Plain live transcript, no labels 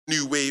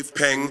wave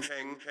peng.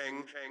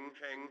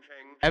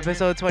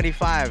 Episode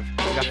 25. We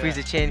got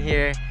Freeza Chin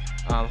here.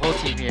 Whole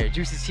team here.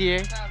 Juice is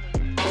here.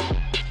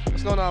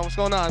 What's going on? What's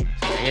going on?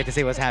 I hate to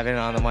say what's happening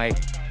on the mic.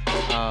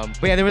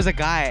 But yeah, there was a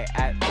guy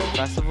at the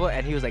festival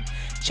and he was like,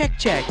 check,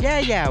 check.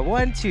 Yeah,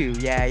 1, 2.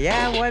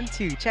 Yeah, 1,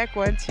 2. Check,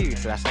 1, 2.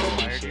 So that's like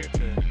my shit.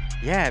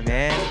 Yeah,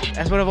 man.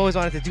 That's what I've always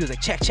wanted to do. Is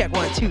like check,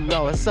 1, 2.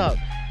 Yo, what's up?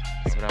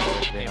 That's what I've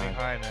always been on.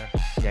 High, man.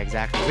 Yeah,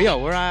 exactly. But yo,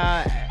 we're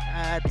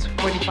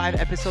 25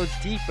 episodes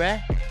deep,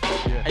 bruh.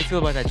 How you feel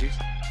about that, Juice?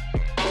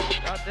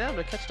 God damn,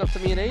 they're catching up to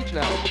me in age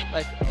now.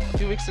 Like a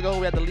few weeks ago,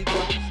 we had the legal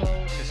episode.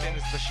 You're saying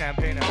this is the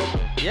champagne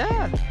episode.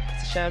 Yeah,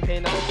 it's a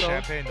champagne episode.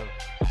 Champagne, though.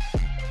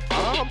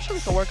 I'm sure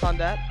we can work on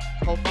that.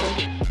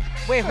 Hopefully.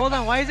 Wait, hold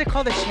on. Why is it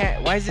called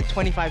why is it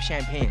 25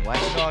 champagne? Why?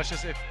 No, it's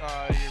just if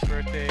your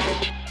birthday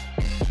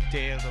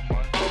day of the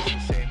month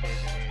is the same day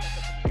as your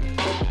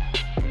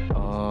age.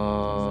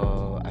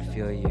 Oh, I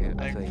feel you.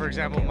 Like, for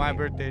example, my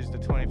birthday is the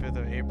 25th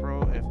of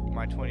April. If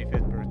my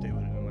 25th birthday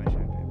would have been my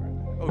champagne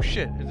birthday. Oh,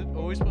 shit. Is it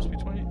always supposed to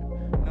be 20?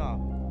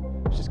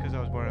 No. It's just because I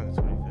was born on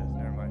the 25th.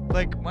 Never mind.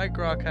 Like, Mike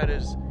Rock had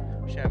his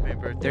champagne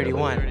birthday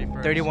 31. on the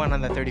 31st. 31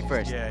 on the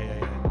 31st.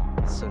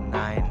 Yeah. So 9.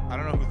 I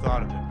don't know who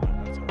thought of it, but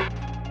that's all.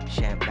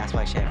 That's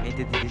why champagne.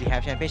 Did he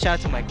have champagne? Shout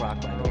out to Mike Rock,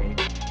 by the way.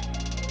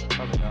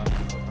 Probably not.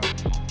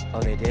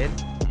 Oh, they did?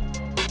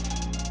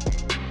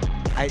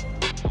 I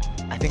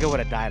think I would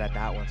have died at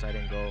that one, so I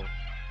didn't go.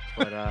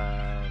 But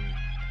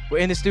we're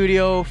in the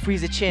studio.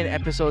 Freeza Chin,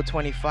 episode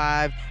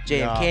 25.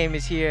 JMK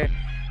is here.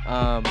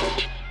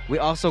 We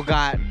also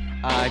got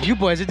you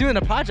boys. They're doing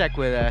a project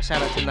with us.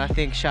 Shout out to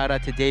Nothing. Shout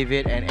out to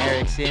David and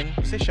Erickson.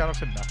 You say shout out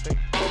to Nothing?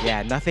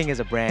 Yeah, Nothing is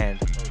a brand.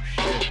 Oh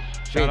shit!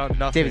 Shout out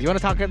Nothing. David, you wanna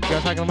talk on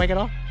the mic at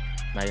all?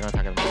 No, you don't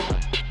talk on the mic at all.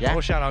 Yeah.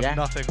 Oh, shout out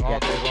Nothing all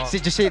day long.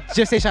 Just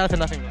say shout out to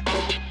Nothing.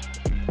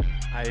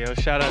 Hi, yo,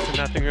 shout out to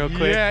Nothing real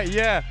quick.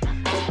 Yeah.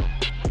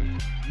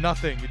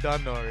 Nothing. You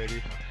done know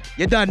already.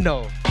 You done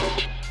know.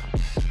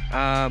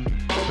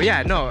 But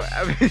yeah, no.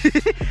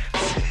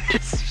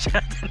 Shout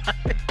out to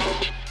Nothing.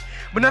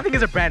 But Nothing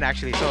is a brand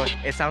actually, so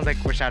it sounds like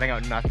we're shouting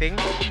out nothing,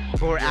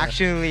 but we're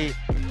actually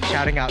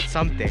shouting out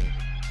something.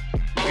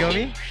 You feel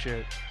me?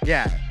 Shit.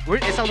 Yeah.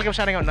 It sounds like I'm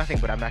shouting out nothing,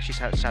 but I'm actually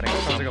shouting out something.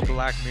 Sounds like a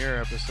Black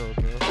Mirror episode,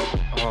 bro.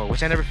 Oh,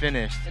 which I never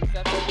finished.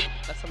 Inception.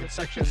 That's some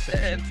Inception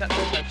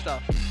type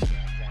stuff.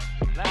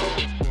 Black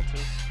Mirror was cool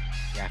too.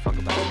 Yeah, I fuck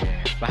about it.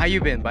 Yeah. But how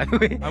you been, by the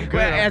way? I'm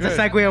good. As a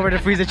segue over to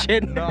Freeza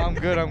Chin. No, I'm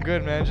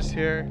good, man. Just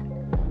here.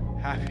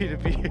 Happy to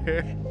be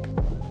here.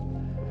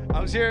 I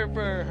was here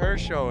for her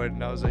show,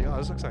 and I was like, oh,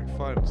 this looks like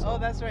fun. So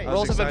that's right.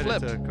 Roles have been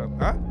flipped.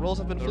 Huh? Roles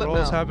have been The flipped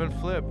roles now. have been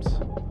flipped. I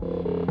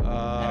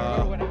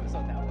don't remember what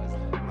episode that was.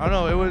 I don't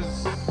know. It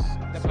was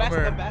The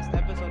best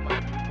episode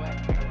might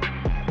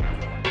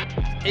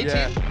be 18?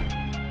 Yeah.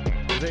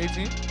 Was it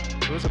 18?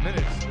 It was a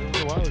minute. It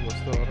was a while ago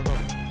still. I don't know.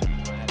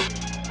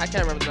 I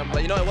can't remember the number,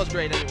 but you know it was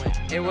great anyway.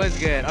 It was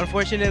good.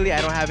 Unfortunately,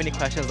 I don't have any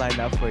questions lined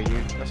up for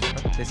you. That's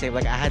fine. The same,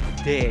 like I had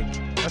to dig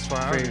That's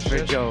fine. for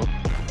Joe,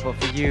 but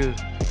for you,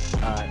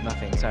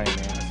 nothing. Sorry,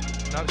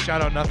 man.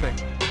 Shout out Nothing.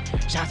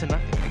 Shout out to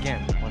Nothing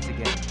again, once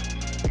again.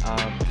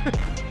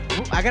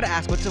 I gotta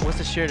ask, what's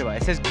the shirt about?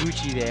 It says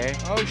Gucci there.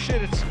 Oh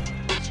shit! It's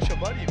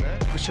Chabuddy, man.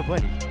 What's your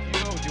buddy?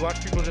 Do you watch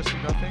People Just Do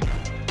Nothing?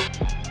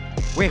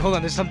 Wait, hold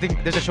on. There's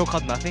a show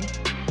called Nothing.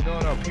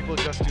 No. People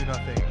Just Do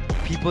Nothing.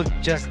 People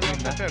just do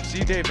nothing.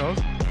 See, Dave knows.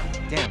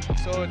 Damn.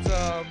 So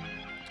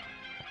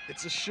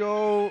it's a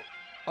show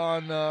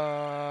on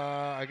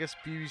I guess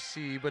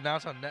BBC, but now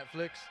it's on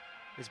Netflix.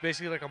 It's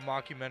basically like a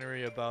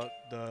mockumentary about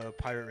the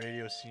pirate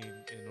radio scene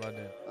in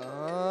London.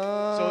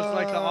 So it's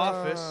like The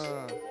Office,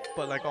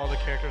 but like all the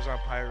characters on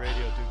pirate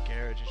radio do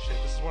garage and shit.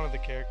 This is one of the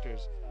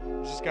characters.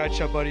 There's this guy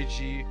Chabuddy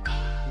G,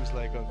 who's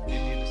like of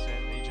Indian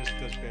descent. And he just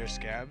does bear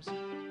scams.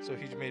 So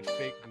he made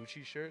fake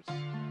Gucci shirts.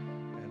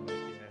 And like,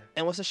 yeah.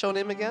 And what's the show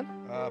name again?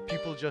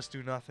 People Just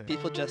Do Nothing.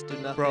 People Just Do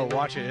Nothing. Bro,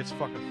 watch it. It's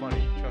fucking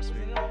funny. Trust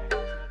me.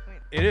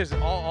 It is.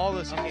 All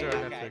the seasons are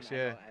on Netflix.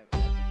 Yeah.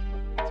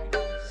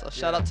 So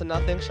shout out to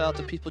Nothing. Shout out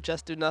to People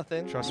Just Do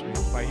Nothing. Trust me.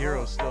 My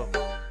heroes still.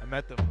 I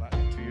met them like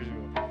 2 years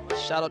ago.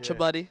 Shout out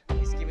Chabuddy.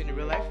 He's scheming in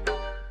real life?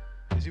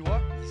 Is he what?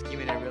 He's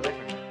scheming in real life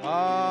or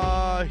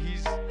not?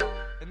 He's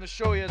in the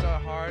show. He has a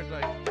hard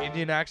like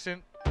Indian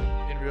accent.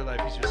 In real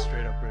life, he's just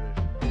straight up British.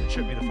 It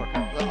tripped me the fuck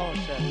out. Oh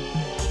shit.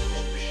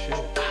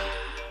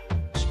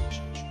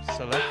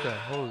 Selecta.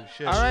 Holy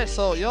shit. All right,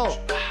 so yo.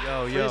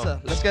 Freeza,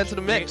 let's get into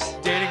the mix.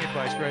 Dating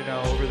advice right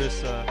now over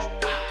this.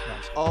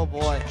 Oh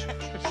boy.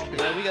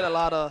 Yeah, we get a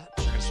lot of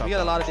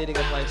dating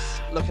advice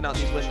looking out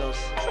these windows.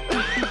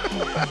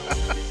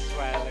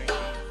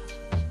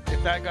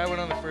 If that guy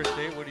went on the first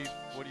date, what do you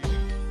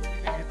think?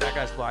 If that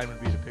guy's line would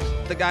be to pick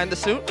someone? The guy in the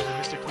suit? The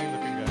Mr. Clean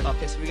looking guy.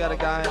 Okay, so we got a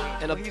guy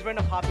in a. He's wearing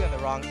a poppy on the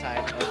wrong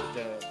side of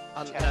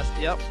the chest.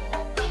 Yep.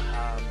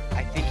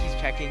 I think he's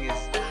checking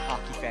his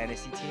hockey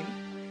fantasy team.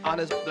 On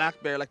his Black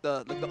Bear, like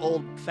the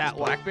old fat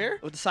one. Black Bear?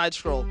 With the side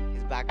scroll.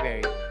 His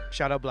Blackberry.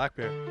 Shout out Black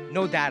Bear.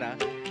 No data,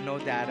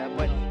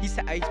 but he's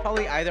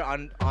probably either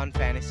on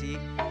fantasy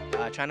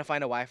trying to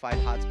find a Wi-Fi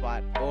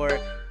hotspot or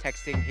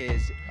texting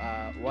his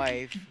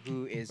wife,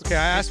 who is. Okay,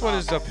 I asked what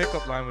his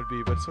pickup line would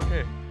be, but it's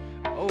okay.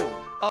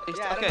 Oh,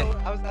 yeah, okay.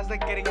 I was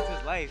like getting into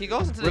his life. He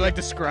goes into. We're like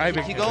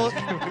describing. He him. goes.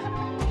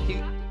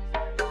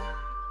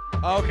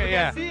 Okay,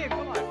 yeah. See it,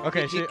 come on.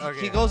 Okay, Okay.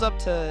 He goes up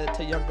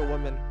to younger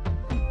women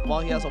while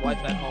he has a wife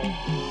at home.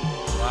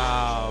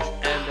 Wow.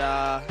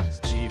 And It's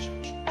deep.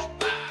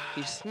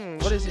 he's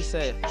what does he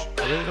say?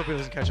 I really hope he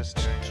doesn't catch us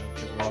staring at him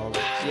because we're all.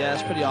 Yeah,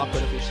 it's pretty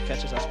awkward if he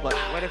catches us, but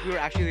What if we were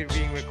actually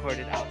being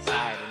recorded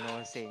outside and no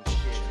one's saying shit?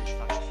 Or just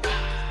talking shit?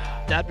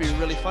 that'd be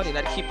really funny.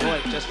 That'd keep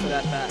going just for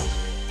that fact.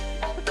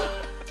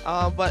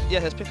 But yeah,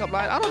 his pickup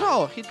line, I don't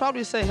know. He'd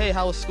probably say, "Hey,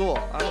 how was school?"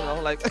 I don't know,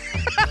 like.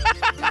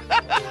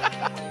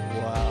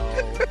 Wow.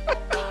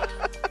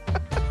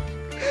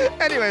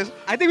 Anyways,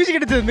 I think we should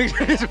get into the mix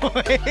at this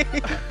point.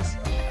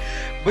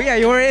 But yeah,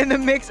 you were in the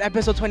mix,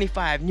 episode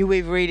 25, New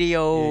Wave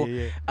Radio,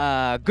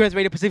 Girth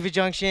Radio, Pacific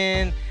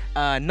Junction,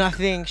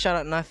 Nothing, shout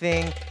out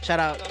Nothing, shout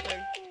out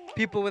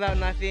People Without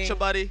Nothing,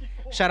 buddy.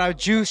 shout out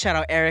Juice, shout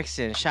out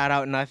Erickson, shout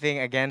out Nothing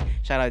again,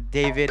 shout out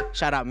David,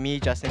 shout out me,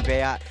 Justin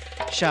Bayat,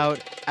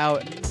 shout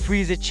out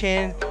Freeza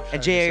Chin,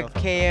 and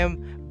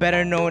JKM,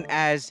 better known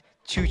as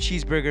Two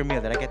Cheeseburger Meal.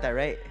 Did I get that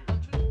right?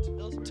 It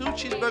was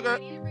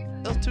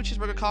two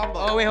cheeseburger combo.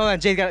 Oh wait, hold on,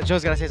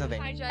 Joe's gotta say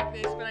something. Hijack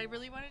this, but I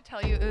really want to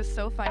tell you it was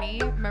so funny.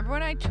 Remember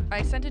when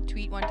I sent a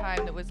tweet one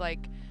time that was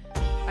like,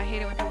 I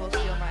hate it when people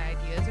steal my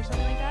ideas or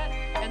something like that,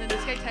 and then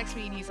this guy texts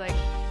me and he's like,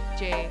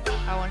 Jay,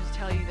 I wanted to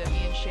tell you that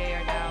me and Shay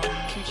are now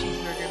two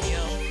cheeseburger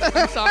meal.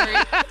 I'm sorry.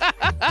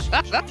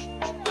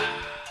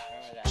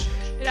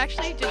 It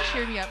actually did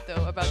cheer me up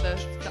though about the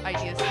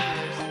ideas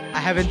stealers. I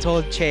haven't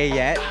told Che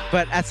yet,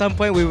 but at some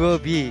point we will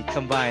be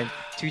combined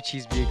two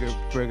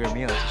cheeseburger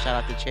meals. So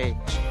shout out to Che.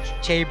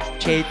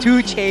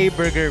 Two Che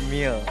burger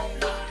meal.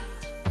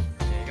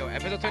 There you go,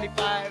 episode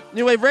 25.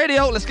 New Wave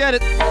Radio, let's get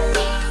it.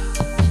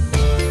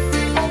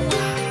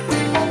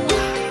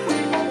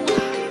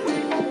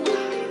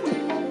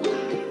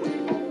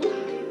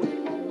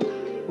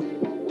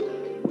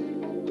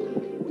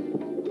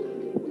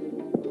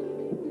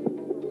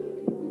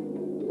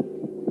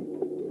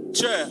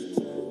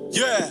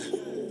 Yeah,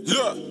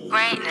 look,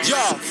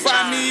 y'all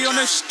find me on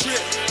the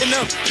strip in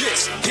the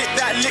bits. Hit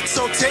that lick,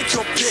 so take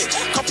your pick.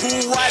 Couple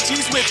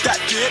YGs with that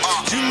dip.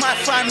 You might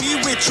find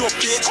me with your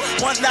bitch.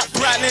 Want that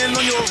branding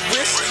on your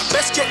wrist?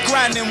 Let's get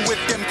grinding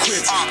with them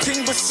quids.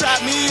 Ting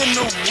beside me in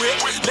the whip.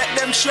 Let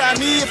them try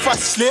me if I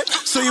slip.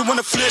 So you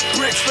wanna flip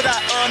bricks for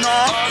that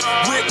earner?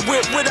 Whip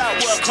with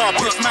that work hard.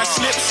 If man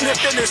slip,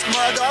 then it's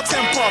murder.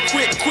 Temper,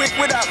 quick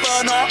with that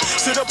burner.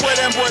 So the boy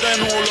then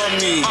all on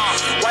me.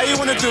 Why you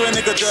wanna do a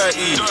nigga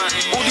dirty?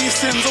 All these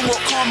sins and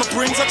what karma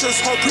brings, I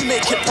just hope we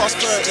make it past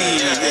 30.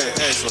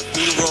 Yeah, so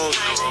do the road.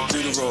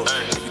 We do the road.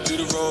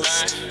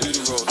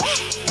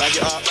 Bag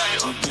it up,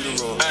 we do the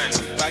road.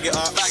 Bag it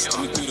up,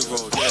 we do the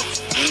road. Yeah,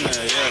 in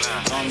there,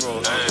 yeah, long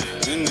road.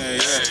 In there,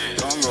 yeah,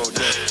 long road.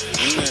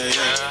 Yeah, in there,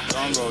 yeah,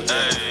 long road.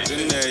 Yeah,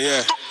 in there,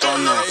 yeah,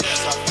 long road.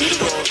 Do the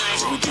road,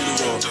 we do the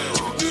road.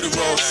 We do the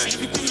road,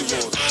 we do the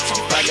road. So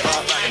we bag it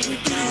up, we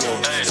do the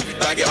road. So we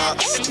bag it up,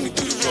 we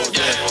do the road.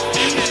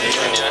 Yeah, in there,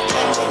 yeah,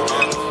 long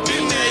road.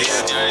 In there,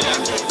 yeah,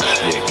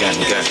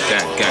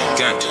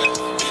 gang.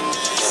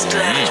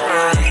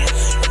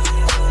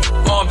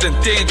 Armed and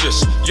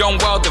dangerous, young,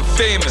 wild and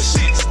famous.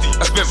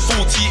 I spent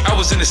 40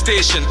 hours in the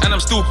station and I'm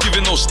still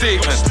giving no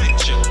statement.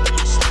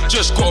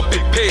 Just got a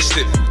big pay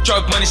slip,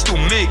 drug money still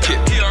make it.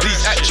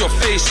 Please act your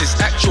faces,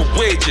 act your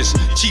wages.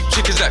 Cheap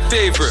chickens like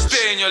favourites.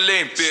 Stay in your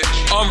lane, bitch.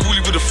 I'm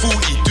ruling with a 40,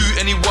 do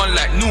anyone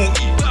like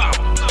naughty.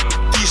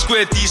 D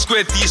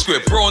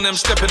squared, bro and them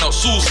stepping out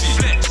saucy.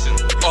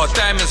 Our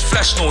diamonds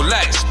flash no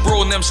lights,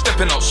 bro and them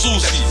stepping out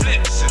saucy.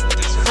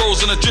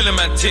 Bros on a drilling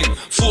man ting,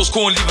 force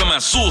can't leave a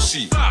man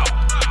saucy.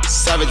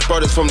 Savage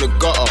brothers from the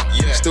gutter,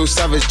 still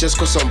savage just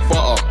cause I'm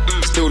butter.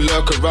 Still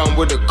lurk around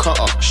with a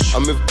cutter.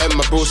 I'm with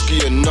Emma,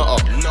 broski and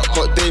nutter.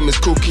 Hot dame is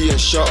cookie and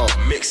shutter.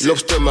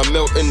 Lobster my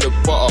melt in the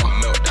butter.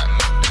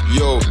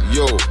 Yo,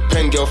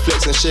 pen girl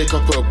flex and shake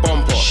up her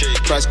bumper.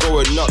 Price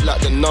going up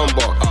like the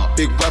number.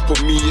 Big rap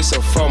on me, it's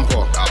a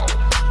thumper.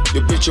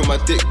 Your bitch on my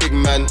dick, big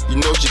man. You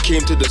know she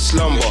came to the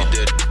slumber.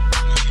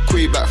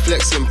 Quay back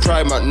flexing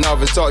Primark, now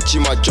Versace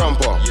my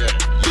jumper.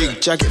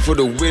 Big jacket for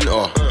the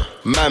winter,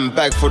 man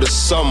bag for the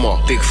summer.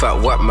 Big fat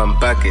white man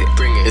bag it.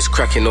 It's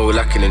cracking, all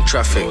lacking in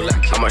traffic.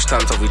 How much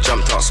times have we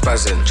jumped out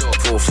spazzing?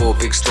 4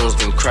 big stones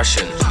been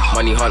crashing.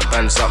 Money hunt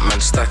bands up, man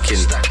stacking.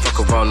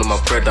 Fuck around with my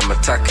bread, I'm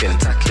attacking.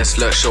 Let's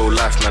lurk, show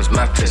life, man's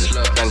mapping.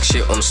 Gang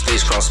shit on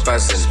stage, crowd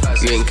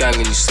spazzing. You ain't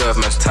ganging, you serve,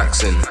 man's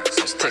taxing.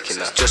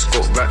 Just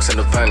got racks in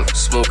the bank,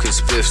 smoking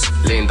spliffs,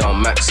 laying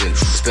down maxing.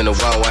 It's been a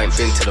while, I ain't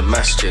been to the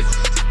masjid.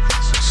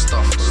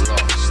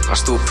 I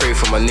still pray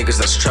for my niggas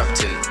that's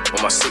trapped in.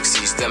 On my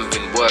 60s, them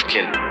been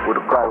working. With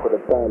a guy I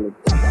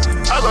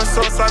got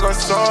sauce, I got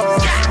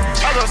sauce.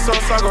 I got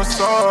sauce, I got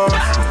sauce.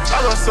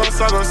 I got sauce,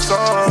 I got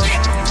sauce.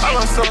 I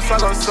got sauce, I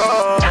got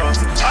sauce.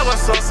 I got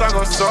sauce, I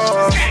got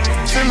sauce.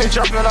 See me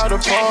jumping out the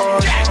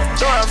pod.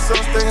 Don't have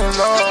sauce, thinking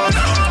lost.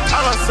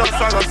 I got sauce,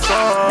 I got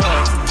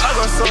sauce. I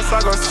got sauce,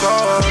 I got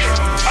sauce.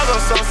 I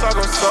got sauce, I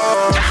got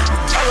sauce.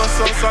 I got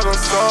sauce, I got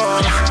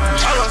sauce.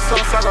 I got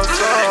sauce, I got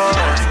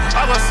sauce.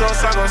 I got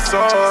sauce, I got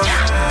sauce.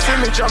 See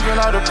me jumping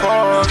out the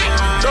pod.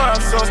 Don't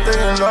have sauce,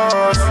 thinking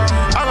lost.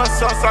 I got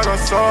sauce, I got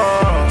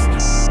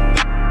sauce.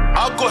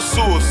 I got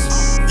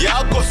sauce, yeah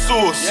I got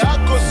sauce, yeah I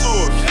got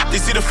sauce. They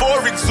see the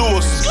 4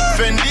 exhaust,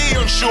 Fendi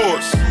on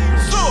shorts.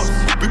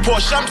 We pour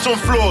champs on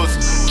floors,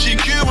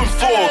 GQ and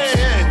Forbes.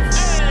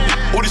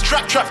 All this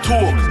trap talk,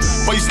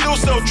 but you still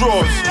sell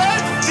drawers.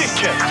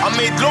 I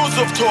made loads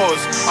of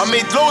tours, I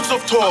made loads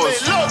of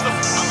tours.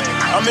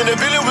 I'm in a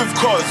villa with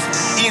cos,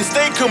 eating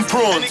steak and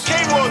prawns.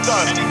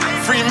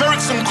 Free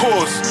merits and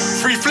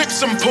cause, free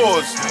flips and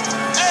paws.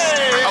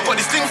 I got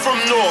this thing from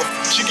North,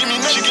 she give me.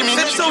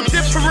 It's so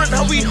different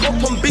how we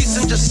hop on beats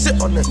and just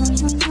sit on it.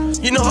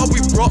 You know how we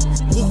rock,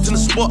 walked in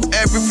the spot,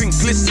 everything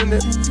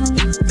glistening.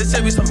 They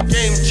say we some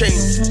game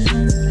changers.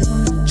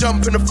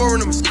 Jump in the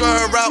foreign and we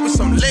skirt out with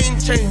some lane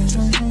changes.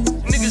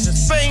 Niggas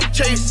just fame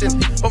chasing,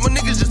 but my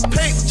niggas just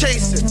paper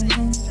chasing.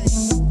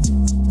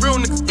 Real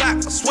niggas back,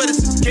 I swear this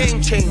is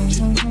game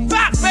changing.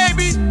 Back,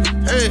 baby!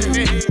 Hey,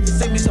 they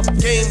say we some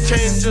game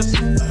changers.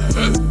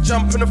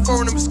 Jump in the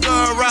foreign and we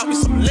skirt out with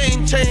some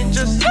lane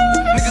changers.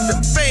 Niggas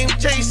them fame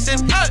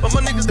chasing, but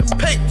my niggas them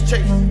paper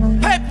chasing.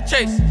 Paper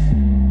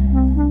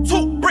chasing.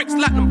 2 bricks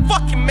like them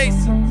fucking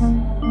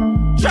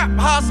masons. Trap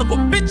house, I got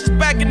bitches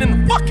bagging in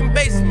the fucking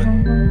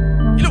basement.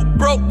 You look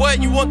broke, boy,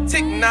 you want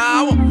tick? Nah,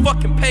 I want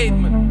fucking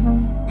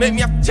pavement. Make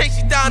me have to chase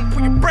you down and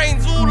put your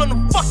brains all on the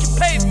fucking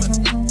pavement.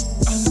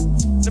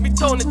 Let me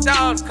tone it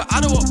down, cause I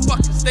don't want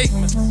fucking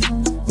statements.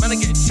 Man, I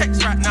getting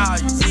checks right now.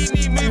 You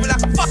see me moving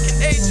like a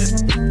fucking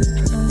agent.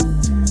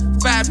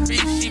 Bad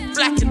bitch, she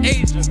black and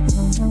Asian.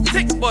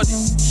 Thick body,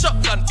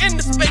 shotgun in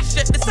the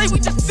spaceship. They say we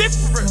just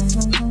different.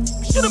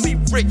 We shouldn't be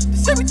rich. They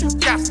say we too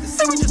gas. They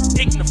say we just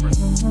ignorant.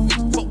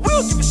 But we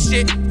don't give a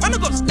shit. Man, I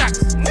got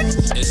stacks.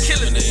 Niggas just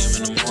killing it. It's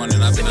 7 a.m. in the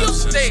morning. I've been up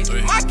since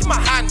 3. Mic in my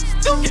hand,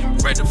 still getting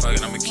Ready to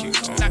fucking, I'ma keep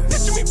going. like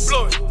picture me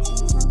blowing.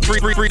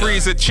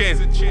 Freeza Chin.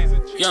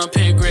 Young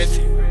Pen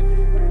Griffin.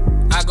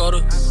 I go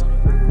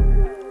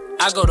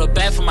to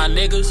bat for my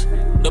niggas.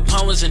 The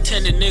pun was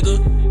intended, nigga.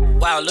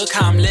 Wow, look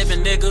how I'm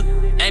living, nigga.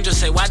 Angel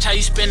say, watch how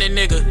you spendin',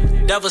 nigga.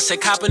 Devil say,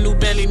 cop a new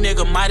belly,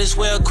 nigga. Might as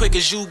well quick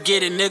as you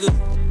get it, nigga.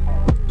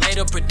 Made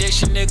a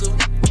prediction, nigga.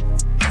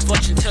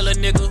 Fortune teller,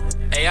 nigga.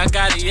 Hey, I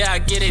got it, yeah, I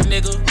get it,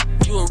 nigga.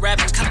 You a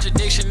rapping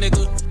contradiction,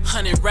 nigga.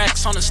 100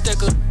 racks on a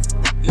sticker.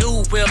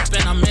 New whip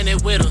and I'm in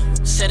it with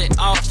her. Set it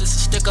off, this a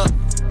stick up.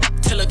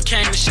 Till it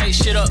came to shake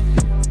shit up.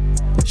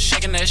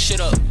 Shaking that shit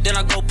up. Then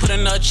I go put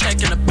another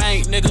check in the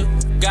bank, nigga.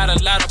 Got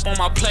a lot up on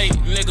my plate,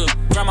 nigga.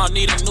 Grandma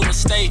need a new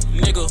estate,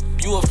 nigga.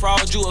 You a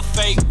fraud, you a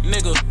fake,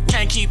 nigga.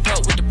 Can't keep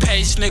up with the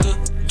pace, nigga.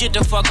 Get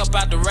the fuck up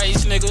out the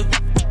race, nigga.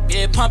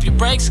 Yeah, pump your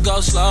brakes,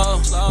 go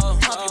slow.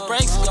 Pump your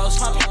brakes, go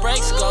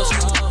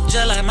slow.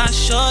 Just like my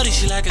shorty,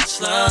 she like it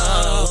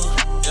slow.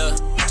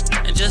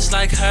 Yeah. And just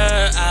like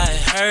her, I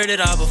heard it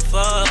all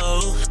before.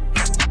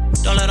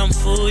 Don't let them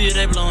fool you,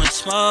 they blowing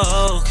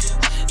smoke.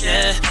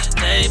 Yeah,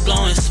 they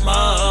blowing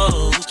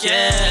smoke,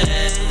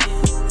 yeah.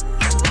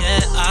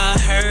 Yeah, I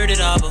heard it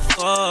all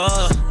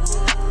before.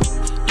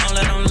 Don't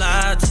let them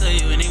lie to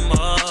you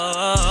anymore.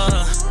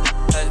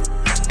 Hey,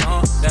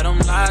 don't let them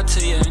lie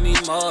to you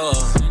anymore.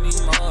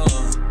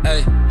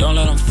 Hey, don't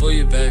let them fool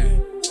you, baby.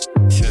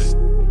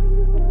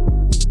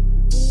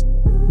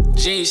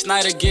 Gene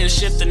Snyder getting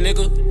shifted,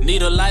 nigga.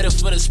 Need a lighter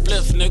for the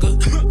spliff, nigga.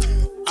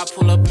 I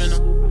pull up in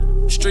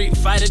a Street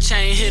Fighter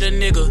chain hit a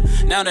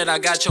nigga. Now that I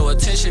got your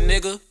attention,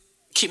 nigga.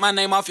 Keep my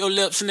name off your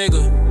lips,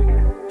 nigga.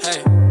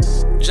 Hey,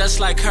 just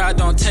like her, I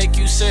don't take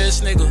you serious,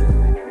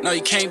 nigga. No,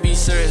 you can't be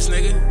serious,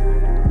 nigga.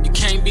 You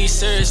can't be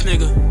serious,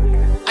 nigga.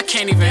 I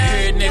can't even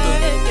hear it,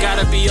 nigga.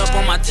 Gotta be up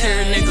on my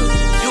tier, nigga.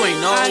 You ain't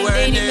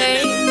nowhere near,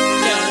 nigga.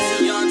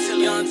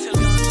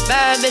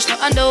 Bad bitch, no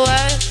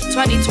underwear.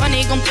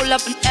 2020 gon' pull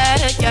up an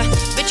egg, yeah.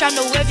 Bitch, I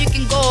know if you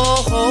can go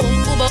home.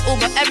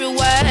 Uber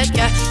everywhere,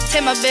 yeah.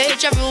 Take my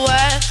bitch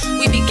everywhere.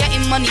 We be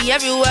getting money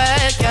everywhere,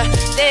 yeah.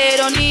 They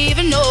don't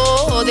even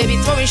know. They be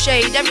throwing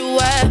shade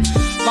everywhere.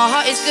 My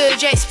heart is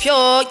good, yeah, it's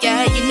pure,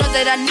 yeah. You know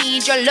that I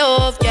need your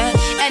love, yeah.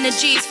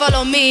 Energies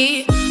follow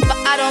me, but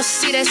I don't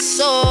see that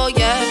soul,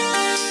 yeah.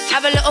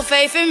 Have a little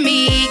faith in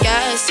me,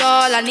 yeah. It's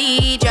all I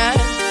need, yeah.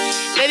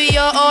 Baby,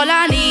 you're all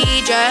I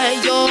need,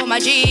 yeah. You're my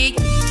G.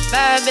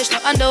 Bad bitch, no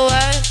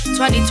underwear.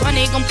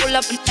 2020 gon' pull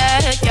up an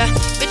egg, yeah.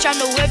 Bitch, I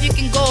know if you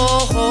can go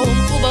home.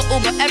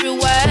 Uber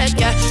everywhere,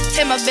 yeah.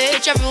 Take my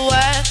bitch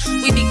everywhere.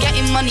 We be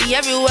getting money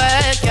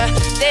everywhere, yeah.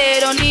 They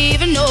don't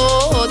even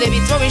know. They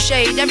be throwing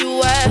shade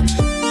everywhere.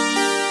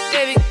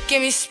 Baby,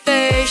 give me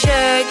space,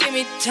 yeah. Give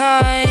me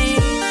time.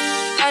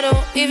 I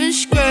don't even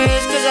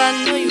scratch, cause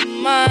I know you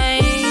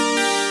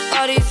mine.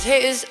 All these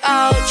haters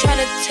out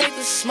tryna take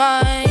a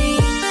smile.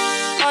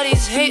 All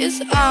these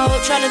haters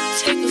out trying to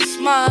take a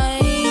smile.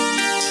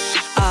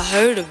 I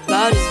heard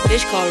about this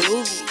bitch called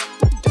Ruby.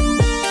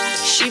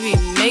 She be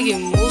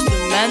making moves to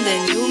man that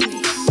knew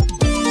me.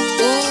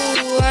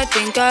 Ooh, I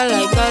think I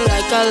like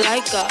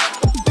her.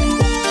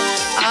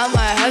 I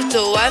might have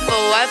to wife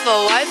her.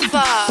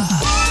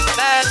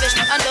 Bad bitch,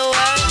 no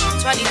underwear.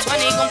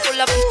 2020 gon' pull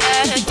up an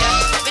egg,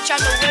 yeah. Bitch, I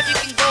know where you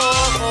can go.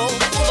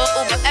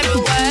 Uber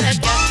everywhere,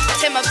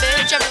 yeah. Take my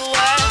bitch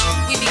everywhere.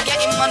 We be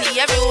getting money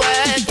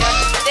everywhere, yeah.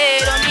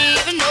 They don't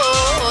even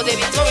know. They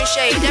be throwing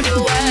shade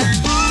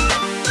everywhere.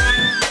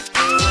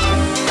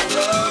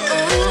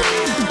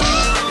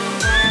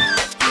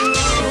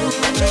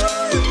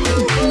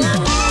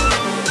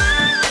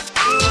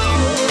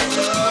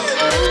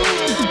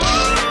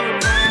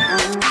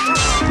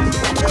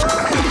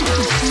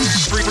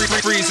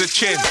 Freeza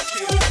Chin.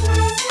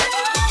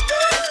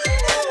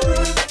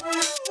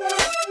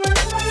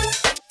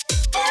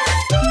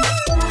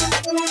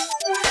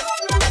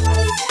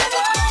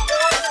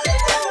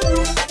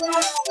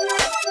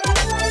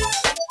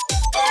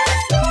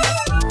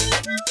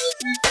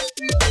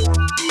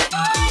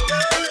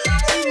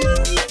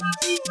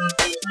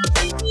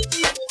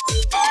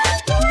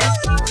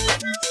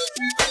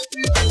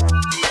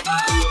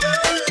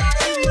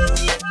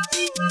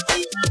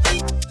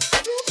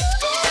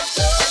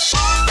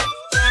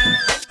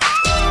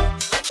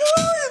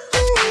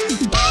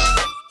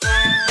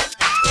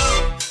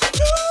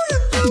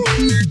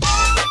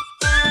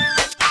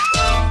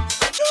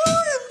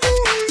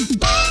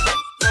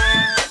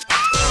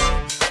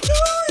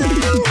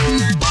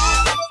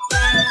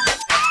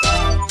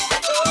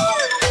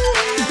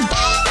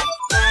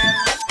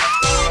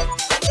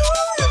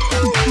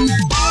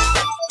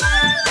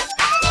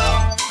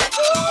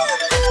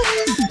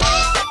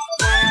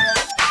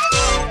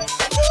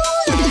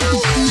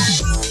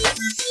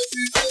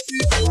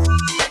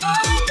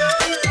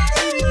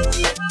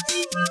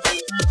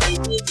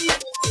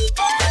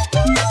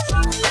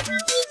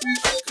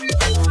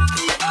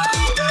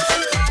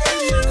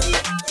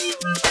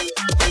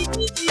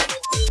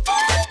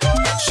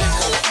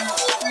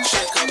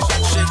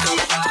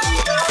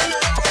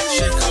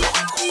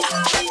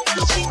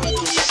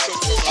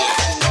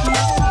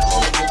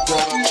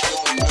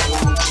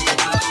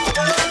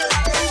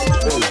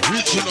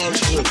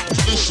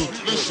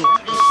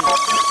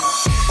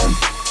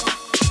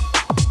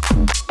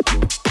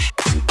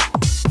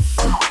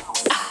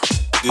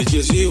 Did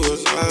you see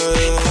what's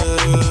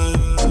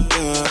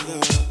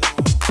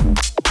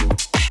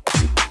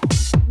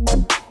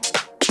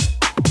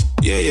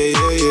Yeah.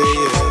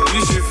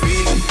 You should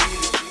feel it.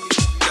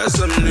 That's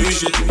some new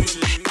shit.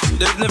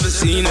 They've never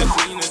seen it.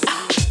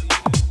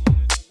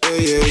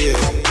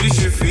 Yeah. You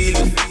should feel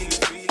it.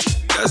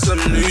 That's some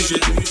new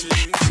shit.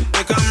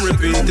 Like I'm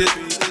repeat it.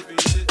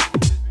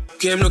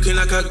 Came looking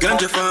like a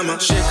ganja farmer.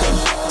 Shake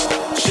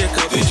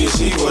up. Did you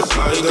see what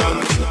I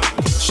done?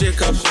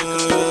 Shake up.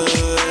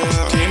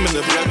 Came in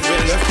the black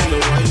van, left in the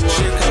white one.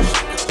 Shake up.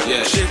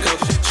 Yeah. Shake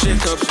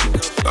up.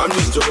 I'm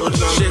just a road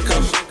now. Shake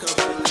up.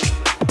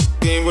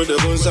 Came with the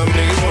gun, some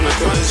niggas wanna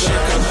try and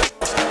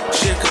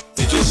shake up.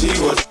 Did you see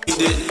what he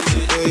did?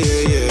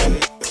 Yeah.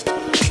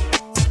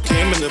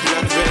 Came in the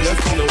black van,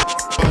 left in the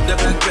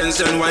black Benz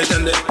and white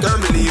and they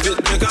can't believe it.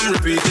 They can't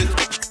repeat it.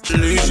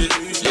 New shit.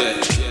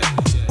 Yeah.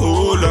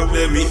 Hold up,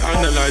 let me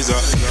analyze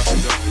her.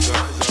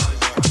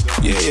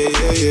 Yeah.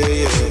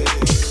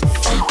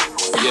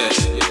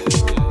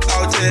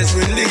 Out there it's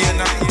windy and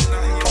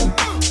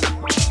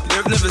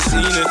they've never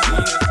seen it.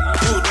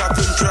 Pulled up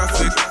in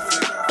traffic.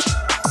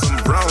 Some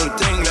brown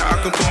thing that I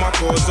can put my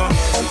paws on.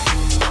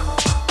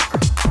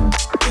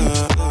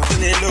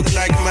 And it look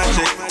like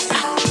magic.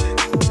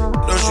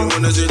 Don't you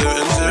wanna see the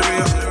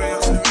interior?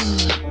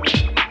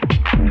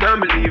 Can't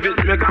believe it,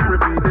 make I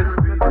repeat it.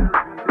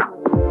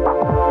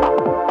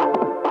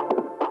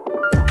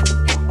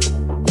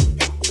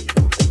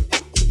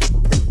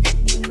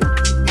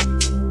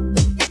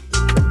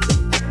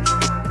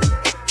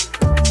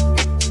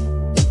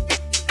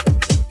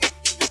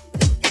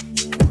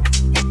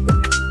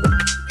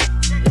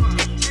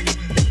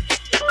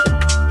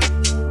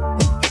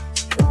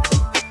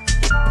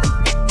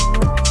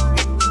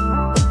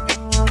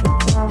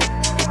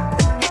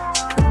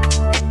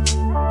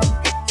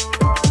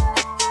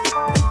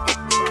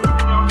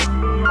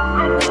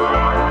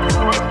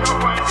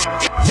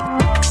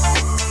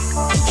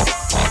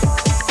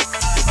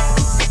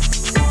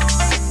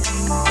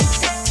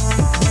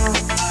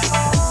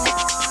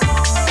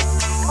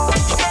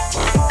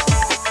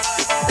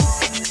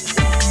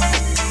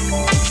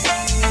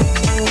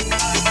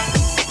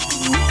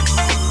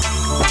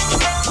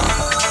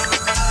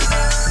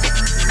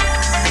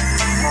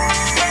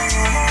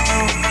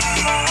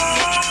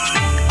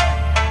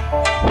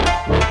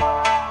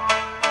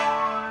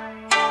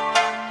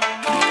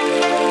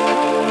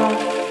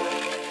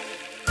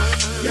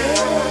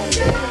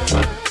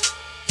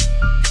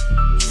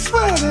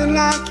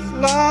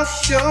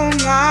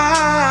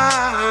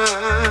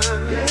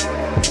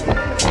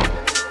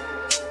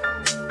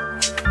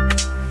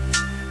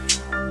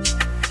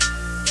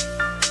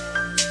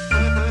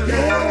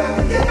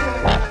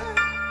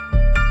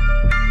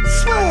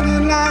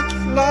 not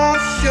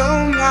lost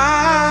your mind.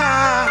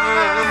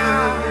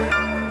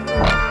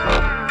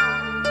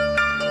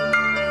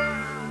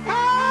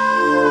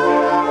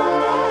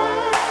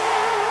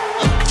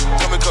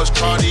 Come and Coach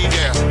Cardi,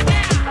 yeah.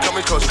 Come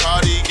and Coach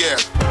Cardi, yeah.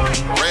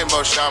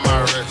 Rainbow shine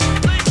my wrist.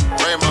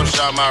 Rainbow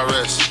shine my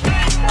wrist.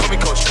 Come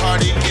and Coach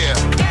Cardi, yeah.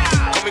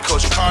 Come and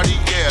Coach Cardi,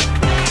 yeah.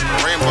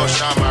 Rainbow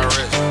shine my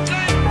wrist.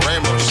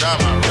 Rainbow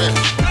shine my wrist.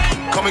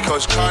 Come and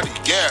Coach Cardi,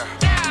 yeah.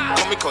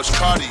 Come and Coach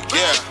Cardi,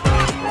 yeah.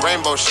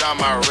 Rainbow shine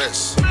my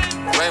wrist.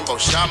 Rainbow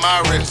shine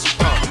my wrist.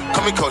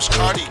 Come and Coach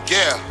Cardi,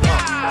 yeah.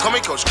 Come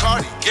and Coach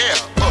Cardi, yeah.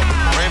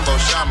 Rainbow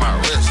shine my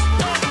wrist.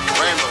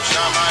 Rainbow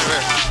shine my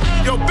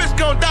wrist. Yo, bitch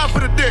gon' die for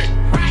the dick.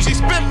 She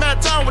spent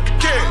mad time with the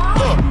kid.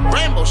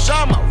 Rainbow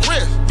shine my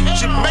wrist.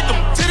 She make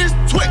them titties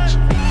twitch.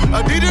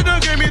 Adidas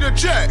done gave me the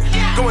check.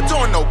 Going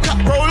doing no cop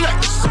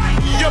Rolex.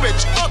 Yo,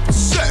 bitch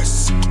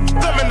obsessed.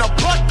 Thumb in the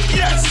butt,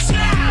 yes.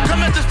 Come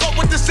at this fuck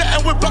with the set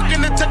and we're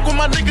bucking the tech with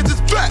my niggas is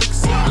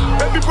flex.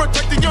 Baby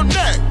protecting your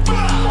neck.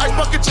 Ice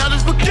bucket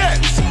challenge for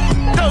gets.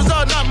 Those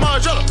are not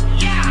Margiela.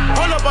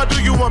 Hold up, I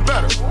do you one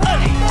better. Hey,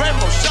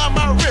 Rainbow shine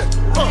my wrist.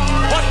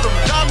 Watch them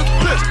diamonds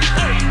bliss.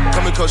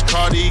 Come and Coach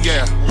Cardi,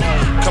 yeah.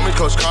 Come and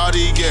Coach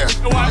Cardi, yeah.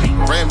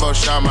 Rainbow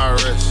shine my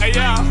wrist.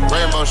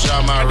 Rainbow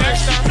shine my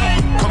wrist.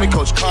 Come and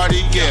Coach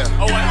Cardi, yeah.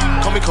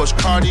 Come and Coach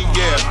Cardi,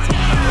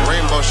 yeah.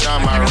 Rainbow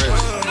shine my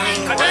wrist.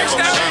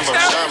 Rainbow shine my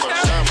wrist.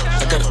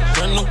 I got a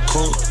brand new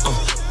coupe,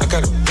 I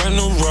got a brand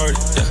new Rory,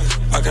 yeah.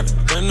 I got a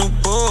brand new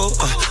bull,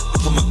 I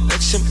put my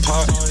ex in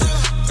park,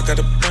 yeah. I got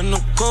a brand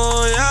new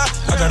car, yeah.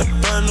 I got a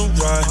brand new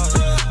ride,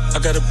 I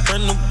got a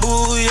brand new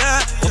boo,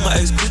 yeah. Put my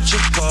ex bitch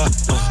in park,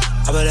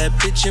 I bet that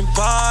bitch in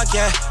park,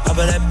 yeah. I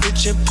bet that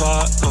bitch in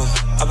park,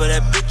 I bet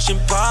that bitch in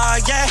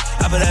park, yeah.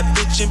 I bet that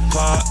bitch in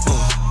park,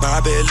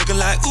 my bitch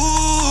looking like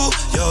ooh,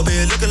 your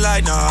bitch looking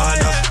like nah,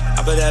 nah.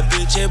 I bet that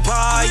bitch in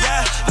park,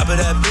 yeah. I bet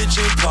that bitch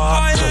in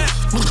park.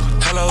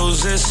 Hello,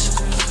 who's this?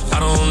 I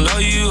don't know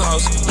you,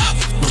 hoes.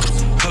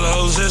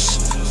 Hello, who's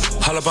this?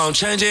 All up on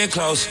changing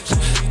clothes.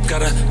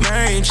 Got a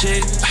main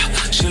chick,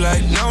 she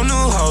like no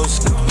new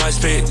hoes. Might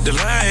speak the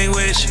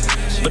language,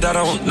 but I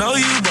don't know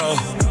you, bro.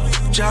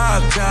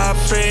 Job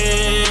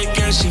freak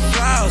and she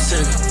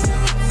flousing.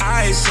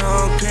 Ice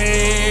on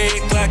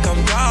creek like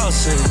I'm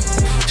Dawson.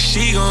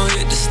 She gon'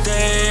 hit the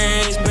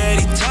stage,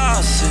 Betty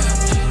tossing.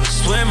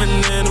 Swimming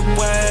in a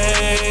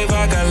wave,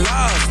 I got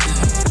lost in.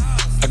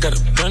 I got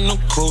a brand new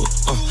coupe,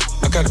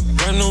 I got a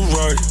brand new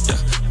Rory,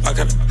 yeah. I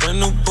got a brand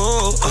new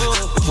bull,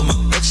 put my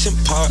ex in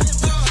park,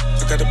 yeah.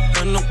 I got a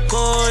brand new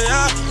car,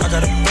 yeah. I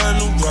got a brand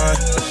new ride,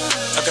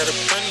 I got a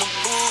brand new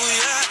bull,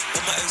 yeah.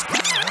 Put my ex.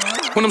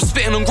 When I'm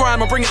spitting on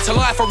grime, I bring it to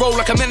life. I roll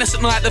like a menace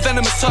at night, the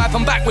venomous type.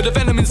 I'm back with the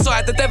venom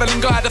inside, the devil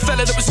and guy. The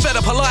fella that was fed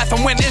up a life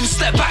and went in,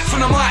 step back from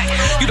the mic.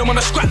 You don't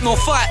wanna scrap nor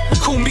fight.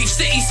 Corn beef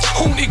cities,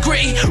 haunted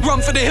gritty.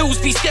 Run for the hills,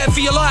 be scared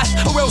for your life,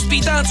 or else be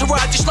down to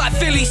ride just like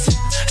Phillies.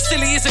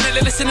 Silly, isn't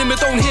it? Listening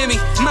but don't hear me.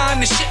 Man,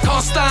 this shit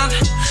can't stand.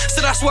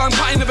 So that's why I'm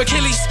cutting the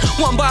Achilles.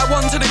 One by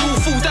one till they all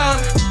fall down.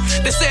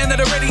 They're saying that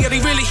they're ready, are they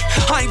really?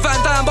 I ain't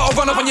Van Damme, but I'll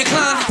run up on your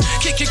clan.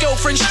 Kick your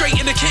girlfriend straight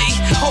in the kitty.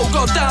 Oh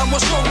god damn,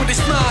 what's wrong with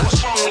this man?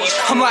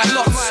 I'm like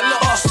lots,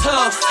 arse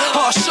turns,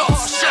 harsh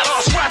shots,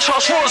 scratch,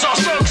 harsh wars,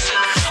 arse thugs.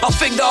 I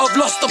think that I've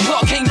lost the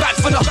plot, came back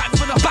for the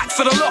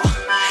lot.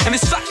 And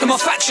it's fact that my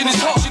faction is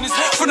hot.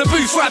 From the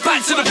booth right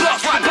back to the block,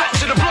 right back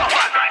to the block.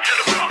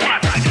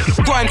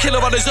 Grime killer,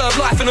 I deserve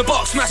life in a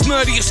box. Mass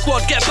murder your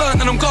squad, get burnt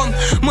and I'm gone.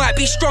 Might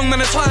be strong, man,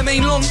 the time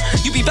ain't long.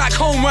 You be back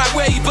home, right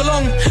where you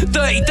belong.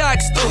 Dirty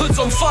dags, the hood's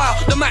on fire.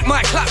 The Mac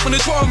might clap when the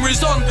drama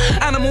is on.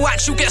 Animal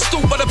acts, you'll get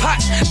stalked by the pack.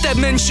 Dead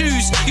men's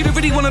shoes, you don't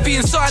really wanna be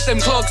inside them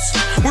clogs.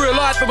 We're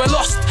alive but we're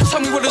lost, tell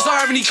me what does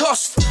irony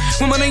cost?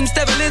 When my name's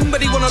Devil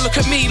but he wanna look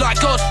at me like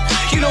God.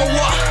 You know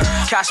what?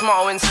 Cash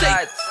motto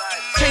inside.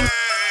 King.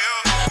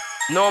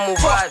 Normal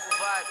vibe.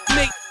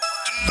 Me.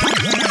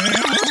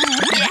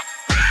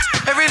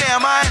 Every day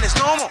on mine is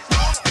normal.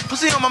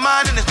 Pussy on my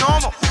mind and it's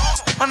normal.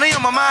 Money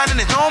on my mind and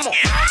it's normal.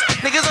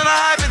 Niggas on the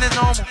hype and it's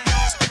normal.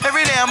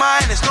 Every day on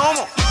mine is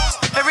normal.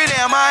 Every day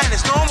on mine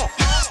is normal.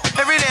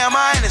 Every day on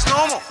mine is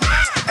normal.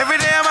 Every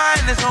day on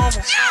mine is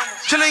normal.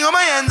 Chilling on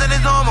my hands and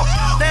it's normal.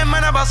 Them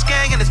man about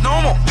gang and it's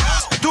normal.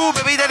 Two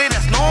baby daddy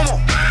that's normal.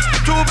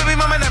 Two baby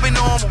mama that be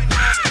normal.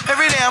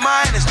 Every day on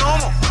mine is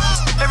normal.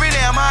 Every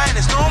day on mine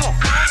is normal.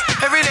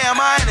 Every day on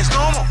mine is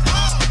normal.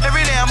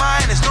 Every day on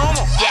mine is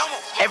normal. Yeah.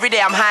 Every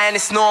day I'm high and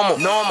it's normal.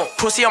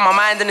 Pussy on my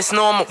mind and it's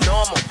normal.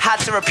 Had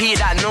to repeat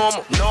that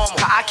normal.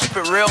 But I keep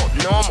it real,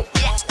 normal.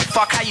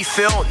 Fuck how you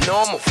feel,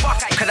 normal.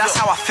 Cause that's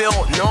how I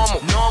feel,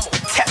 normal.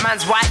 Tech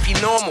man's wifey,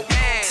 normal.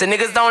 So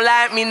niggas don't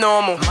like me,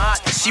 normal.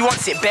 She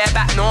wants it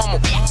bareback, normal.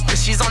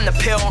 Cause she's on the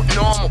pill,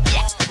 normal.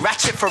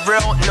 Ratchet for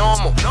real,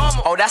 normal.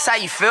 Oh, that's how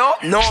you feel,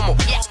 normal.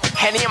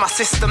 Henny in my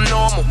system,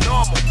 normal.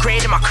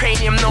 Grade in my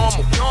cranium,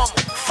 normal.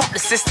 Fuck the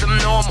system,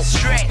 normal.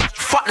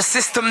 Fuck the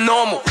system,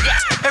 normal.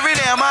 Every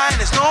day on mine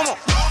is normal.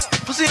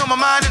 Pussy on my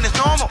mind and it's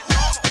normal.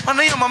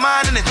 Money on my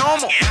mind and it's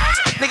normal.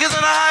 Niggas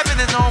on the hype and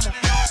it's normal.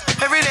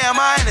 Every day on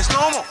mine is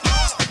normal.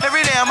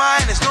 Every day on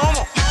mine is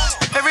normal.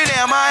 Every day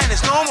on mine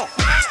is normal.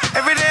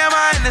 Every day I'm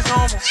high and it's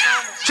normal.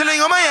 Chilling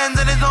on my ends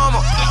and it's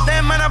normal.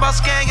 Them man about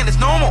gang and it's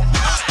normal.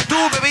 2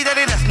 baby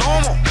daddy, that's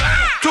normal.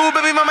 2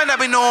 baby mama, that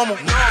be normal.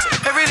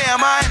 Every day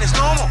I'm high and it's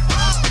normal.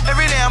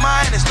 Every day I'm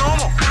high and it's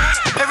normal.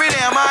 Every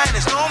day I'm high and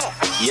it's normal.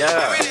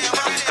 Yeah.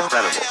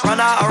 Run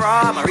out of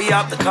rum,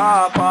 re-up the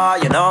car, bar,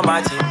 you know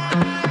my team.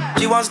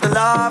 She wants the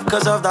love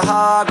cause of the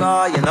hug,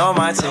 oh, you know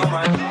my team.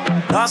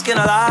 Asking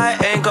a lie,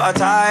 ain't got a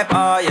type,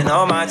 oh, you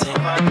know my team.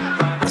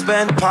 I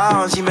spend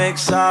pounds, she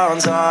makes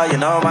sounds, oh, you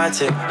know my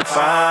team.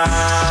 Fam,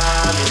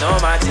 you know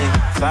my team.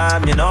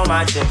 Fam, you know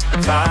my team.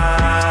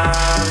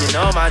 Fam, you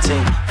know my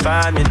team.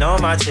 Fam, you know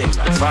my team.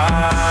 Like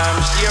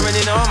fam, she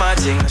already know my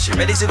team. She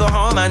ready to go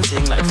home and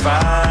ting. Like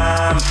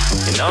fam,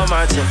 you know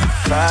my team.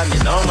 Fam,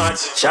 you know my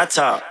team. Shut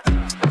up.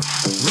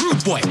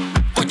 Rude boy,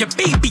 got your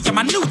baby, you're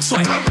my new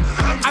toy.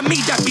 I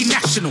made that be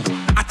national.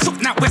 I took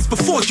that west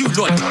before you,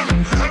 Lord.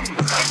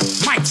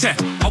 My turn,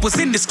 I was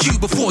in this queue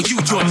before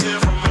you joined.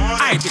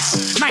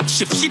 Iris, night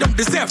shift, she don't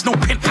deserve no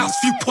penthouse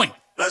viewpoint.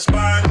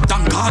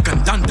 Done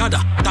Gargan, done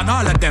Dada, done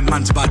all of them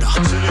man's bada.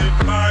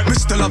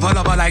 Mr. Lover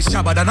like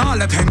Shabba, done all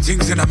of them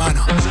things in a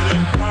manner.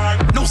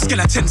 No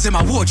skeletons in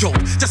my wardrobe,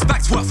 just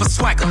bags worth of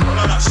swagger.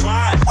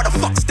 What the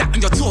fuck's that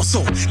on your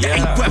torso? You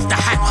ain't worth the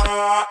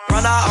hammer.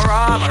 Run out of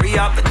rum,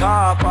 re-up the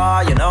car,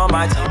 bar, you know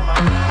my team.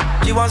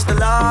 She wants the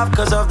love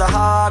cause of the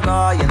hug,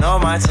 oh, you know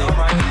my team.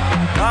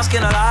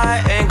 Asking a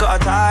lie, ain't got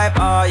a type,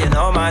 oh, you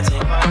know my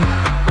team.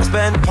 I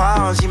spend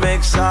pounds, she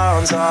makes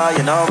sounds, oh,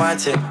 you know my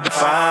team.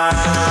 Fam,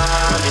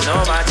 you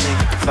know my team.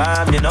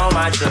 Fam, you know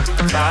my team.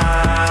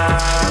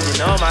 Fam, you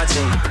know my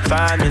team.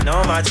 Fam, you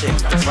know my team.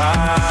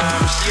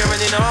 Fam, she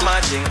already know my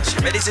team. She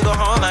ready to go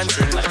home and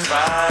ting. Like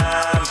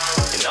fam,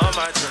 you know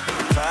my team.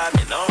 Fam,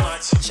 you know my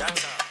team. Shut up.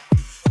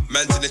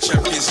 Man's in the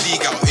Champions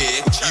League out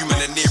here, you man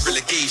are near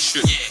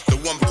relegation.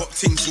 The one pop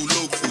things all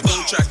local,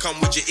 don't try come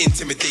with your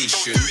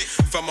intimidation.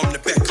 Fam, I'm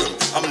the Beckham,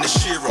 I'm the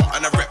Shearer,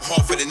 and I rep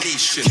half of the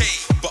nation.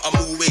 But I'm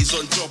always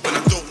on job and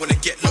I don't wanna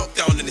get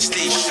locked down in the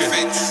station.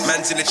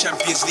 Man's in the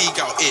Champions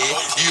League out here,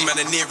 you man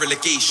are near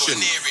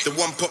relegation. The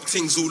one pop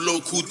things all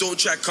local, don't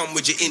try come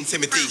with your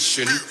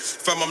intimidation.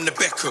 Fam, I'm the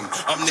Beckham,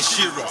 I'm the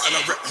Shearer, and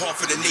I rep half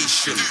of the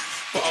nation.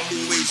 But I'm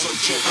always on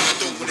job and I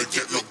don't wanna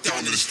get locked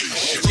down in the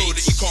station. Bro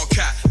that you can't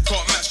cat,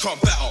 can't match, can't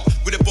battle.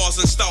 With the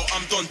bars and style,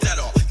 I'm Don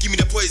Dada. Give me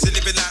the poison,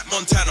 living like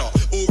Montana.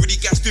 Already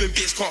gas doing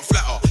bits, can't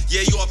flatter.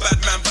 Yeah, you're a bad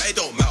man, but it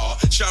don't matter.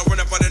 Shower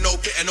runner, but no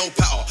pit and no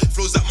patter.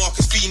 Flows like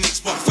Marcus Phoenix,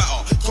 but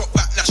fatter. Crop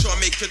back, Nash, I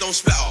make it don't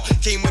splatter.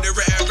 Came with the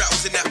rare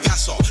rattles in that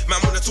passer.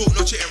 Man wanna talk,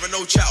 no chitter and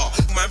no chatter.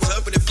 Man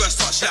flirt with the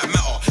first touch, that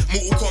matter.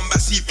 Mortal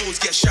Kombat, see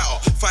phones get shattered.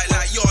 Fight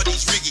like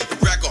yardies, riggy,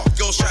 ragger.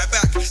 Girls try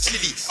back,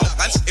 silly.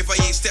 If I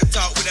ain't stepped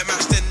out with a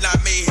match, then like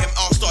mayhem,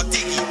 I'll start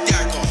digging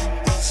dagger.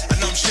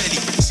 And I'm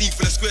Shelly, see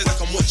for the squares like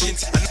I'm watching.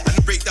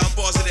 And break down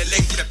bars of the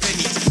length of the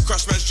penny.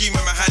 Crush man's dream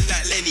in my hand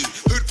like Lenny.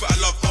 Hood, but I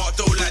love art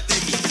though like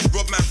Demi.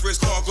 Rob man for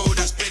his cargo,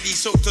 that's belly.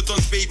 Soaked to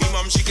Don's baby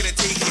mum, she couldn't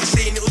take it.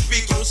 Saying it was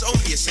big, it was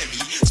only a semi.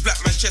 Splat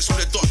man's chest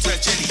with a dot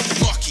turned jelly.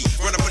 Marky,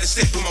 run up on the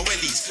step with my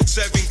wellies.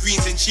 Serving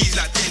greens and cheese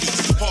like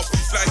delis. Half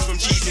from flies from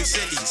G's and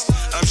Sellies.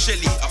 I'm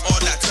Shelly, I'm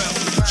all that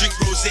turtle. Drink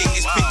rosé,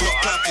 it's pink, not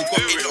purple.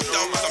 Got me locked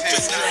down cause I'm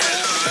just like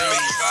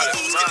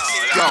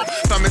Yo,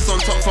 fam, it's on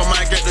top for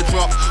man, get the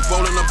drop.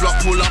 Roll on the block,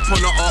 pull up on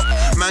the up.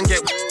 Man,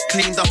 get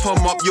cleaned up on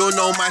mop. You'll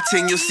know my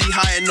ting, you'll see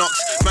how it knocks.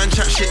 Man,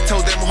 chat shit,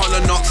 tell them holler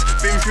knocks.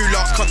 Been through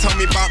locks, can't tell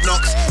me about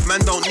knocks. Man,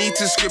 don't need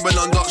to scribble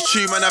on dots.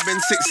 True, man, I've been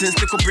sick since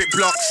little brick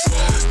blocks.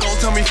 Don't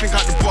tell me think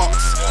out the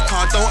box.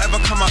 Car, don't ever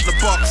come out the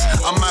box.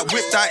 I might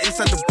whip that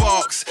inside the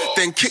box,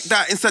 then kick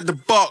that inside the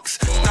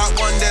box. That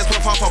one there's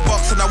worth half a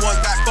box, and I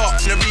want that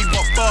box in a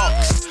Reebok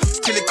box.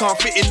 Till it can't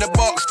fit in the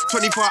box.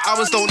 24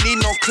 hours don't need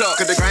no clock.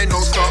 Cause the grind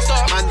don't stop.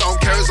 Man don't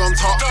care who's on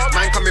top.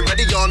 Man coming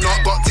ready or not.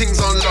 Got things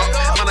on lock.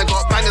 Man I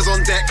got bangers on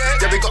deck.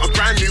 Yeah we got a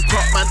brand new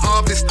crop. Man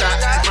harvest that.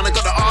 Man I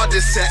got the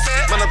artist set.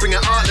 Man I bring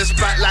an artist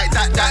back like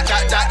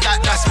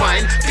that's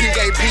mine.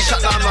 PAP shut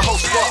down the whole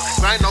spot.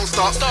 Grind don't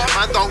stop.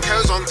 Man don't care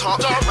who's on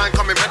top. Man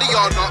coming ready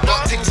or not.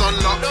 Got things on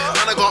lock.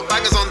 Man I got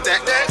bangers on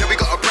deck. Yeah we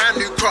got a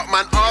brand new crop.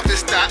 Man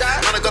harvest that.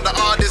 Man I got the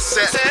artist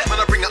set. Man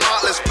I bring an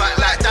artist back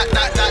like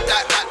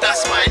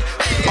that's mine.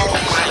 Oh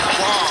my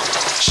God.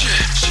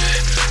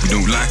 We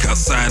don't like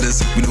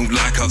outsiders, we don't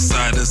like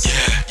outsiders.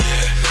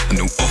 And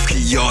no off-key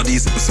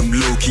yardies, but some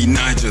low-key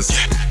Nigers.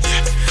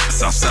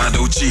 Southside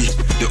OG,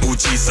 the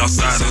OG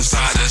Southsiders.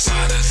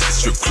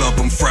 Strip club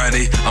on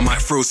Friday, I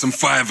might throw some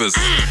fivers.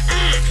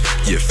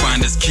 Yeah,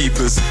 finders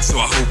keepers, so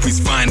I hope he's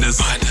finders.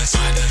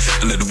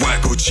 And let the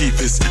white go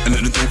cheapest, and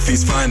let the dope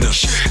fees find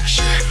us.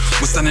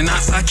 We're standing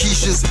outside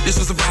Keisha's, this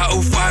was about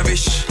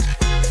 05-ish.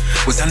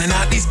 We're standing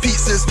out these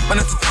pizzas, man,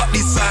 I have to fuck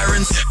these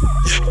sirens.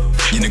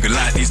 You nigga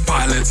like these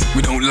pilots,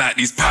 we don't like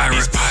these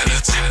pirates.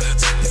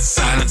 It's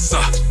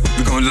silencer,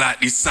 we gon' like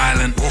these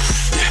silent.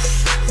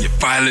 Yeah,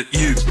 pilot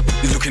you,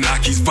 he's looking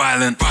like he's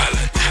violent.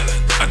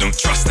 I don't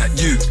trust that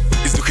you,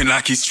 he's looking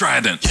like he's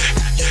strident.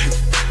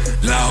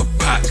 Loud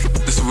pack,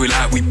 that's what we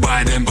like, we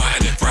buy them.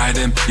 Fry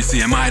them, you see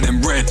him eye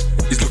them red,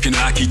 he's looking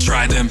like he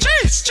tried them.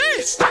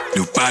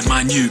 No bad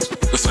man you,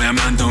 that's why a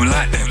man don't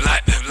like them.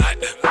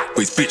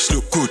 but his bitch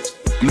look good.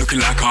 I'm looking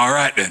like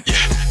alright then. Yeah.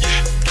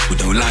 We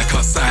don't like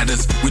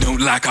outsiders, we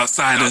don't like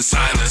outsiders.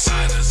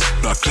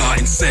 Blood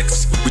clotting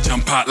sex, we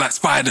jump out like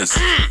spiders.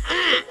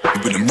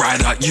 We them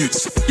ride out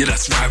youths, yeah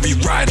that's right, we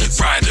riders.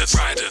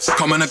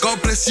 Come on and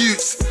God bless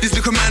youths, these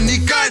little man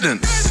need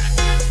guidance.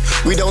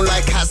 We don't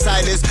like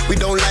outsiders, we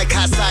don't like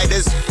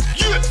outsiders.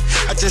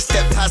 I just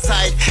stepped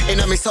outside, in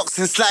on my socks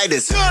and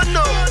sliders.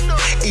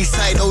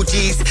 Eastside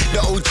OGs, the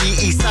OG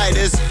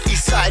Eastsiders.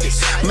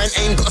 Man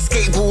ain't got a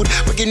skateboard,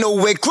 but you know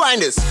we're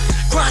grinders.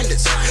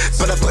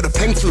 But I've got a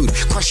pen food,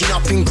 crushing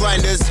up in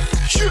grinders.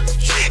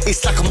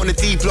 It's like I'm on a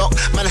D block,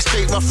 man, I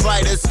straight rough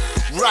riders.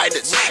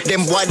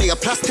 Them why they are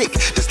plastic,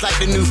 just like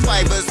the new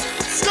fibers.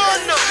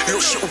 Little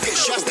shit will get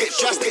shot.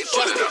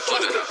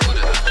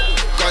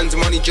 Guns,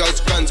 money,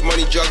 jugs,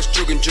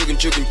 jugging.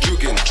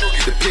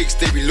 The pigs,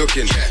 they be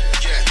looking.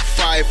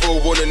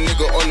 5-0, want a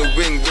nigga on the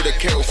wing with a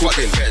kettle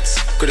cooking.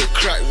 Coulda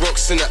crack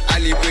rocks in the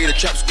alleyway, the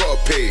chaps gotta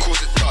pay.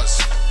 Cause it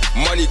does.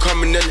 Money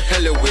coming in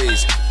hella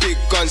ways. Big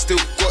gun still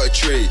got a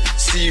tray.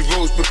 See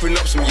rolls whipping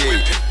up some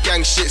yay.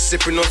 Gang shit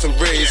sipping on some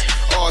rays.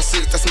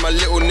 R6, that's my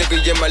little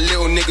nigga, yeah my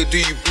little nigga, do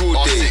you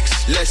broad day.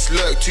 Let's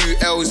lurk, 2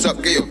 L's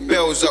up, get your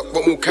bells up,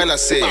 what more can I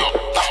say?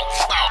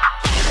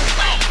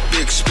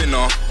 Big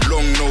spinner,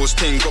 long nose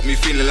thing got me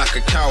feeling like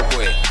a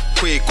cowboy.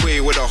 Quay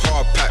with a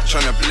hard pack,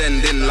 tryna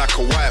blend in like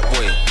a white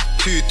boy.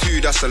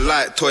 2-2, that's a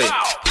light toy. 2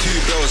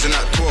 bells in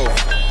that 12.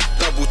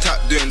 Double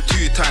tap doing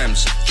 2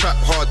 times. Trap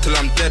hard till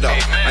I'm dead up.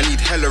 I need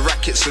hella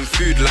rackets and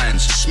food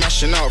lines.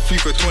 Smashing out 3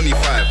 for 25.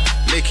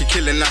 Make a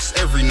killing, that's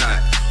every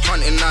night.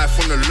 Hunting knife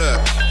on the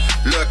lurk.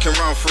 Lurking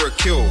round for a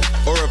kill.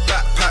 Or a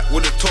backpack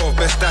with a 12.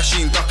 Best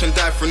dashing, duck and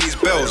dive from these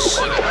bells.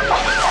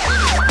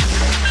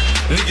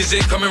 Niggas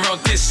ain't coming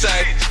round this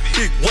side.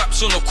 Big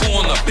waps on the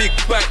corner, big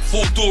back,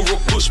 4-door or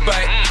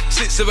pushback.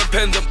 6-7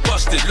 pendant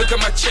busted, look at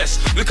my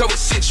chest, look how it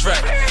sits right.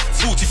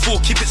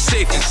 44, keep it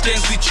safe, in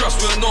skins we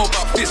trust, we don't know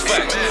about this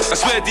fact. I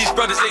swear these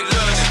brothers ain't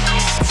learning,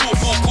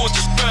 4-4 core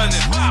just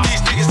burning. These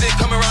niggas ain't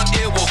coming around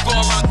here, we'll go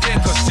around there,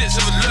 cause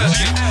 6-7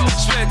 lurking.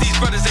 Swear these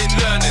brothers ain't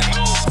learning,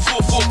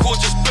 4-4 core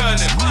just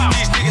burning.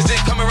 These niggas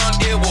ain't coming around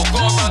here, we'll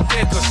go around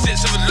there, cause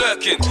 6-7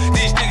 lurking.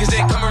 These niggas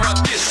ain't coming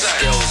around this side.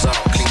 Scales out,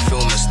 clean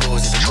film and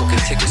stores, even talking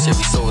tickets, yeah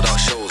we sold out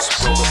shows.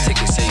 Roll up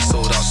tickets, yeah he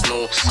sold out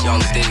snow.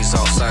 Young days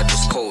outside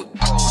was cold.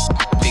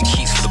 Big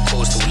heats for the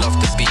coast, still love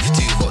the beef.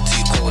 Too hot,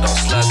 too cold, I'll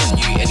slide on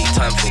you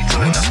anytime for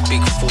draw. That's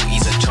big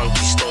 40s and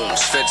chunky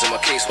stones. Feds on my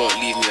case won't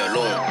leave me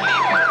alone. I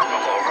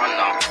gotta run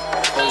now.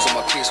 Holes on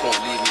my case won't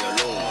leave me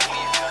alone.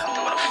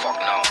 What the fuck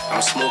now?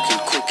 I'm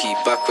smoking cookie,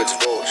 backwards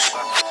roach.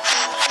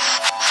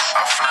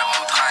 I fly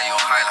mode high, you're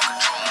high like a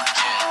drone.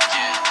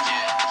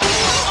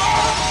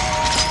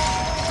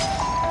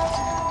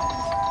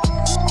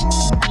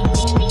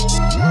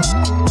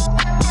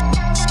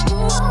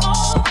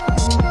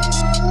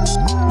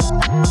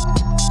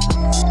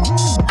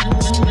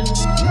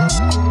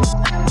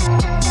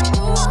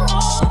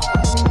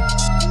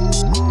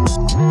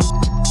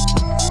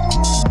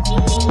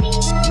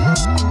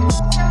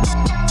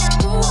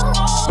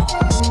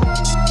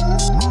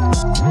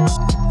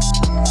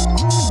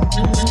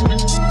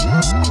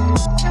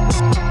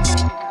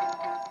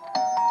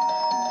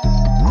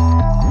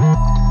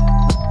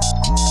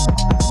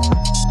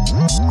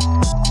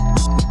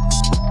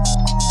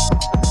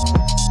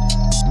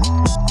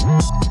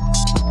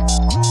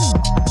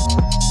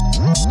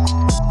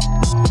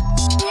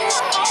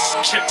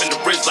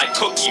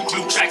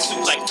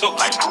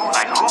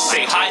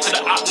 Say hi to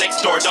the op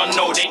next door, don't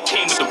know they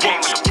came with the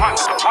rookie.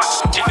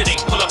 If it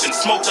ain't pull up and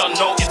smoke, don't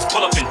know it's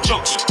pull up and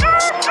jokey.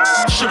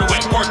 Shoulda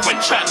went work when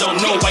chat, don't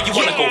know why you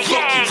wanna go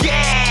rookie.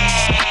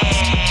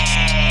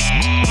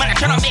 Man, I'm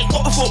tryna make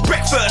what before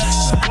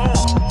breakfast. I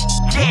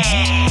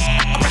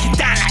break it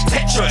down like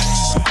Tetris.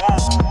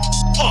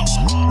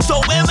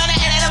 So when man I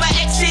end up my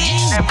XC,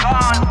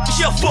 it's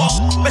your fault,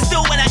 but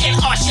still when I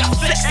end she a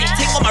flexing.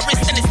 Take on my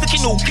wrist and it's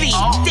looking all clean.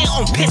 They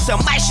on piss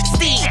and my shit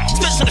steam.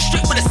 Spence on the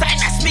strip with a sign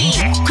that's mean.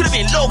 Could've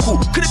been local,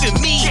 could've been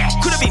me,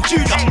 could've been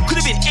Judah,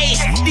 could've been Ace.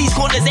 These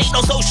corners ain't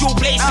no social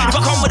place. If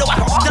I come with a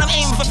weapon, then I'm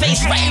aiming for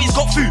face. If I aim's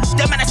got food,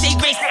 then man I say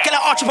grace. Get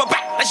her arch of her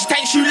back like she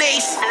tying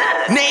shoelace.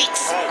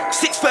 Nakes,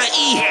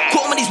 630.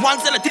 Caught on these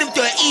ones and I did them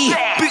dirty.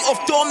 Boot off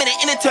door minute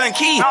in a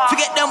turnkey.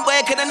 Forget them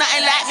where could have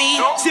nothing like me.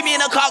 See me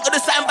in a car, got a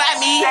sign by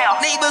me.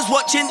 Neighbors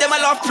watching, them I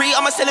love pre.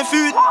 I'm a selling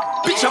food.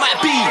 Bitch, I might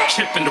be.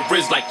 Chip in the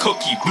Riz like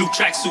cookie. Blue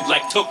tracksuit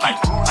like Tookie.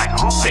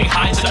 Say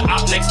hi to the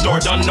op next door,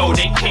 don't know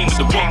they came with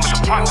the rookie.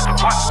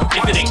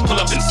 If it ain't pull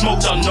up and smoke,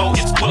 don't know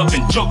it's pull up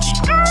and jokey.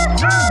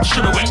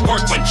 Shoulda went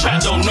work when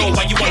chat, don't know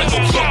why you wanna go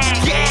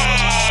rookie.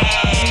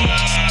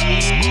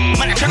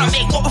 Man, I'm tryna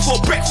make what before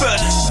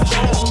breakfast. I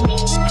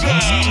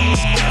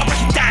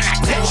break it down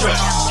like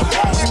Tetris.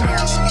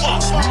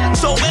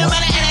 So when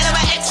man I end up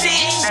my XC,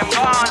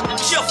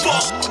 it's your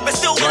fault, but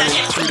still when I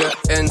end through the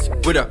ends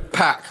with a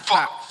pack.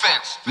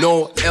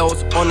 No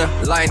L's on the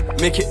line,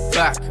 make it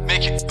back.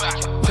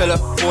 Tell a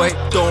boy,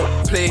 don't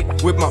play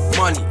with my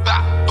money.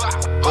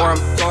 Or I'm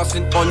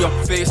dancing on your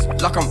face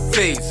like I'm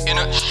phased.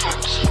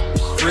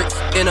 bricks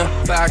in a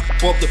bag,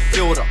 Bob the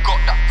Builder. Got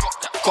that.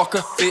 Fuck a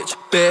bitch,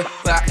 bare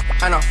back,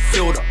 and I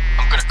feel her.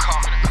 I'm gonna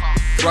come.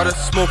 Brother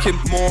smoking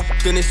more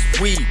than this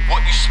weed.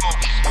 What you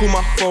smoking? Call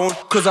my phone,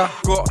 cause I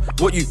got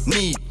what you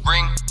need.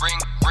 Ring.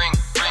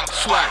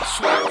 Swag.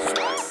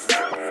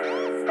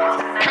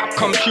 Cap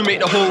come to make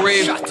the whole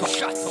rave.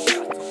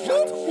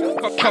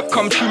 Cap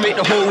come to make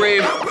the whole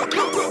rave.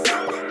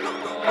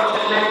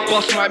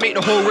 Boss might make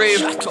the whole rave.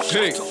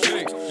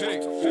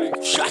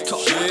 Shut up.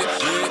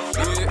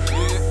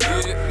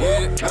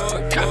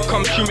 Cap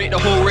come to make the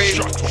whole rave.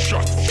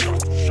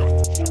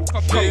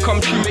 Come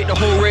to make the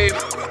whole rave.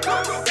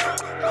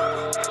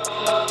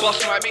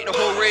 Boss might make the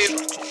whole rave.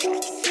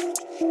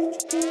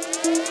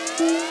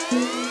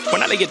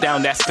 When I lay it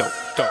down, that's dope.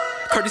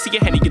 Courtesy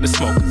of Henny in the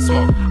smoke.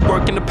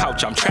 Work in the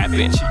pouch, I'm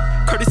trapping.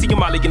 Courtesy of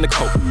Molly in the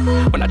coat.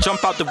 When I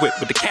jump out the whip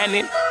with the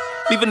cannon,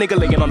 leave a nigga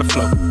laying on the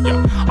floor.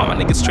 All my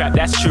niggas strapped,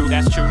 that's true.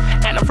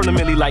 And I'm from the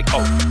milli like,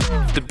 oh.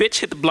 If the bitch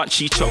hit the blunt,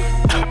 she choke.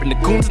 I bring the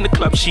goons in the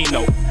club, she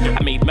know.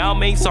 I made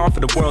Malmaid song for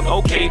the world,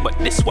 okay. But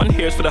this one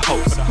here's for the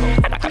hoes.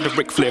 And I got the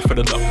Ric Flair for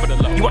the low.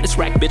 You want this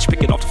rack, bitch,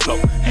 pick it off the floor.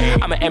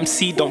 I'm an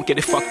MC, don't get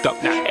it fucked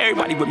up. Now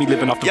everybody with me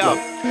living off the blow.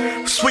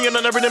 Swinging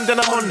on the rhythm, then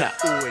I'm on that.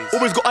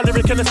 Always got a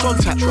lyric and it's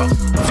contact.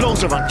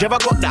 Flows around, yeah, I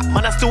got that.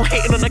 Man, I still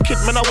hating on the kid,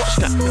 man, I watch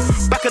that.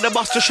 Back of the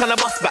bus, just trying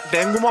to bust back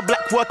then. With my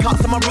black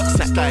workouts and my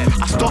rucksack.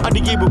 I started the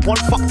year with one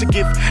fuck to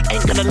give.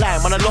 Ain't gonna lie,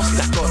 man, I lost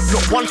that.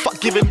 Not one fuck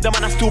giving, the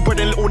man I still bread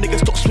and little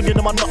niggas stop swinging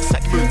on my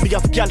nutsack. Me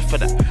have gal for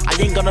that, I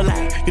ain't gonna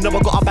lie. You know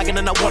I got a bag and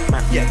then I want,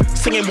 man.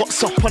 Singing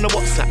what's up on the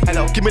WhatsApp.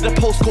 Hello, give me the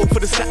postcode for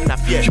the sat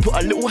nav. She put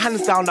her little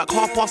hands down like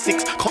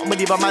 6:30. Can't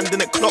believe a man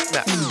didn't clock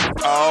that.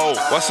 Oh,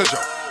 what's the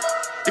joke?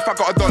 If I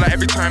got $1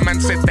 every time man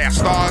said they're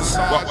stars,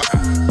 what?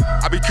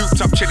 I be cooped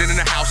up chilling in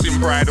the house in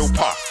Bridal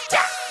Park.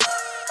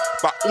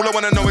 But all I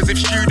wanna know is if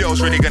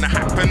studio's really gonna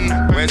happen.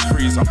 Where's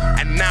Freeza?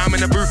 And now I'm in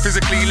the booth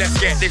physically, let's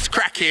get this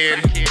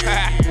cracking.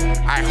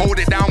 I hold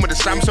it down with a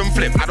Samsung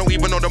flip. I don't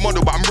even know the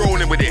model, but I'm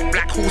rolling with it.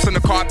 Black horse in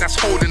the cart that's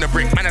holding the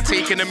brick. Man, I'm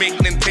taking the mic,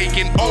 then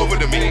taking over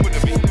the mic.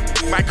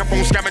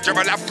 Microphone scavenger,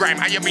 I love grime.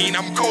 How you mean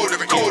I'm colder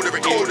it.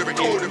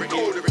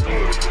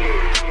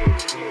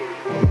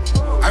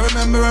 I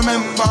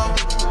remember.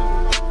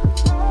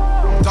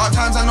 Dark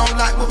times I know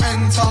light will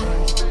enter.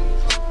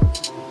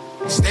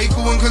 Stay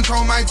cool and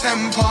control my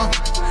temper.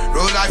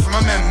 Real life I'm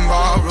a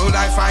member. Real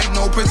life I ain't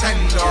no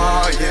pretender,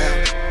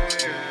 yeah.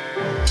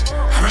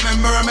 I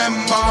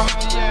remember.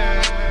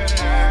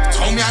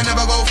 Told me I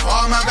never go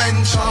far my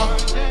venture.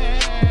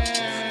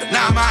 But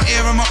now I'm out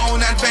here on my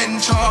own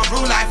adventure.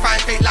 Real life I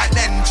fake like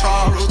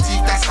denture. Real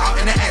teeth that's out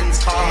in the end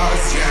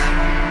stars,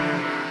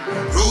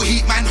 yeah. Real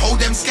heat man hold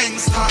them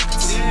skanks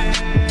tucked.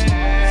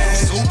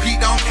 So Pete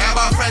don't care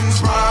about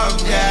friends,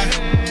 bruv, yeah.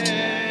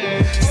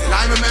 Still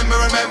I remember.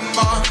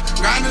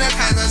 Grinding the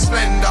kinds of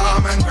splendor,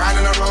 man,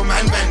 grinding a road,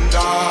 man,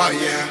 bender,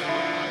 yeah.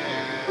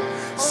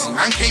 See,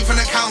 man came from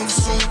the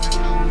council.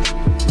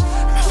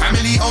 My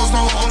family owes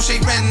no home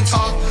shape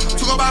renter.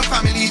 Talk about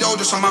family though,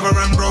 just some other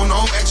and bro,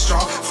 no extra.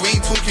 If we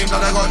ain't talking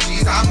blood, I got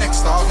G's, I'm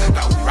next up.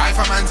 That will ride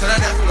for man to the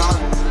death blood.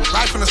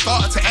 Right from the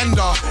starter to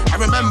ender.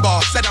 I remember,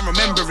 said I'm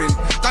remembering.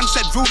 Done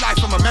said real life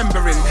I'm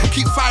remembering.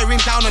 Keep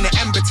firing down on the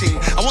ember ting.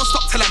 I won't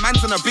stop till a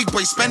man's on a big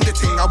boy spender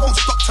ting. I won't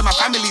stop till my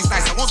family's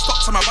nice. I won't stop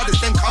till my brothers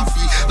them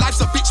comfy. Life's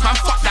a bitch man,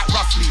 fuck that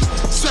roughly.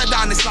 Swear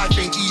down this life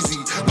ain't easy.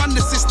 Run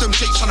the system,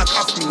 Jake tryna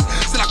cuff me.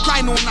 Still I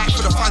grind all night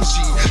for the fun G.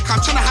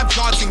 I'm tryna have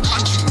yards in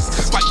countries.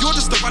 But you're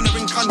just a runner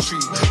in country.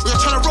 Or you're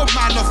tryna rob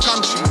man off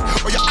country.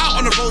 Or you're out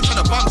on the road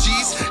tryna bump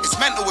G's. It's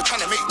mental, we're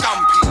tryna make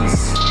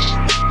dumpies.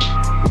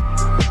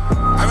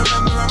 I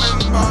remember.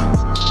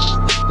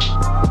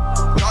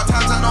 Dark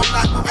times I know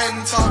light will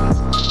enter.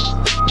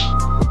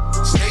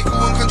 Stay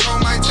cool and control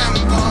my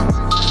temper.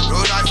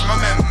 Real life I'm a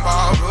member.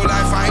 Real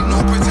life I ain't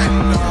no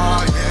pretender,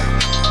 yeah.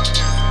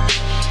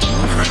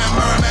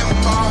 I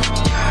remember.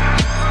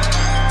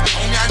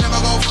 Told me I never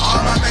go far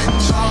my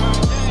venture.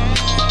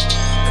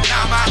 But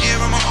now I'm out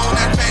here on my own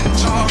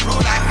adventure. Real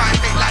life I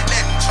fake like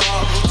lecture.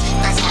 Real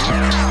teeth that's how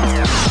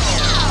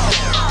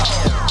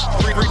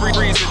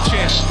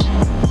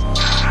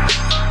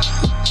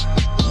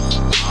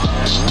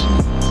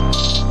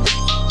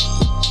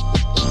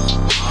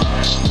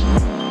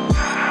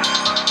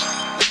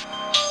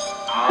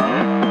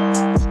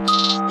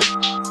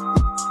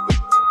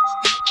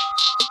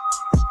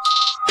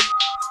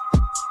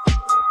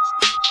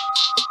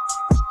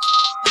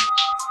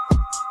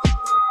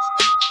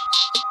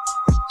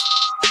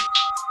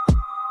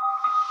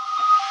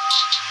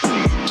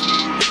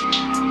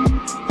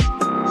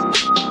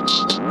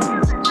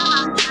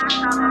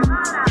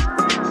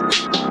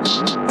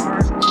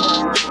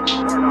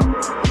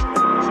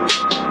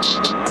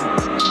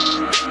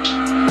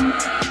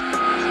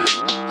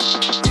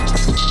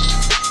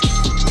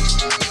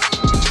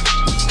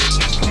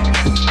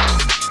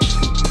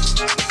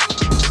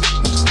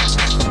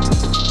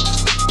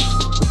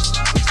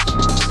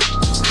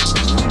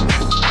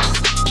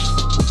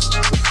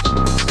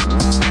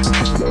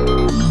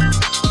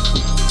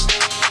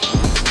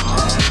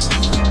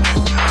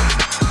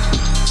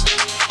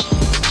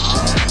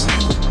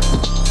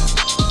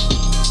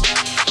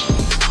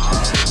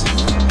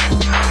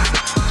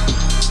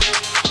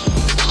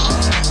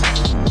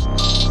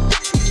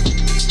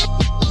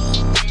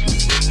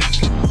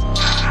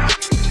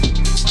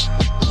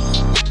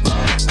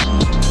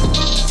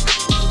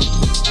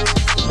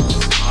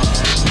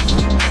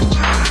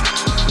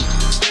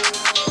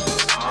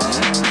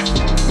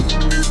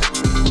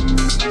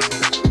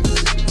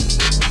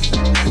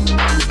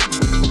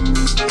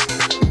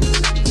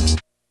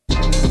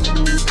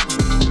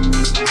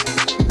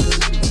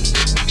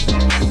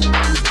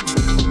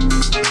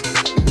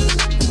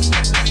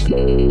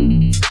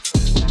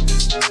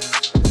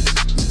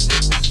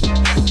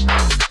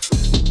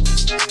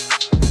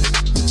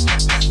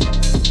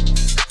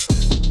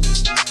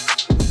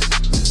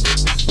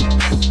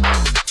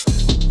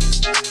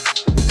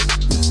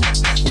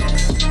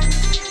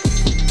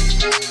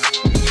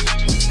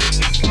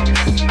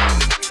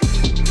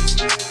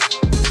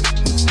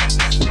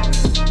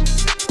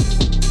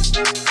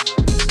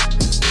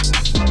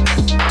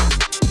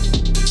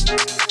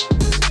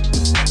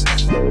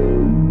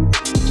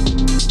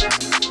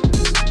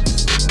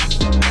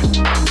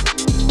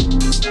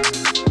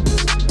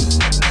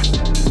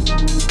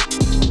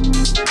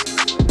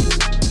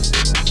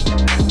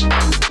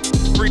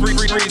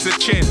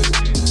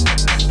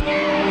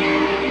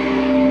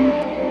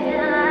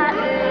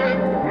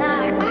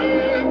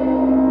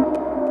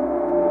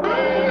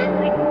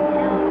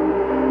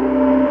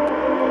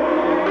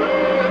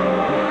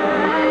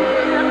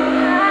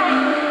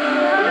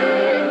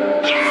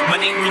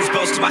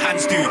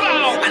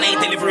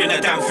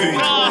damn food.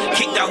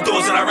 Kick down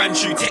doors and I ran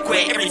through. Tech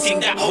wear everything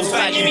that holds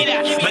value.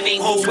 My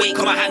name holds weight,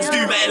 cause my hands do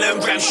metal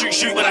and gram.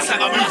 Shoot, when I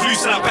slang, I move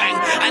loose and I bang.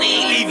 And I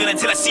ain't leaving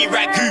until I see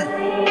ragu.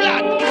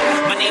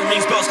 My name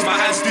rings bells cause my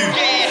hands do.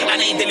 And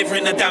I ain't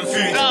delivering the damn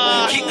food.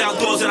 Kick down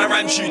doors and I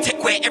ran through.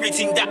 Tech wear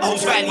everything that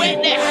holds value.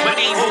 My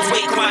name holds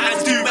weight cause my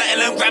hands do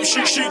metal and gram.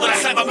 Shoot, when I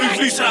slang, I move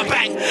loose and I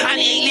bang. And I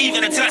ain't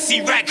leaving until I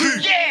see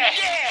ragu.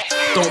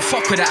 Don't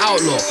fuck with the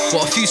outlaw.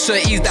 Got a few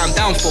certies that I'm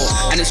down for.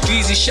 And it's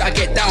greasy shit I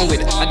get down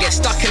with. I get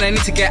stuck and I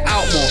need to get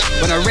out more.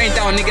 When I rain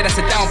down, nigga, that's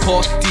a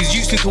downpour. These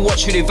youths need to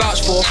watch who they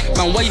vouch for.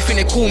 Man, why you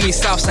think they call me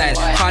Southside?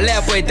 Can't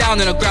let a boy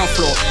down on the ground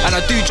floor. And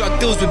I do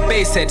drug deals with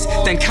bass heads.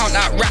 Then count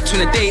out racks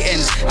when the day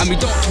ends. And we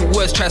don't talk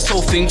words, try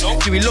solve things.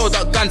 Do we load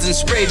up guns and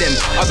spray them?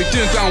 I'll be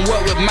doing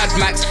groundwork with Mad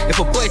Max.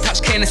 If a boy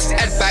touch Kane, it's his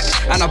head back.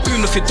 And I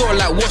boomed off your door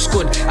like what's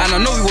good. And I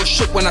know he was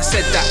shook when I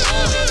said that.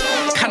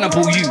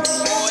 Cannibal you.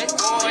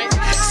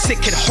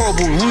 Sick kid,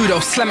 horrible, rude,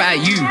 I'll slam it at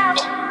you.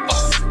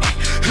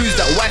 Who's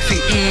that wifey?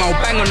 I'll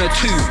bang on her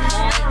too.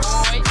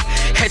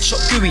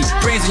 Headshot gooey,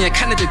 brains in your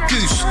Canada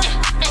goose.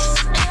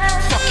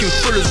 Fucking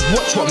fullers,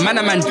 watch what man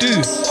a man do.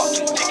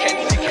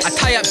 I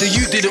tie up the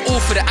youth, did it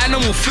all for the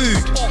animal food.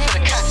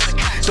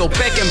 They'll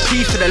beg and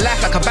plead for the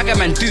life like a bagger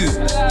man do.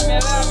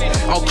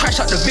 I'll crash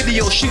up the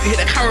video, shoot, hit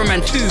the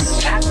cameraman too.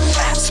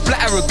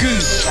 Splatter a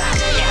goose.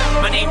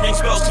 My name rings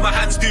bells cause my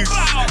hands do. And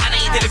I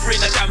ain't delivering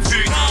the damn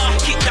food.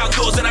 Kick down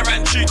doors and I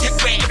ran through. Tech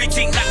wear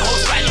everything that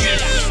holds value.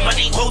 My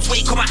name holds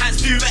weight cause my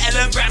hands do.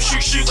 Metal and gram,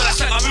 shoot, when I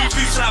slang, I move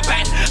loose and I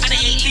bang. And I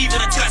ain't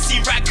leaving until I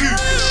see ragu.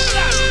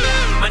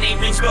 My name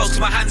rings bells cause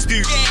my hands do.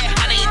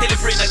 And I ain't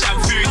delivering the damn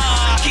food.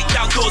 Kick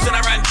down doors and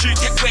I ran through.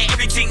 Tech wear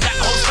everything that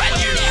holds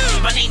value.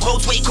 My name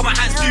holds weight cause my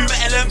hands do.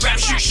 Metal and gram,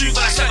 shoot,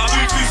 when I slang, I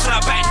move loose and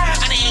I bang.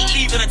 And I ain't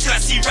leaving until I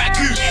see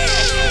ragu.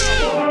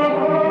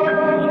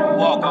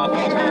 Walk off,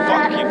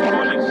 fucking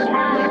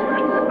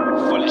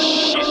full of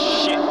shit.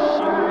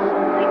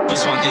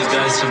 Just want these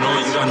guys to know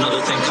you got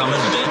another thing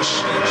coming,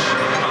 bitch.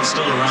 I'm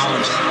still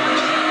around.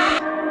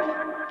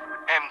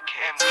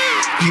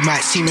 You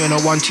might see me on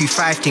a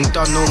 125 thing.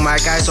 Don't know my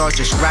guys are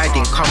just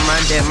riding. Come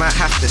round there, might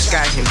have to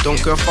sky him.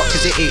 Don't go fuck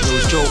cause it ain't no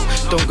joke.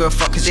 Don't go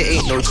fuck cause it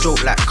ain't no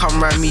joke. Like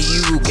come round me,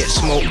 you will get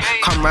smoked.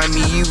 Come round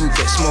me, you will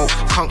get smoked.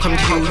 Can't come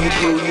kill you.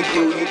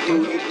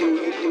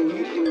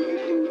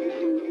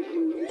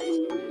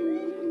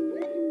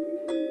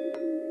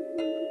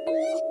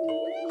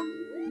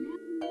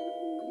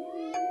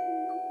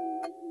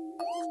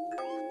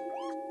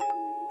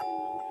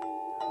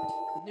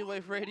 New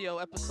Wave Radio,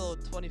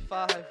 episode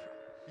 25.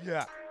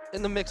 Yeah.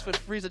 In the mix with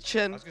Freeza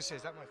Chin. I was gonna say,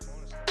 is that my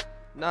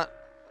phone?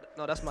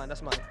 No, that's mine.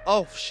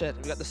 Oh shit,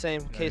 we got the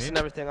same case and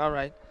everything. All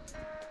right.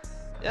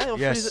 Yeah, yo,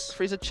 yes.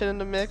 Freeza Chin in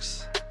the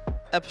mix.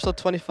 Episode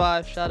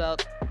 25. Shout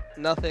out.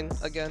 Nothing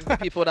again.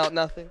 People without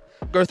nothing.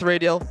 Girth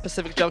Radio,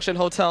 Pacific Junction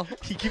Hotel.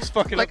 He keeps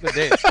fucking up the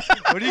day.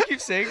 What do you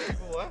keep saying?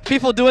 People what?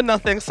 People doing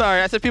nothing.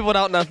 Sorry, I said people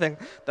without nothing.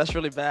 That's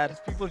really bad.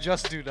 People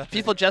just do nothing.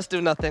 People just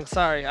do nothing.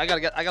 Sorry, I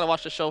gotta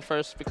watch the show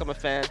first, become a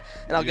fan,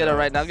 and I'll get it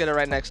right. I'll get it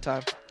right next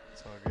time.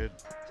 It's all good.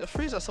 So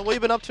Freeza, so what you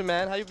been up to,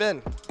 man? How you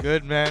been?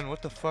 Good, man.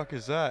 What the fuck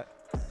is that?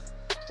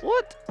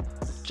 What?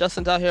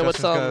 Justin's out here with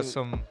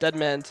some dead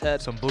man's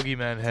head. Some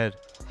boogeyman head.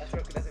 That's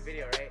a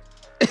video, right?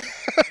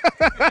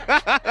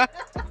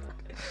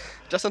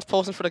 Justin's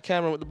posing for the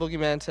camera with the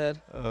boogeyman's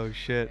head. Oh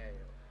shit.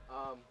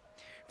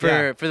 For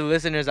the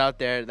listeners out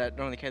there that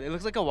don't really care, it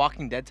looks like a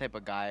Walking Dead type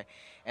of guy,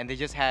 and they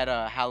just had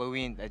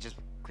Halloween that just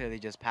clearly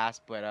just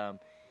passed, but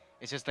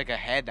it's just like a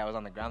head that was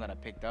on the ground that I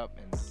picked up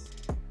and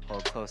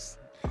hold close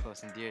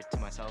and dear to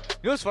myself.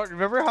 You know what's fun?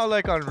 Remember how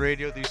like on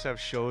radio they used to have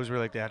shows where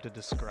like they have to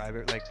describe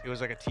it, like it was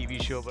like a TV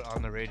show but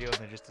on the radio and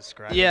they just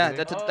describe it. Yeah,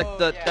 that's what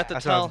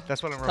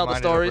I'm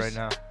reminded of right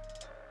now.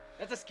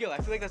 That's a skill. I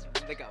feel like that's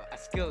like a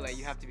skill that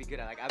you have to be good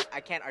at. Like I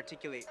can't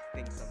articulate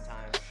things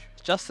sometimes.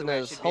 Justin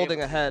is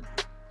holding a head,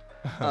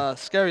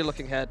 scary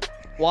looking head,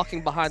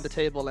 walking behind the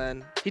table,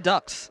 and he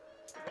ducks.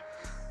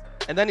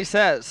 And then he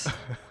says,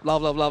 blah,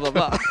 blah, blah, blah,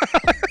 blah.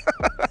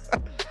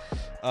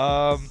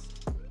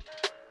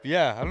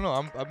 Yeah, I don't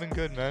know. I've been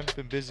good, man.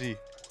 Been busy.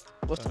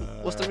 What's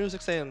the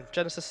music saying?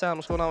 Genesis sound.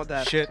 What's going on with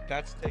that? Shit,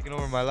 that's taken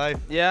over my life.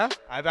 Yeah?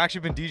 I've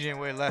actually been DJing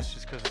way less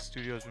just because the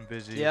studio's been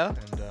busy. Yeah?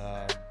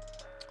 And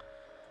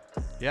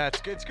yeah,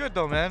 it's good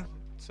though, man.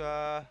 It's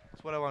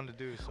what I wanted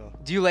to do. So.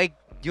 Do you like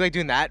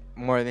doing that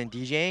more than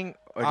DJing,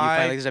 or do you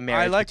find like there's a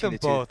marriage I like between them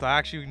the both. two? I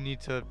actually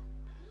need to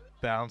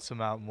balance them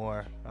out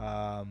more.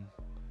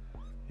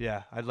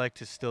 Yeah, I'd like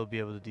to still be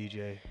able to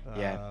DJ.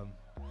 Yeah.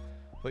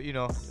 But you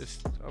know,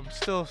 I'm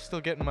still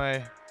getting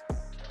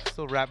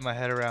wrap my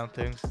head around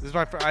things. This is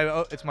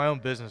it's my own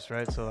business,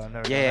 right? So I've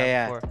never done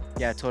that before.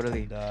 Yeah,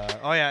 totally.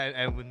 And,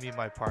 and with me,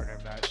 my partner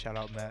Matt. Shout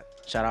out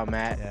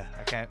Matt. Yeah,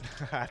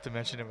 I have to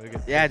mention him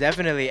again. Yeah,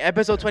 definitely.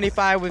 Episode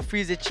 25 with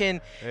Freeza Chin.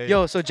 Hey.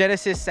 Yo, so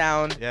Genesis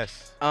sound.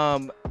 Yes.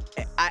 I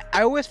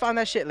always found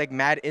that shit like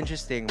mad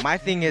interesting. My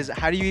thing is,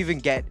 how do you even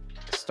get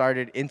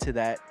started into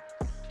that?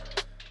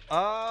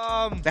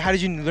 Like, how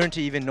did you learn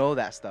to even know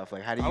that stuff?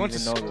 Like, how do you I went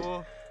even to know?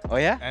 School, oh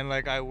yeah. And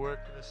like I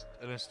worked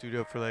in a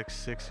studio for like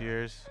 6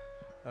 years.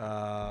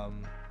 I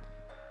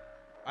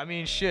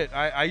mean, shit.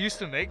 I used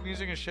to make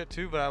music and shit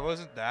too, but I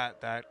wasn't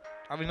that.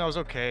 I mean, I was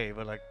okay,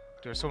 but like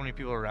there were so many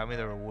people around me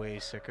that were way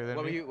sicker than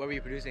me. What were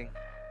you producing?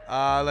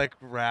 Like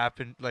rap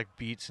and like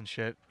beats and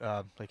shit,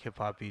 like hip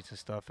hop beats and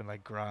stuff, and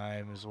like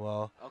grime as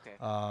well. Okay.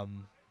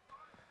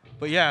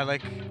 But yeah,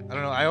 like I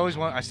don't know.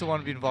 I still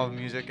want to be involved in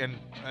music and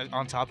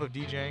on top of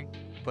DJing,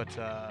 but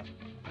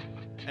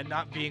and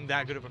not being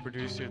that good of a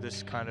producer,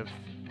 this kind of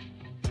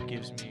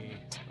gives me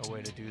a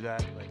way to do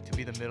that, like to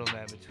be the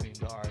middleman between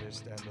the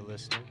artist and the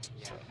listener.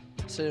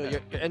 So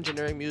you're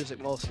engineering music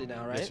mostly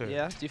now, right? Yes, sir.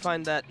 Yeah. Do you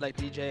find that like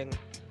DJing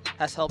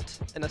has helped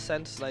in a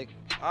sense, like?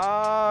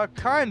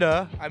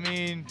 Kinda. I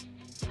mean,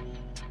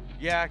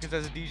 yeah, because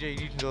as a DJ, you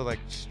need to know like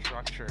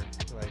structure,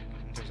 like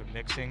in terms of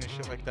mixing and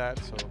shit like that.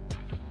 So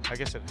I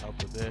guess it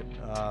helped a bit.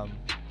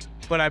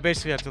 But I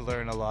basically had to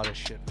learn a lot of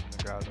shit from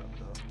the ground up,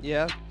 though.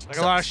 Yeah. Like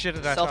a lot of shit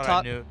that I thought I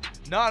Self-taught? knew.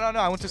 No.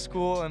 I went to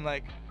school and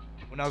like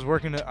when I was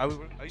working, I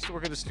used to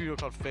work at a studio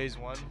called Phase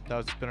 1.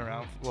 That's been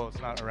around. Well,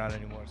 it's not around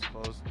anymore. It's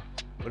closed.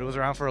 But it was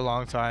around for a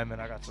long time,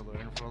 and I got to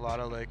learn from a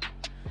lot of like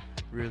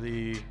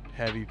really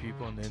heavy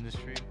people in the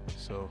industry.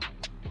 So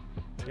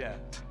yeah,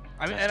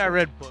 I mean, and I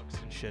read books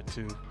and shit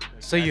too. Like,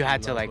 So you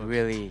had to like books.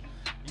 really.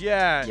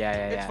 Yeah.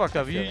 Yeah. It's fucked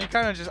up. You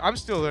kind of just. I'm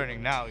still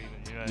learning now, even.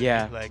 You know what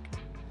I mean? Like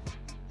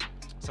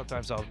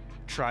sometimes I'll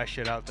try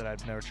shit out that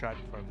I've never tried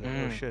before. I'm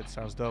like, oh shit,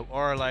 sounds dope.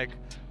 Or like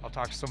I'll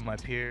talk to some of my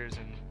peers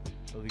and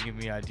they'll give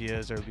me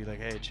ideas, or be like,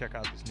 hey, check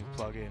out this new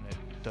plugin.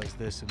 It does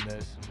this and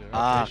this.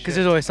 Because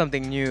there's always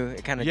something new.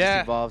 It kind of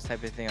just evolves,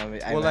 type of thing.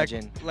 I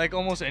imagine. Like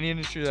almost any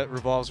industry that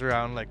revolves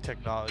around like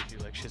technology,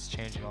 like shit's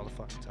changing all the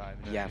fucking time.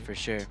 You know Yeah, what I mean? for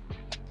sure.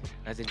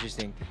 That's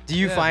interesting. Do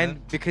you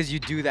find because you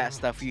do that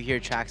stuff, you hear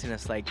tracks and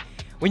it's like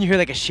when you hear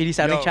like a shitty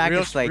sounding track,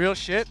 it's like real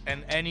shit.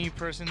 And any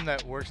person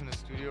that works in the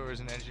studio or is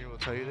an engineer will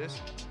tell you this.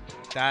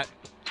 That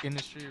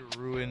industry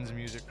ruins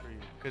music for you.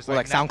 Cause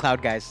like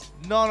SoundCloud guys.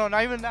 No,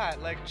 not even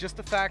that. Like just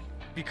the fact,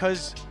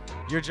 because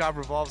your job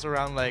revolves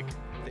around like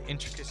the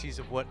intricacies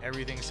of what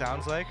everything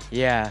sounds like.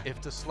 Yeah.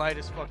 If the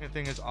slightest fucking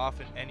thing is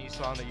off in any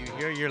song that you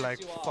hear, you're like,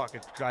 fuck,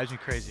 it drives me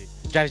crazy.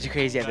 Drives you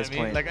crazy You at know this what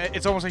I mean? point. Like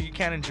it's almost like you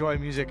can't enjoy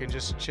music and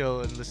just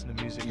chill and listen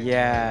to music.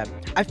 Yeah.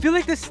 I feel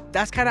like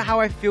that's kind of how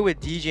I feel with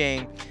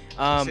DJing.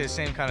 It's the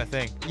same kind of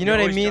thing. You know what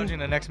I always mean? Judging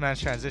the next man's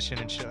transition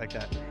and shit like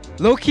that.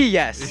 Low key,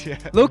 yes. Yeah.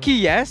 Low key,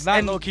 yes. Not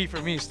and low key for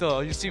me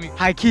still. You see me.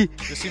 high key.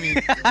 You see me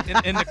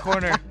in the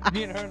corner.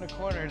 Me and her in the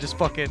corner, just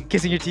fucking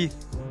kissing your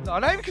teeth. No,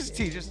 not even kissing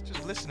teeth.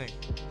 Just listening.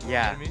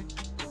 Yeah. You know what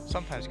I mean?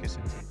 Sometimes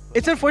kissing teeth.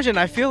 It's unfortunate.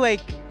 I feel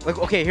like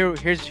okay,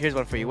 here's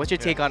one for you. What's your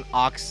take on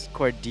aux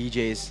cord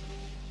DJs?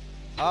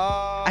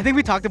 I think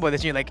we talked about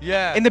this. And you're like,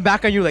 in the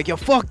background, you're like, yo,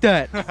 fuck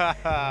that.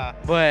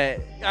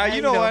 But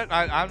you know what?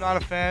 I'm not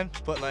a fan,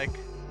 but like,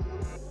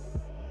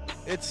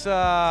 it's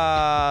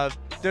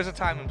there's a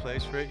time and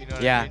place for it. You know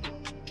what I mean?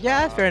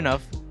 Yeah, fair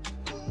enough.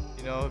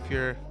 You know, if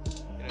you're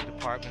in a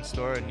department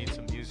store and need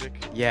some music.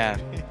 Yeah.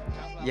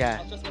 Yeah.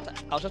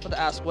 I was just about to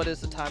ask, what is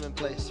the time and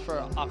place for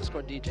an aux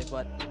cord DJ?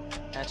 But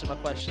answer my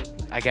question.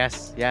 I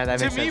guess. Yeah,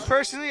 that makes sense. To me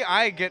personally,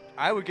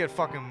 I would get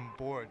fucking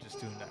bored just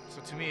doing that.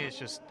 So to me, it's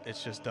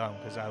just dumb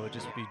because I would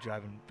just be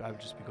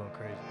going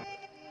crazy.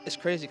 It's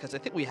crazy because I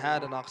think we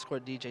had an aux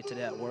cord DJ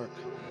today at work.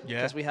 Yeah.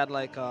 Because we had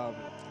like the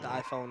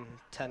iPhone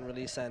 10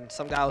 release and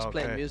some guy was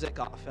playing music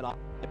off and on.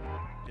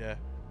 Yeah.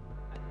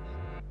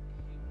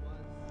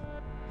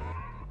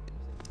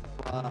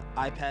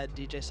 iPad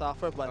DJ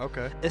software, but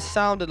it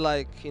sounded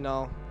like, you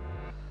know,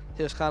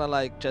 he was kind of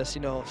like just,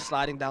 you know,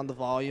 sliding down the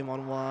volume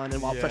on one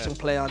and while pressing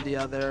play on the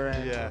other.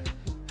 And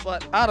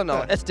but I don't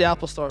know. It's the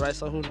Apple Store, right?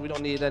 So we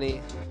don't need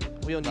you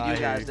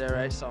guys there,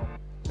 right? So.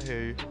 I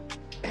hear you.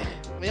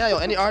 Yeah, yo,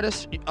 any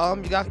artists you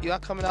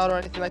got coming out or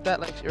anything like that?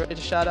 Like you're ready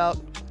to shout out?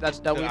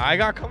 I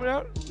got coming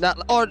out?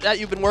 Or that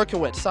you've been working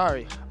with?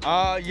 Sorry.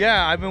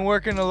 Yeah, I've been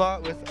working a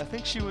lot with. I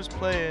think she was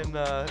playing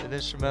an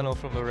instrumental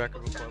from the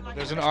record before. But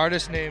there's an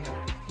artist named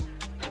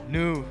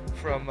Nu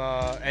from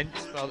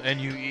spelled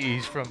N-U-E.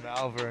 He's from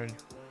Malvern.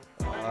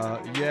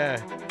 Yeah,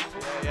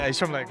 he's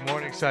from like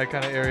Morningside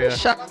kind of area.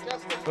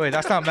 Wait,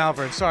 that's not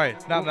Malvern. Sorry,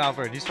 not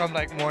Malvern. He's from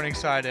like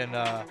Morningside and.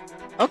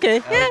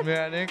 Okay.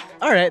 Yeah. I think.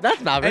 All right,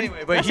 that's Malvern.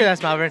 Anyway, but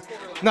that's Malvern.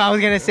 No, I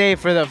was gonna say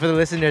for the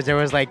listeners, there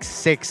was like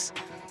 6,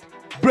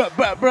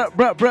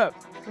 bruh,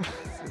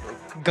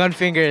 gun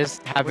fingers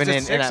happening Was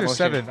it 6 in that or motion.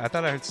 7? I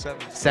thought I heard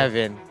 7.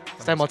 7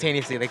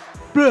 simultaneously, like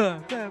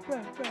bruh.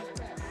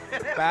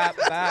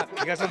 Bap.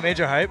 You guys know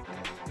Major Hype?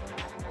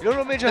 You don't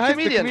know Major Hype,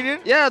 the comedian?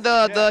 Yeah,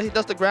 he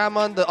does the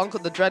grandma, the uncle,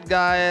 the dread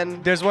guy,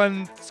 and there's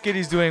one skit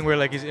he's doing where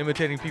like he's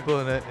imitating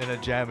people in a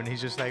jam, and he's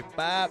just like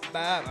bap.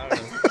 I don't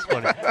know. It's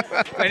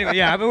funny. Anyway,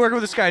 yeah, I've been working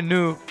with this guy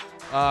Nu.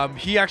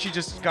 He actually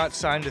just got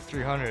signed to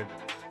 300.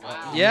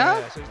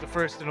 Yeah? So he's the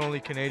first and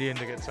only Canadian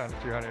to get signed to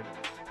 300.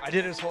 I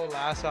did his whole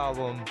last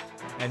album,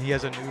 and he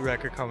has a new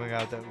record coming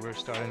out that we're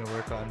starting to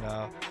work on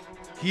now.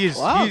 He's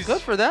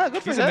good for that.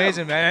 Good for him. He's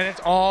amazing, man, and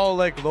it's all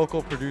like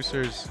local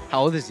producers.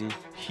 How old is he?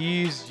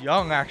 He's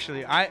young,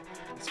 actually.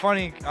 It's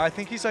funny. I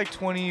think he's like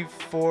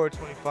 24,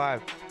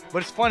 25.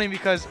 But it's funny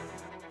because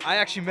I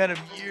actually met him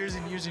years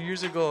and years and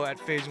years ago at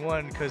Phase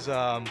 1 because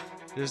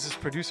there's this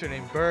producer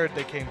named Bird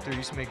that came through. He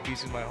used to make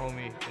beats with my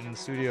homie in the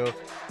studio.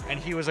 And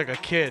he was like a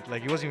kid.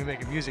 Like, he wasn't even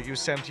making music. He was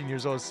 17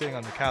 years old sitting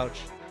on the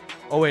couch.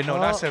 Oh, wait, no,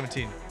 not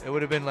 17. It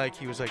would have been like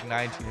he was like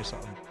 19 or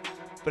something.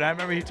 But I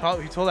remember he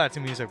told that to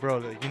me. He's like, bro,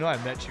 like, you know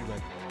I met you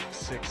like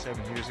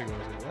 6-7 years ago.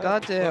 I was like,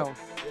 goddamn. Yeah.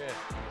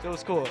 So it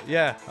was cool.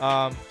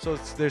 Yeah. So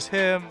there's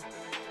him.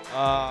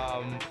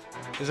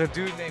 There's a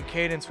dude named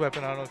Cadence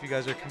Weapon. I don't know if you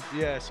guys are.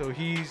 Yeah. So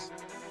he's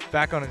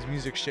back on his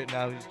music shit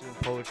now. He's doing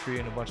poetry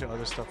and a bunch of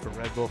other stuff for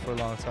Red Bull for a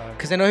long time.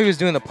 Because I know he was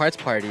doing the parts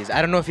parties.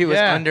 I don't know if he was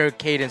under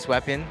Cadence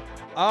Weapon.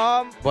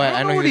 But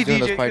I know he was doing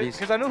those parties.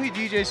 Because I know he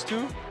DJs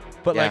too.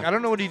 But like, I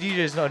don't know what he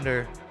DJs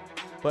under.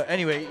 But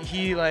anyway,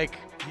 he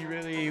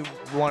really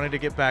wanted to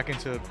get back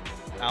into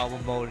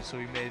album mode, so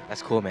he made.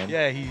 That's cool, man.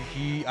 Yeah,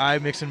 I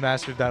mixed and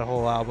mastered that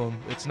whole album.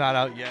 It's not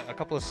out yet. A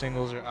couple of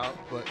singles are out,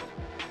 but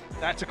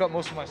that took up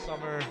most of my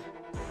summer.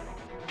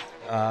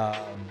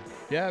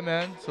 Yeah,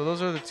 man. So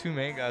those are the two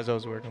main guys I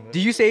was working with. Do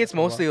you say it's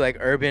mostly like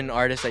urban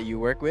artists that you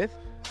work with?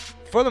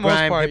 For the most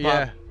Grime, part, hip-hop?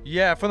 yeah.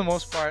 Yeah, for the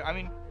most part. I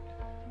mean,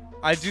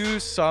 I do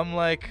some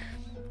like.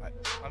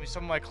 I mean,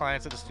 some of my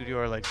clients at the studio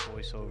are like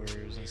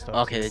voiceovers and stuff.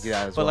 Okay, they do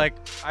that as well. But like,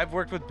 I've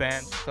worked with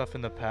bands and stuff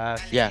in the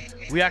past. Yeah.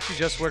 We actually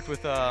just worked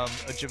with a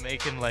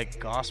Jamaican like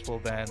gospel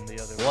band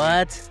the other week.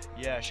 What?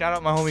 Yeah. Shout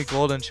out my homie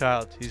Golden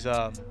Child. He's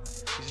an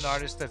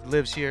artist that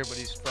lives here, but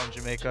he's from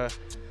Jamaica.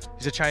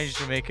 He's a Chinese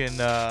Jamaican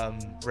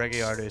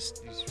reggae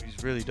artist.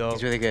 He's really dope.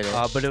 He's really good.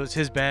 But it was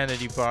his band that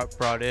he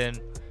brought in,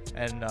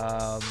 and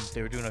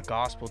they were doing a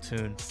gospel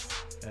tune.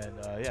 And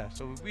yeah,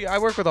 so I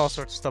work with all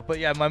sorts of stuff, but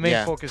yeah, my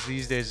main focus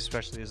these days,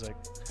 especially, is like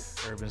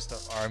urban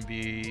stuff,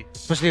 R&B,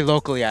 especially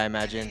locally, I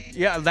imagine.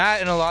 Yeah,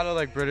 that and a lot of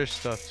like British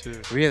stuff too.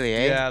 Really,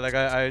 eh? Yeah, like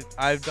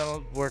I've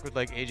done work with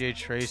like AJ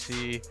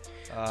Tracy.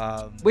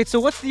 Wait, so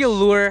what's the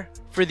allure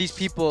for these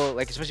people,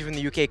 like especially from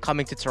the UK,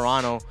 coming to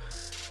Toronto?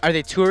 Are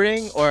they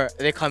touring or are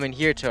they coming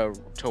here to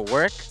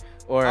work?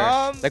 Or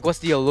like, what's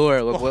the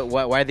allure?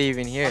 Why are they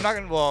even here? I'm not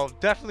gonna. Well,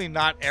 definitely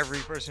not every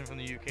person from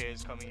the UK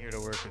is coming here to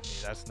work with me.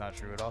 That's not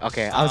true at all.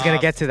 Okay, I was gonna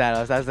get to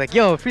that. I was like,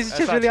 yo, Freeza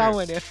Chin's really on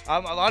one. A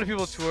lot of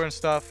people tour and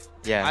stuff.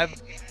 Yeah.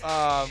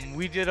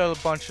 We did a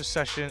bunch of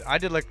sessions. I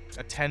did like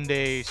a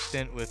 10-day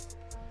stint with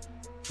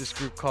this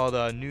group called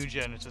New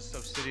Gen. It's a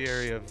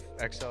subsidiary of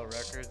XL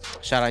Records.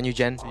 Shout out New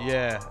Gen.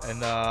 Yeah,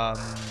 and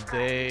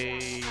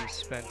they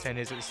spent 10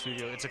 days at the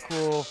studio. It's a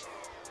cool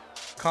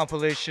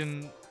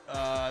compilation.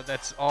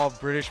 That's all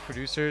British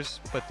producers,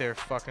 but they're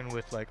fucking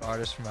with like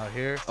artists from out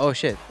here. Oh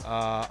shit.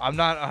 I'm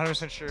not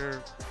 100%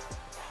 sure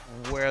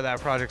where that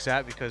project's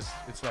at because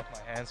it's left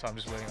my hands, so I'm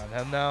just waiting on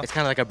them now. It's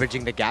kind of like a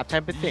bridging the gap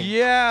type of thing.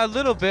 Yeah, a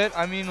little bit.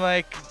 I mean,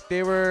 like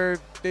they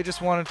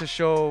just wanted to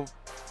show.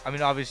 I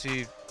mean,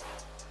 obviously,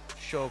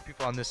 show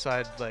people on this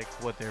side like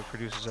what their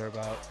producers are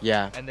about.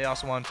 Yeah. And they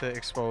also wanted to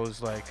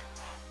expose like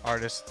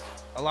artists.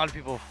 A lot of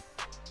people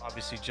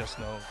obviously just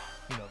know.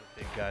 You know,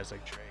 the big guys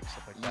like Drake,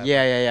 stuff like that.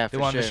 Yeah. They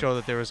wanted to show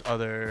that there was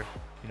other,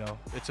 you know,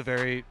 it's a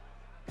very,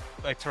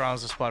 like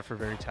Toronto's a spot for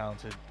very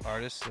talented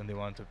artists, and they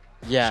wanted to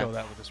show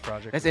that with this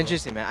project. That's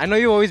interesting, man. I know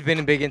you've always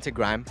been big into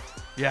grime.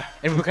 Yeah.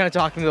 And we were kind of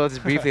talking about this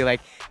briefly,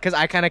 like, because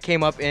I kind of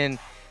came up in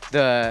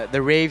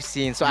the rave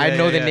scene, so I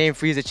know the name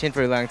Freeza Chin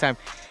for a long time.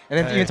 And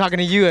then even talking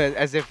to you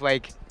as if,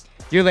 like,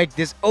 you're like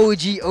this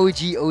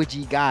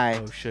OG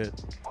guy. Oh, shit.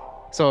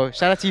 So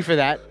shout out to you for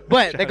that.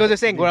 But that goes to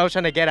saying, what I was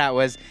trying to get at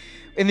was,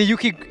 in the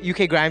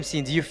UK grime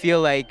scene, do you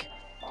feel like,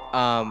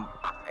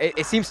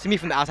 it seems to me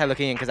from the outside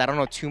looking in, because I don't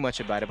know too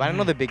much about it, but I don't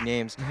know the big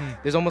names.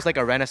 There's almost like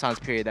a renaissance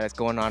period that is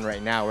going on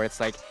right now, where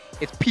it's like,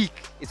 it's peak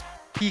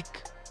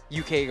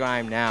UK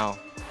grime now.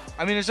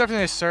 I mean, there's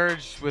definitely a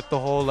surge with the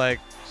whole like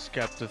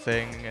Skepta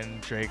thing and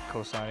Drake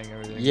co-signing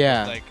everything.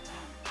 Yeah. Like,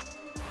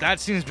 that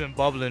scene's been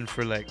bubbling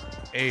for like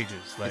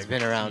ages. Like, it's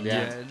been around,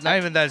 yeah. Not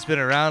even that it's been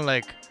around,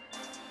 like,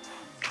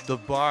 the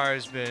bar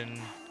has been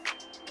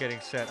getting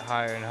set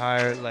higher and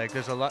higher. Like,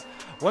 there's a lot.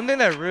 One thing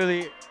that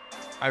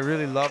I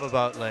really love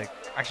about, like,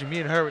 actually me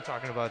and her were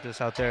talking about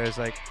this out there, is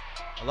like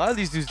a lot of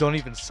these dudes don't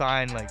even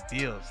sign like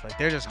deals. Like,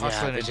 they're just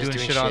hustling and doing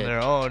shit on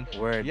their own.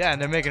 Word. Yeah,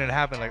 and they're making it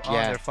happen like on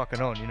their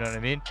fucking own. You know what I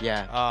mean?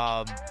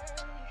 Yeah.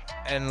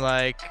 And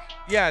like,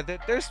 yeah,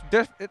 it's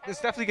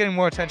definitely getting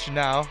more attention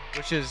now,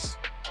 which is,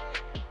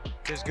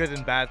 there's good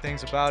and bad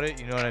things about it.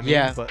 You know what I mean?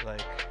 Yeah. But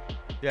like,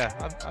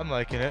 yeah, I'm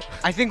liking it.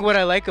 I think what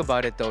I like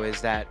about it though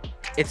is that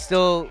it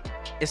still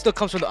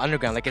comes from the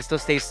underground. Like, it still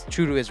stays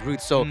true to its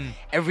roots. So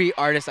every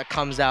artist that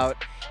comes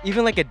out,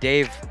 even like a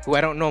Dave, who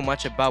I don't know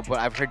much about, but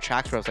I've heard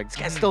tracks where I was like, this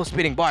guy's still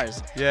spitting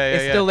bars.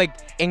 It's still like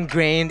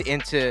ingrained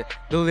into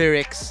the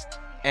lyrics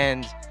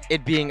and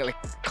it being like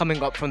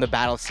coming up from the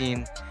battle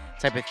scene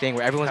type of thing,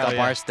 where everyone's got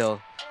bars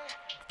still.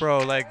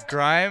 Bro, like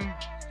grime,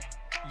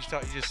 you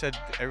just said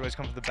everybody's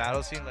coming from the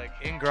battle scene. Like,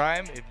 in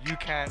grime, if you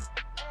can't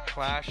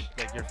clash,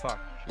 like, you're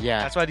fucked.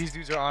 Yeah. That's why these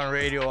dudes are on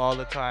radio all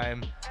the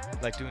time,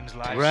 like doing live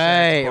sets.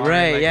 Right.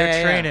 Like, Yeah.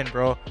 They're training,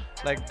 bro.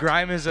 Like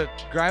grime is a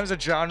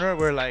genre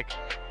where like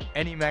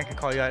any man can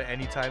call you out at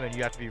any time, and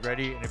you have to be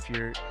ready. And if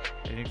you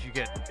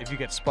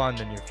get spun,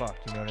 then you're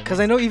fucked. You know what I mean? Because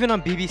I know even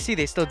on BBC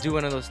they still do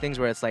one of those things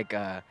where it's like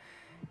I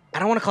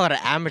don't want to call it an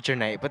amateur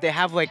night, but they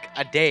have like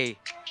a day,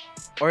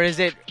 or is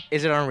it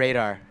on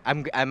Radar?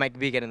 I might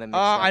be getting them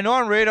mixed up. I know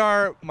on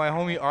Radar, my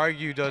homie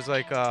Argue does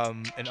like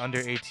an under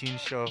 18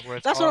 show where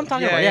it's That's all, what I'm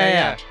talking about.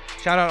 Yeah.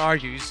 Shout out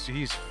Argue.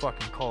 He's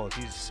fucking cold.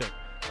 He's sick.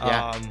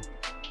 Yeah.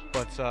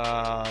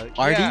 Argue?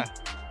 Yeah.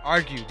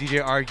 Argue,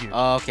 DJ Argue.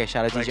 Oh, okay.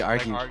 Shout out DJ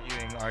Argue. Like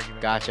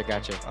argument. Gotcha.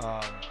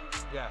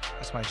 Yeah,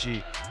 that's my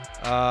G.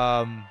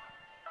 But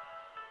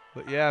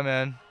yeah,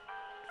 man.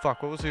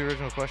 Fuck, what was the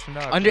original question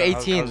now? Under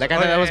 18. I thought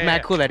that was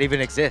mad cool that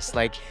even exists.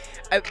 Like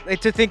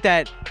to think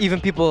that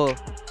even people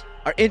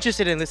are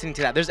interested in listening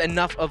to that. There's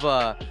enough of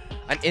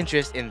an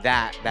interest in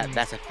that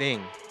that's a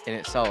thing in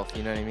itself.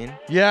 You know what I mean?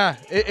 Yeah,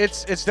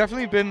 it's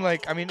definitely been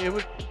like, I mean, it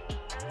would.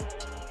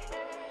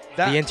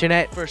 The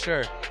internet? For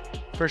sure,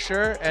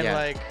 and Yeah.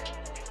 like.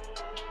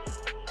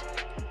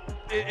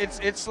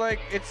 It's like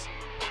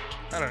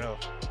I don't know.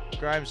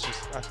 Grime's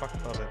just, I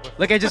fucking love it. But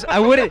Like I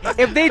wouldn't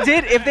if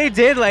they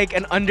did like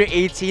an under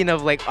 18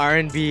 of like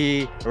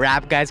R&B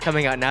rap guys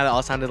coming out now that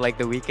all sounded like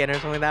The Weeknd or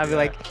something like that. I'd be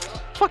like,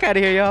 fuck out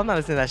of here, yo. I'm not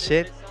listening to that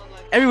shit.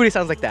 Everybody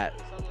sounds like that.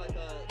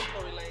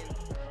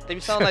 They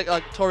sound like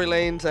Tory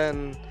Lanez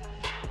and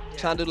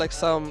trying to do like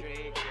some,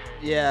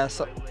 yeah.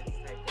 So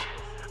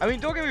I mean,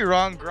 don't get me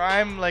wrong.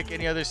 Grime, like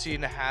any other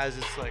scene, has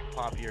its like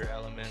poppier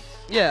elements.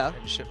 Yeah.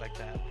 And shit like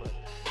that. But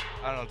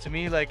I don't know. To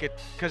me, like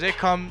because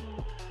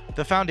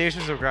the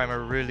foundations of grime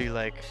are really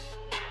like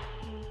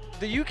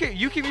the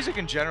UK music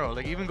in general.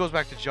 Like even goes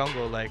back to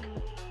jungle. Like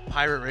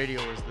pirate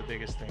radio was the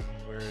biggest thing,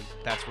 where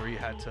that's where you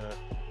had to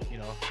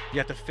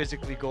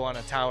physically go on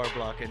a tower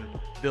block and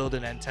build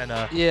an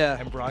antenna. Yeah.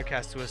 And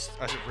broadcast to a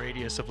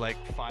radius of like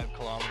 5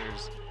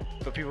 kilometers,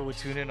 but people would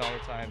tune in all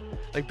the time.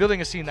 Like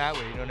building a scene that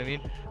way. You know what I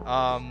mean?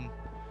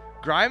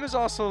 Grime is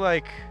also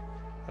like,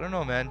 I don't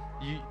know, man.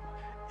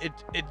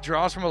 It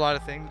draws from a lot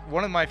of things.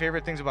 One of my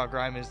favorite things about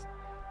grime is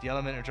the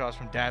element it draws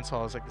from dance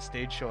hall is like the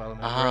stage show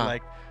element, where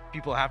like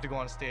people have to go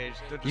on stage.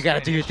 You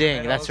gotta do your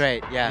thing. That's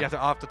right. Yeah. You have to,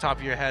 off the top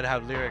of your head,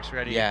 have lyrics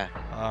ready. Yeah.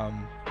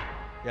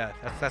 Yeah,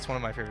 that's one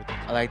of my favorite things.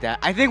 I like that.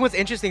 I think what's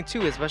interesting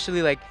too,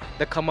 especially like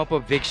the come up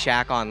of Big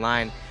Shaq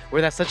online, where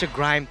that's such a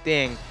grime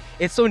thing.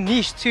 It's so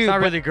niche too. It's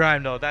not really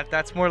grime though.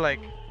 That's more like,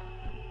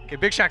 okay,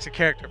 Big Shaq's a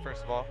character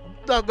first of all.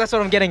 That's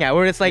what I'm getting at,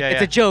 where it's like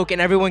it's a joke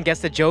and everyone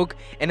gets the joke,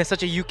 and it's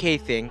such a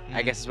UK thing.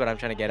 I guess is what I'm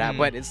trying to get at.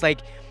 But it's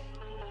like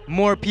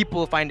more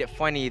people find it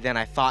funny than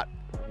I thought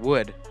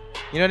would.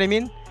 You know what I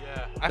mean?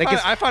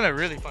 Yeah. I found it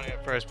really funny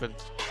at first, but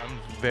I'm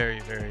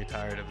very, very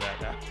tired of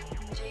that now.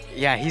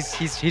 Yeah,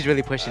 he's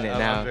really pushing it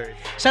now.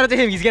 Shout out to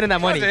him. He's getting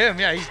that money. Shout out to him.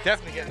 Yeah, he's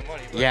definitely getting the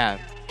money. Yeah.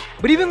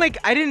 But even like,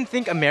 I didn't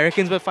think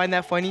Americans would find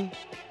that funny,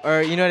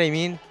 or you know what I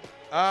mean?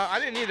 I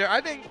didn't either. I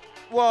think,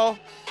 well,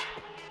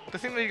 the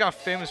thing that he got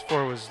famous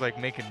for was like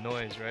making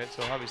noise, right?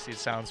 So obviously it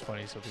sounds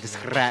funny. So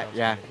Skrat,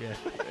 yeah. Yeah,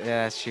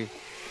 that's true.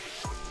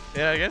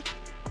 Yeah, I guess.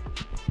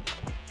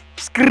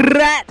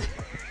 Skrat.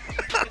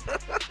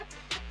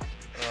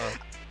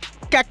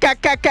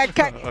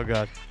 Oh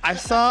god. I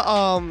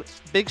saw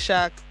Big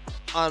Shaq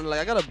on, like,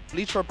 I got a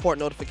Bleacher Report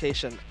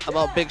notification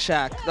about Big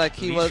Shaq. Like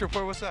Bleacher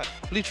Report, what's that?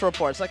 Bleacher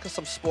Report. It's like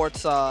some sports.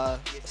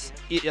 It's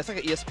like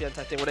an ESPN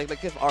type thing where they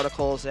give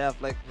articles. They have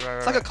like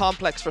it's like a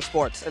complex for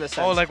sports in a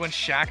sense. Oh, like when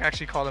Shaq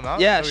actually called him out?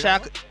 Yeah,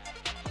 Shaq.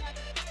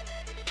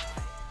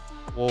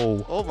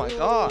 Whoa. Oh my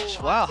gosh!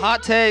 Wow,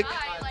 hot take.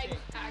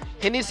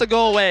 He needs to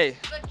go away.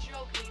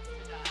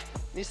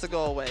 Needs to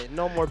go away.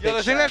 No more Big Shaq.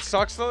 The thing that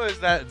sucks though is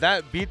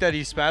that beat that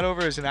he spat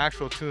over is an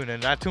actual tune,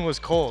 and that tune was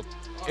cold.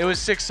 It was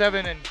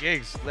 6-7 and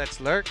gigs. Let's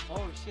lurk.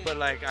 Oh shit. But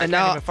like, I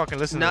can't even fucking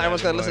listen to it. Now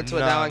everyone's gonna listen to it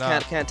now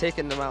and can't take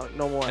it no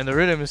more. And the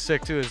rhythm is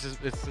sick too. It's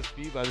this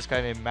beat by this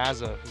guy named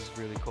Mazza, who's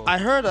really cool. I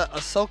heard a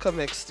soca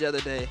mix the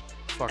other day.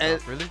 Fuck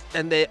off, really?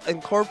 And they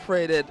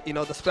incorporated,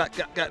 the splat,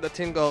 the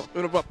tingo,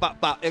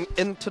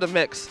 into the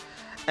mix.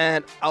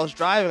 And I was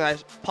driving. I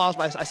paused.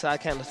 I said, I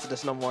can't listen to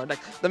this no more. Like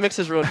the mix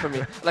is ruined for me.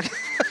 Like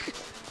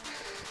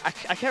I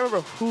can't remember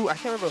who. I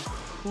can't remember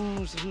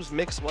whose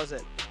mix was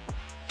it.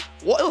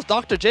 Well, it was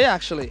Dr. J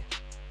actually.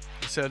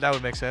 So that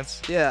would make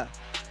sense. Yeah,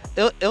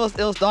 it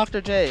was Dr.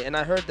 J, and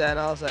I heard that, and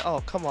I was like,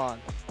 oh come on.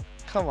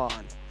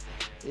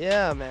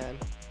 Yeah, man.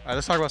 All right,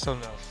 let's talk about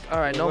something else. All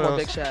right, no more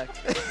Big Shaq.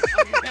 I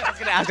was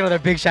gonna ask another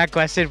Big Shaq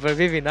question, but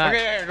maybe not.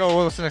 Okay, yeah,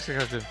 go. What's the next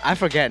question? I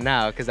forget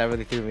now because that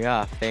really threw me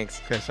off. Thanks.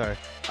 Okay, sorry.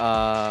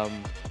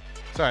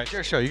 Sorry, it's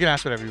your show. You can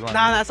ask whatever you want.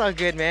 Nah, that's all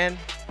good, man.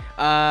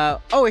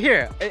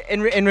 Here,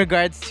 in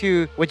regards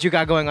to what you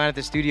got going on at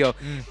the studio,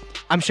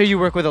 I'm sure you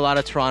work with a lot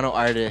of Toronto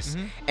artists,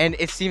 and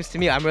it seems to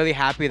me, I'm really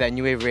happy that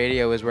New Wave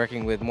Radio is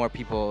working with more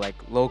people like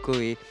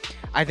locally.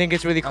 I think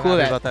it's really cool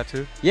about that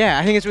too. Yeah,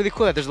 I think it's really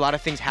cool that there's a lot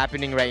of things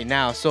happening right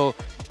now. So,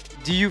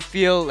 do you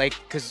feel like,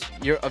 because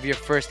you're of your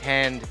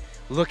first-hand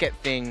look at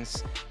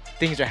things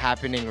are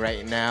happening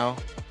right now?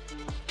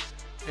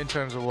 In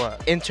terms of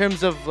what? In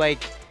terms of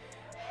like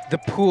the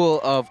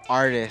pool of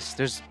artists,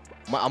 there's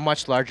a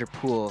much larger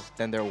pool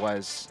than there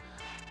was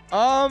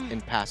in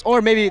past,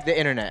 or maybe the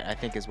internet. I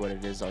think is what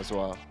it is as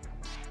well.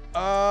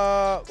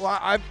 Well,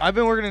 I've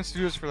been working in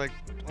studios for like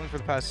only for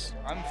the past.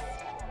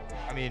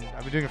 I've been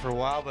doing it for a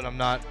while, but I'm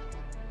not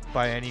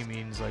by any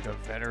means like a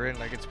veteran.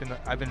 Like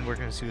I've been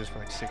working in studios for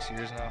like 6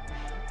 years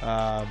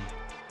now.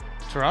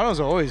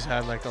 Toronto's always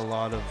had like a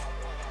lot of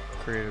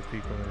creative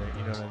people in it.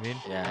 You know what I mean?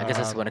 Yeah, I guess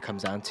that's what it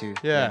comes down to.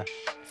 Yeah.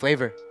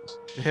 Flavor.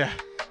 Yeah.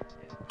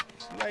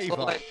 So,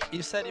 like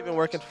you said, you've been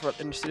working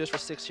in the studios for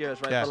 6 years,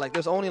 right? Yeah. But like,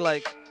 there's only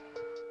like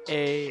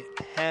a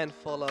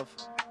handful of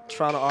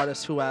Toronto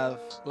artists who have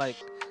like,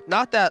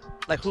 not that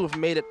like who have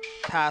made it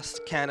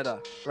past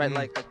Canada, right?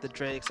 Like the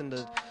Drakes and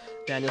the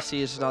Daniel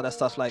C's and all that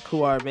stuff. Like,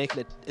 who are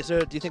making it?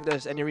 Do you think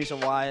there's any reason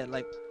why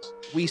like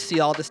we see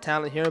all this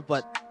talent here,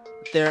 but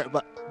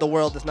the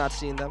world is not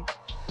seeing them?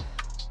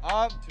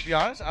 To be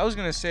honest, I was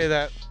gonna say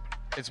that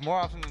it's more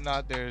often than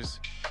not there's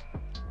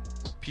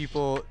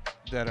people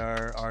that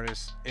are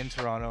artists in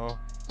Toronto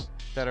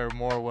that are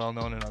more well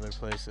known in other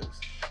places.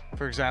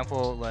 For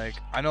example, like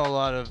I know a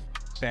lot of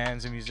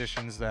bands and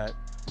musicians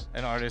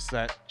and artists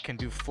that can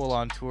do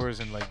full-on tours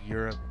in like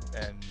Europe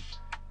and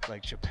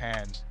like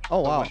Japan. Oh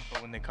wow!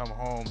 But when they come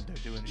home,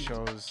 they're doing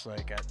shows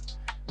like at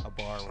a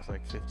bar with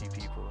like 50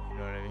 people. You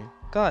know what I mean?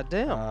 God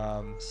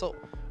damn.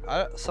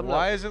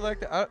 Why is it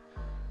like that?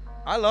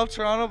 I love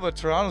Toronto, but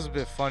Toronto's a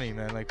bit funny,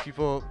 man. Like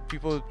people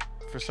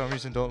for some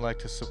reason don't like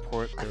to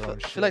support their own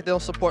shit. I feel like they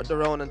don't support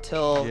their own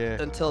until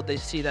they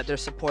see that they're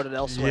supported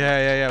elsewhere.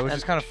 Yeah, which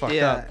is kind of fucked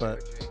up,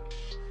 but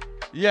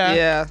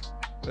yeah.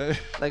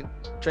 Like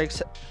Drake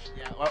said.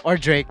 Yeah, or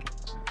Drake.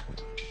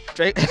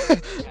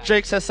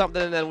 Drake says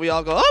something and then we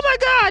all go, oh my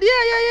god,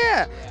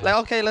 yeah. Like,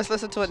 okay, let's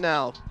listen to it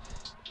now.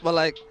 But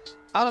like,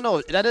 I don't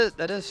know. That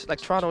is like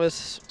Toronto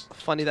is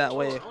funny that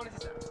way.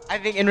 I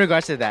think in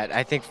regards to that,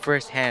 I think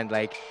firsthand,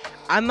 like,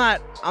 I'm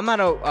not a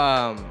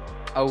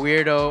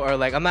weirdo or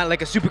like I'm not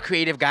like a super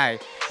creative guy.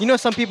 You know,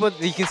 some people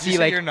you can see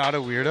like you're not a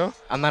weirdo.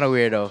 I'm not a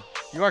weirdo.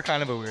 You are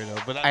kind of a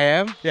weirdo, but I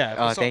am. Yeah.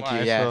 Oh, thank you.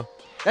 Yeah. So.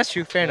 That's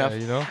true. Fair enough.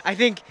 You know. I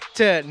think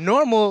to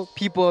normal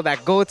people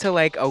that go to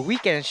like a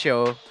weekend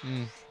show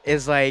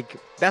is like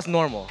that's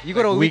normal. You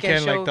go to a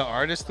weekend show, like the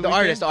artist, the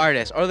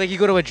artist, or like you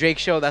go to a Drake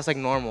show, that's like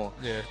normal.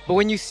 Yeah. But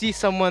when you see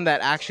someone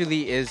that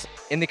actually is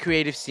in the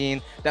creative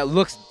scene that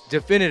looks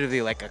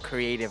definitively like a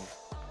creative,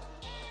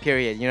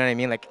 period. You know what I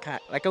mean? Like a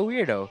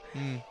weirdo.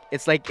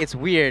 It's like it's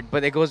weird,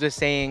 but it goes with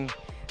saying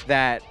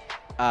that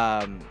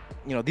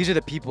you know, these are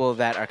the people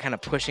that are kind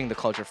of pushing the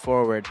culture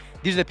forward.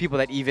 These are the people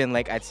that even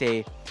like I'd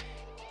say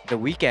The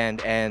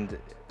Weeknd and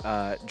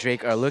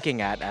Drake are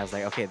looking at as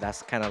like, okay,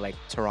 that's kind of like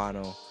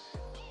Toronto.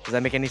 Does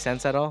that make any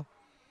sense at all?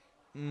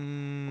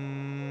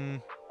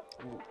 Not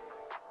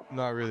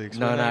really.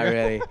 No, not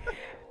really.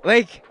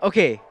 Like,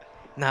 okay.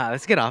 Nah,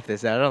 let's get off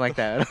this. I don't like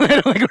that. I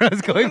don't like where I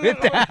was going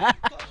with that.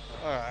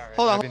 All right.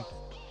 Hold on.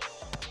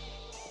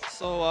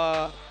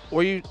 So,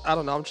 were you, I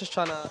don't know, I'm just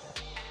trying to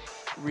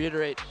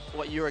reiterate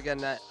what you were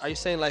getting at. Are you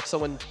saying like, so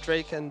when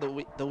Drake and the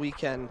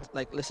Weeknd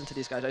like listen to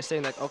these guys, are you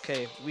saying like,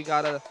 okay, we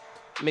gotta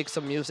make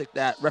some music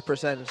that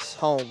represents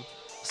home,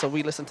 so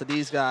we listen to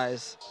these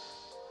guys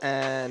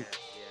and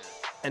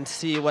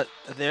see what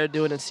they're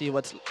doing and see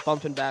what's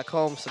bumping back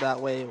home, so that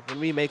way when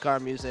we make our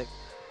music,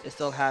 it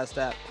still has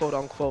that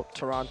quote-unquote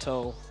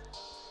Toronto-esque.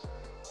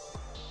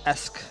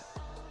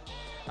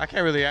 I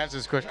can't really answer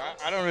this question.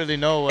 I don't really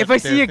know what. If I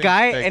see a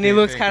guy and he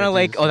looks kind of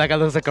like, oh, that guy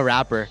looks like a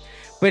rapper,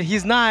 but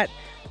he's not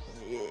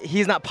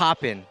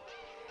popping.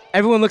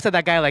 Everyone looks at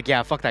that guy like,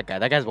 yeah, fuck that guy.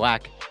 That guy's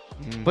whack.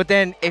 But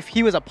then if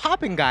he was a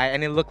popping guy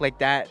and it looked like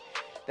that,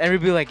 then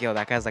we'd be like, yo,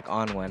 that guy's like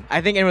on one.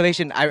 I think in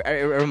relation,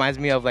 it reminds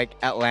me of like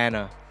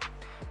Atlanta.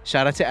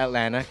 Shout out to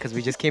Atlanta, because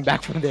we just came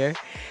back from there.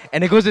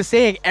 And it goes to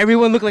saying,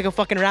 everyone looked like a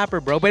fucking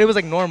rapper, bro. But it was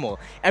like normal.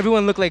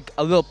 Everyone looked like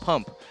a Lil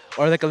Pump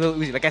or like a Lil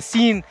Uzi. Like I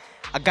seen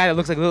a guy that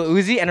looks like Lil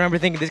Uzi, and I remember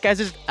thinking, this guy's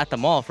just at the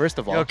mall, first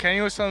of all. Yo,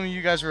 Kenny was telling me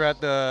you guys were at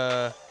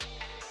the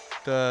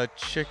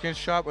chicken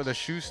shop or the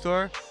shoe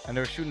store, and they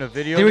were shooting a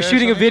video. They were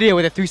shooting a video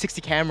with a 360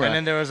 camera. And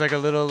then there was like a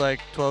little like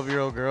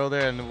 12-year-old girl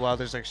there, and while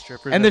there's like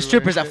strippers. And there's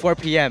strippers at 4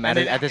 p.m. And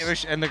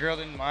the girl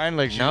didn't mind,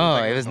 like. No,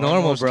 was, like, it was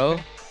normal, bro.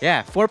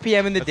 Yeah, 4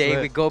 p.m. in the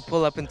day, we go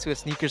pull up into a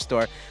sneaker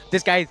store.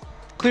 This guy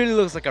clearly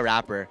looks like a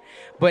rapper,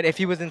 but if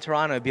he was in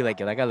Toronto, it'd be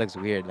like, yo, that guy looks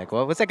weird. Like,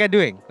 what's that guy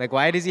doing? Like,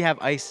 why does he have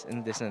ice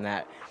and this and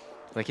that?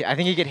 Like, I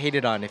think he'd get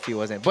hated on if he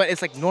wasn't. But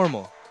it's like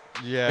normal.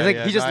 Yeah. It's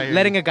like he's just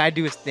letting a guy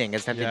do his thing.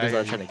 That's what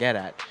I'm trying to get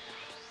at.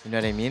 You know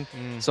what I mean?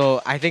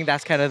 So I think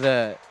that's kind of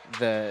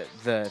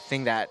the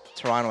thing that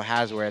Toronto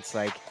has, where it's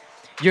like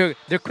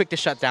they're quick to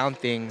shut down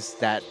things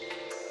that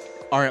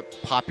aren't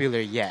popular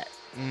yet.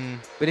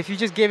 But if you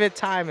just give it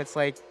time, it's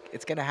like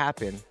it's gonna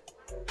happen.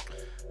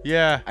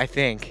 Yeah, I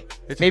think.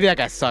 Maybe that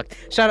guy sucked.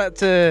 Shout out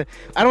to,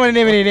 I don't want to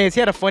name any names. He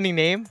had a funny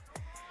name.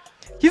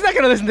 He's not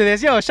gonna listen to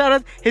this. Yo, shout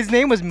out. His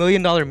name was $1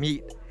 Million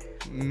Meat.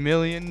 $1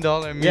 Million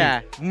Meat.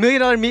 Yeah, $1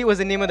 Million Meat was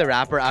the name of the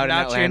rapper out in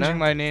Atlanta. I'm not changing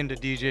my name to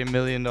DJ $1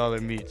 Million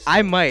Meat.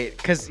 I might,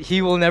 cause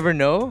he will never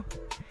know.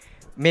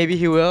 $1 maybe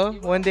he will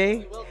one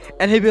day,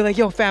 and he'll be like,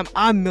 "Yo, fam,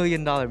 I'm $1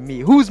 million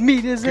meat. Whose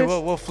meat is this?"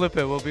 We'll flip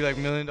it. We'll be like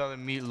 $1 million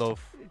meatloaf.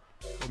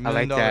 $1 I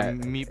like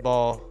million that.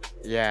 meatball.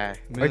 Yeah,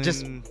 or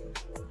just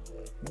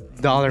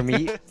dollar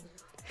meat.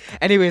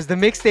 Anyways, the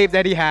mixtape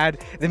that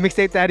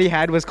he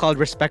had was called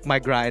 "Respect My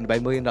Grind" by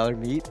 $1 Million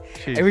Meat,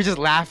 and we're just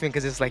laughing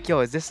because it's like, "Yo,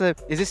 is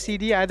this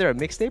CD either a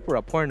mixtape or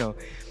a porno?"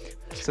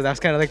 So that's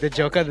kind of like the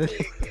joke of the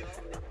thing.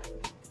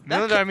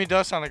 $1 Million Meat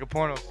does sound like a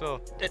porno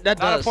still. That Not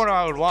does. a porno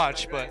I would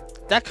watch,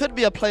 but that could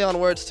be a play on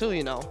words too.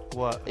 You know.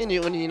 What? When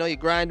you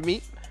grind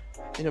meat,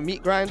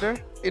 meat grinder.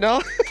 You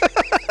know.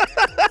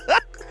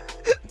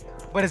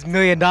 But it's $1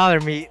 million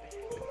meat.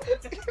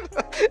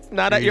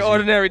 Not at your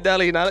ordinary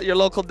deli, not at your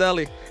local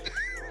deli.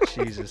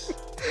 Jesus.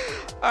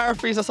 All right,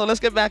 Freeza, so let's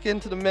get back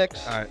into the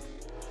mix. All right.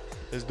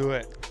 Let's do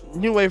it.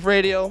 New Wave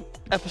Radio,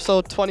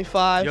 episode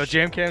 25. Yo,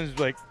 Jam Cam's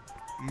like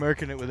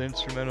murking it with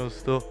instrumentals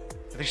still.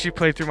 I think she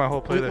played through my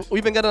whole playlist.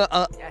 We've been getting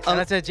a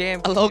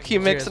low-key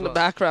mix in the well.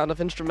 background of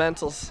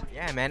instrumentals.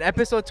 Yeah, man.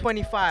 Episode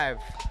 25.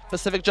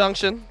 Pacific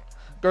Junction,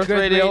 Girth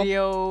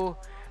Radio.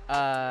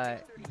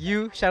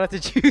 Shout out to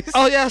Juice.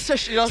 Oh yeah, so,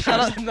 shout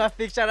out to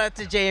Nothing. Shout out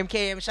to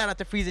JMKM. Shout out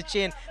to Freeza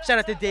Chin. Shout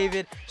out to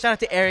David. Shout out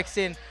to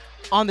Erickson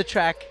on the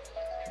track.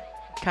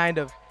 Kind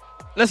of.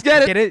 Let's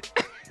get it. Get it.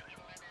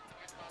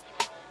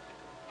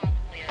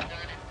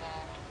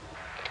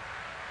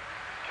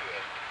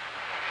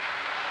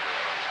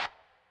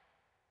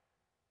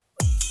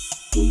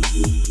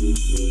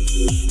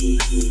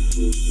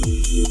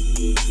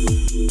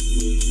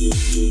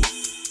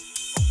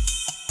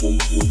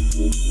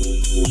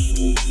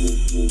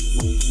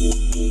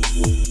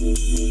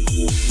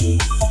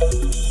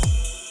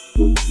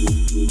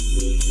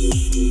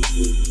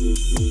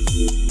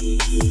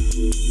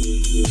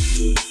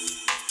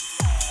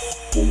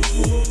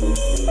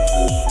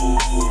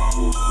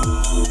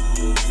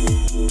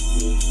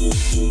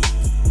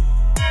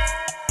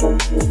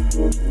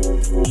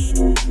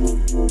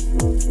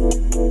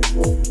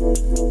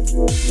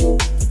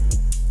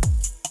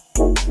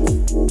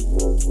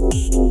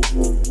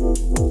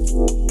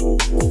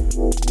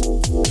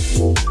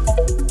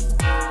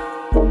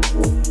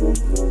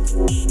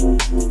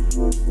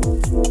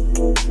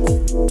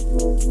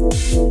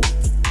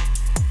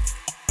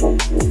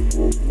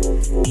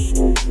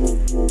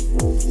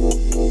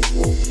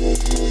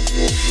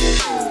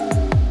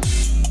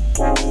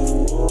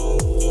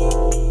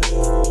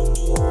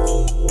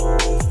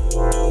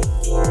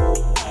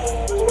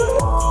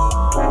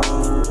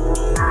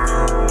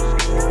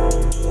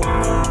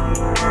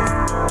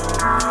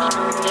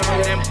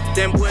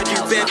 Them word you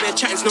bare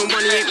chatting's no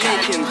money ain't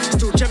making.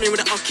 Still jamming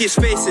with the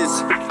ugliest faces.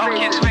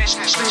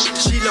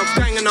 She loves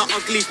gang and our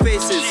ugly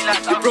faces.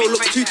 Your bro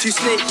looks too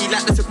snaky,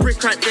 like there's a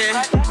brick right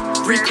there.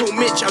 Rico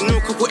Mitch, I know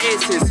a couple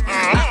aces.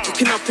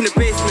 Cooking up in the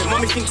basement,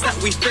 mommy thinks that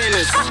we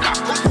famous.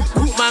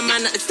 Caught my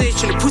man at the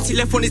station, the pussy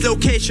left on his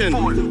location.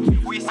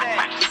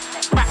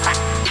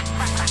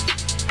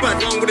 Bad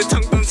one with a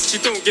tongue bun, so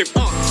she don't give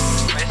fucks.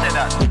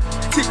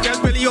 Tick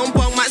girl belly on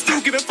bung, might still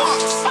give a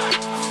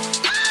fucks.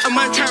 A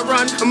man try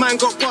run, a man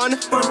got bun.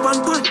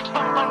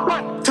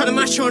 Turn the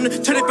mash on,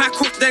 turn it back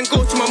off, then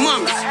go to my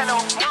mum's.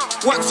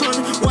 Wax on,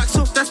 wax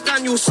off, that's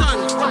Daniel's son.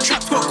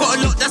 Trap squad got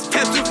a lot, that's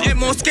Peps with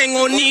Emo, Skeng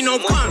or Nino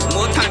Gun.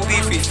 More time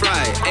beef we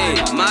fry, ayy,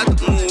 mad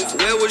move,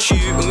 where was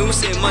you when we were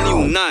saying money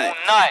all night?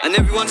 And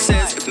everyone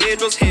says, if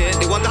Made was here,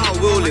 they wonder how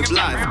we'll live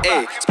life,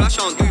 ayy. Splash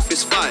on Doof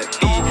is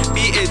 5,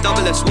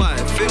 B-A-double-S-Y,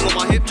 thing on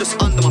my hip just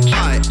under my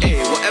thigh,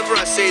 ayy. Whatever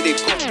I say, they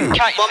copy.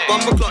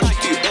 Bumper clock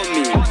should do on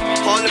me.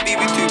 Harlem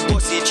BB too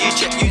bossy,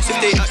 G-check youths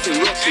if they acting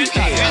rocky,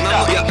 ayy. And I'm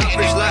not your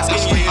average light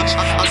skin you.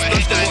 I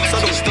splash them up, so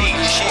I don't stay.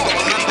 She got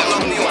a man that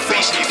love me on face.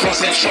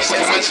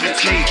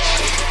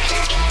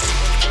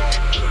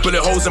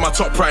 Bullet holes in my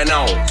top right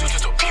now.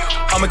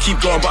 I'ma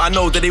keep going, but I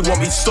know that they want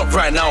me to stop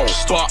right now.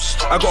 But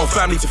I got a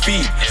family to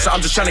feed, so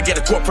I'm just trying to get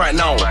the guap right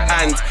now.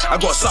 And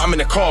I got something in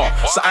the car,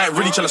 so I ain't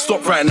really trying to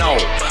stop right now.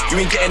 You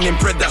ain't getting in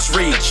bread, that's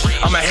rage.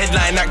 I'm a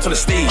headline act on the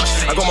stage.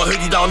 I got my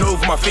hoodie down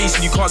over my face,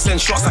 and you can't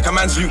send shots like a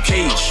man's Luke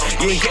Cage.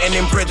 You ain't getting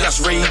in bread, that's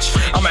rage.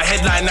 I'm a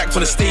headline act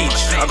on the stage.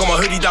 I got my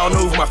hoodie down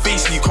over my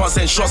face, and you can't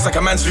send shots like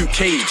a man's Luke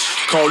Cage.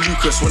 Carl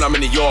Lucas when I'm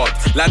in the yard.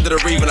 Landed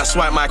a rave and I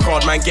swipe my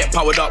card. Man, get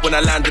powered up when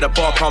I landed a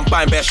bar. Can't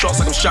buy bare shots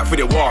like I'm strapped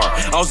with it war.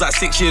 I was like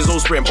 6 years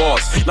old spraying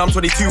bars. Now I'm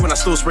 22 and I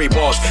still spray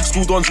bars.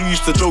 School dons who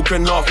used to joke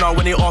and laugh. Now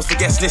when they ask for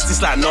guest list,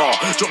 it's like nah.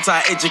 Dropped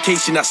out of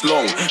education, that's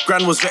long.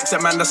 Gran was vexed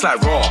at man, that's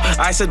like raw.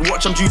 I said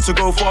watch, I'm due to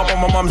go far, but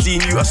my mumsy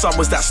knew her son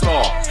was that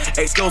star.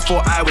 Ex-girls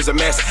thought I was a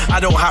mess. I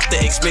don't have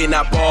to explain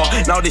that bar.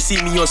 Now they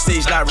see me on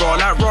stage like raw.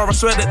 Like raw, I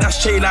swear that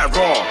that's Che like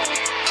raw.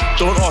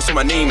 Don't ask what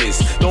my name is.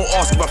 Don't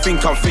ask if I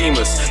think I'm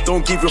famous.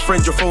 Don't give your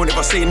friend your phone. If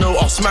I say no,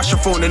 I'll smash your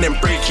phone and then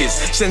break his.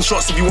 Send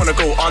shots if you wanna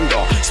go under.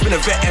 Spin a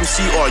vet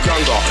MC or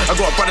younger. I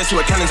got brothers who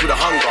are cannons with a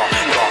hunger.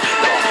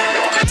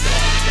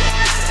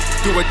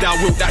 Do or die,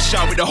 will that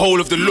shout with the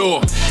whole of the law.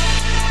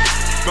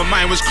 My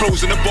mind was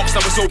closed and the box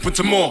that was open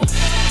to more.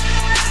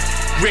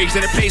 Raised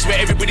in a place where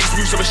everybody's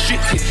moves are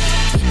restricted.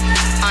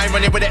 I ain't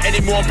running with it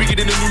anymore, I'm bigger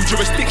than a new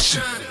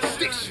jurisdiction.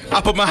 I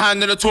put my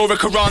hand in the Torah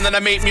Quran and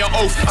I make me an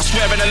oath. I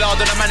swear in the Lord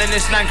that a man in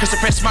this land can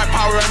suppress my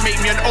power and make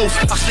me an oath.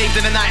 I slaved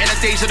in the night and the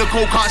days of the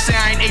cold, can't say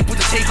I ain't able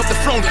to take up the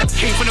throne.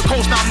 Came from the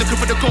coast, now I'm looking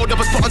for the gold that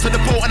was put onto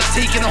the boat and I'm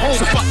taking it home.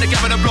 So fuck the game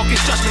on the block,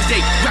 it's Judgment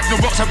Day. Rap no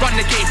rocks, I run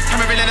the game.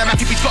 Hammering in the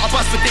Mac, he's got a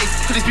buzz for days.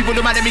 Cause these people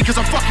look mad at me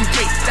cause I'm fucking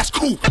great. That's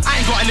cool,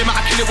 I ain't got a limit,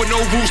 I kill it with no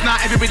rules. Now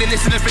everybody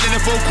listening, feeling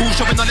the vocals.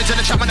 Shoving knowledge in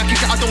the chat, when I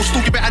kick it, I don't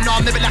stool. You better know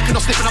I'm never lacking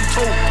or slipping, I'm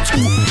told.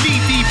 Two,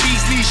 lead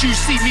DBs, leads you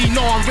see me,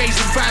 know I'm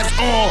raising vibes.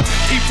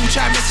 People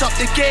try to mess up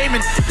the game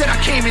and then I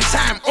came in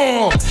time.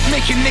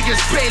 Making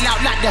niggas bail out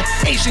like the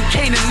Asian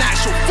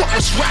Canaanites. So what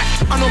was right?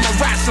 I know my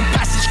rights and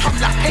passage come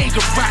like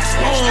pagan rights.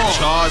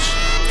 Charge,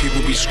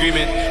 people be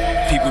screaming,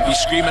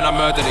 I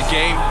murder the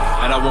game,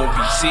 and I won't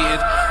be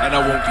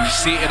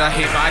seated, I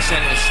hate my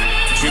sentences,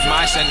 with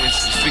my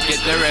sentences, forget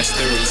the rest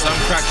there is. I'm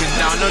cracking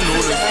down on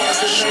all of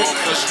you, sure,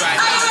 cause right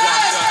now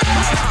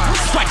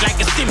swag like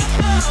a stimmy,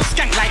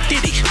 skank like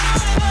Diddy.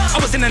 I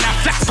was in and out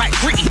flats like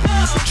gritty,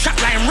 trap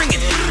line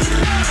ringing.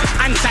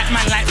 Anzac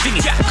man like Vinny,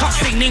 can't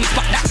say names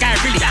but that guy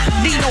really.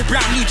 Nino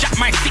Brown, New Jack,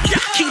 my city.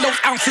 Kilos,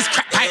 ounces,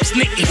 crack pipes,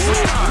 nitties.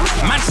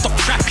 Man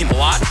stopped trapping,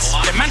 what?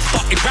 The man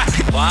started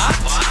rapping, what?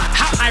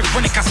 How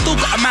ironic, I still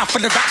got a mouth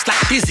for the raps like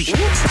Dizzy.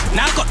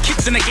 Now I got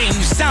kids in the game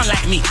who sound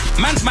like me.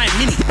 Man's my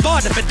mini,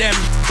 father for them,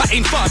 but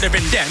ain't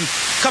fathering them.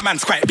 Cause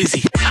man's quite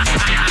busy.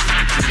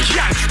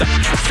 Gangster,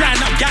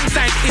 flying up gang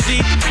side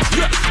Izzy.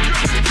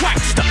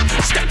 Wankster,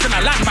 stepped on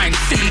a landmine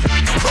silly.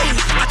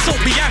 I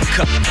told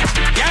Bianca,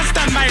 yeah,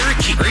 stand my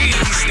Ricky.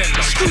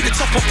 Screw the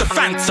top off the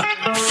Fanta,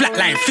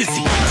 flatline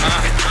fizzy.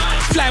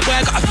 Flyboy,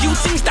 I got a few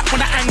things that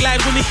wanna hang like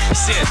with me.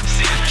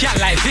 Can't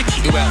like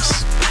Vicky. Who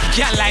else?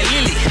 Can't like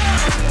Lily.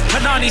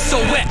 Panani's so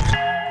wet.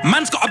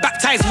 Man's got a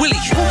baptized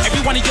Willie.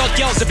 Every one of your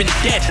girls have been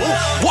dead.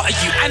 What are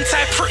you,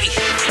 anti-pretty?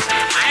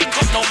 I ain't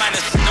got no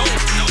manners, no.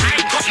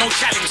 I ain't got no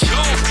challenge,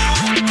 no.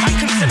 Man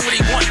can say what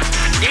he want.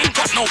 He ain't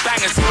got no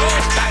bangers, no.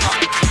 Banger.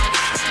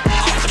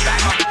 After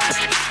banger.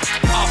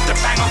 After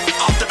banger.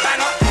 After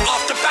banger.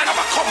 After banger.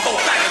 My combo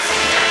bangers.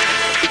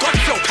 God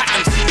flow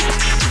patterns.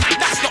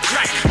 That's not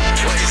right.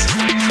 What is it?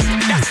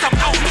 That's some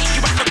I'll meet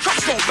you at the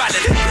crossroad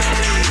ballad.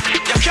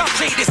 You can't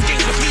play this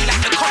game with me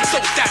like the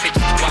console damage.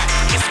 Why?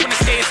 It's when it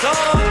stays on.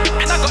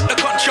 And I got the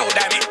control,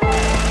 damn it.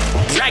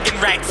 Dragon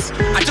rights,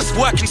 I just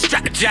work and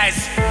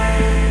strategize.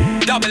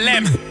 Double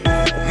M,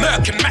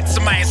 murk and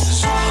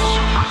maximize.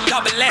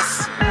 Double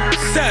S,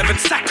 serve and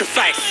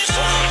sacrifice.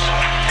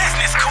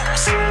 Business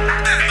calls.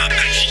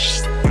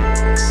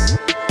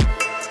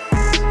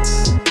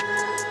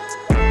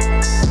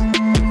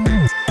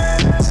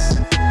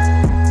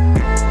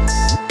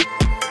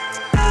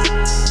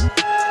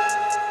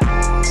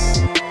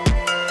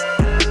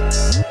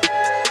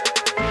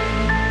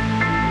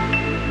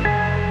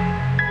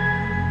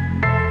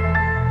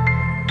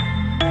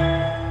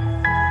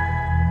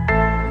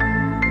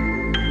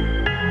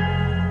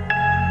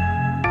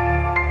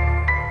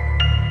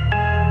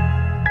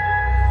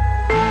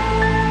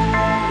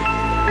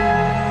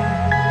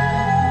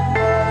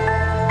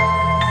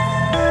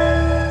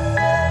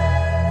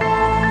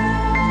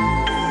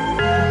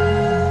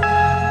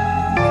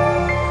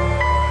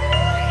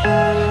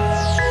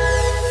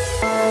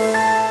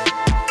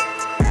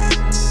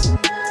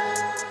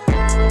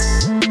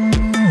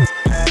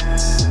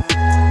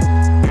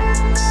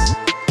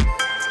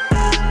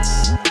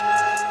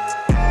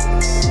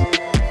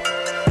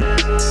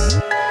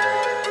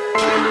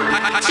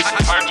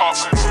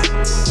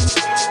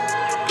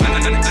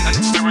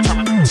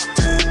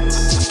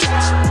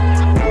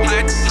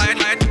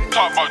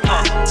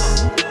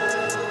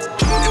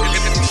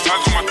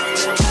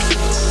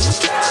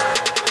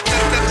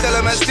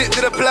 Stick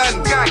to the plan.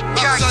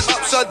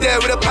 Upside there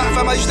with a pack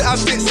fam. I used to have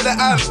bits of the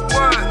amp.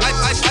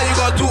 I ain't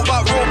gonna talk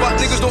about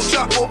robot. Niggas don't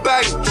trap or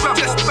bang.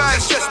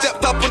 Just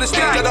stepped up on the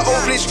stage at the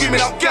old place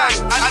screaming out gang.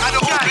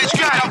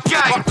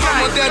 But come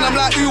on then, I'm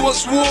like, who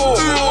wants war?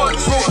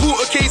 Throw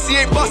water case, he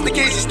ain't bust the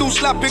case, he's still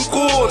slapping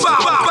chords.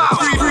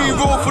 Free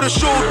roll for the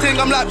show thing,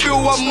 I'm like,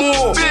 Bill, one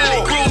more.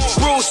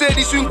 Bro said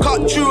he soon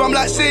cut through, I'm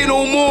like, say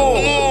no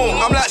more.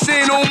 I'm like,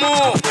 say no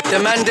more. The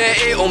man there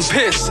ain't on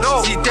piss.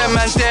 See them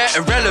man there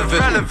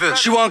irrelevant.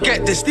 She won't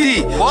get this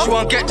D. She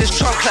won't get this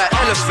trunk like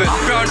elephant.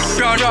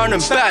 Brown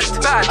and bad.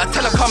 I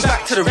tell her come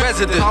back to the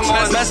residence.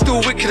 Man still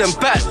wicked and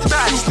bad.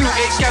 Still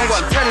ain't gang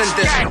what I'm telling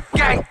them.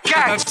 Gang.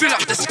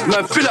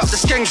 Man fill up the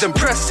skangs and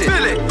press it.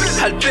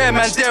 Had bare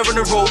man there on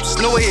the ropes.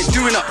 No way ain't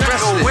doing up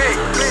wrestling.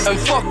 And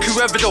fuck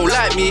whoever don't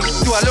like me.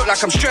 Do I look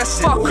like I'm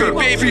stressing?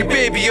 Free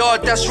baby,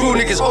 yard, that's real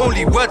niggas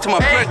only. Word to my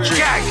brethren.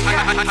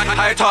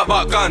 I talk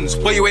about guns,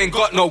 but you ain't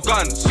got no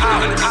guns.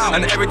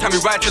 And every time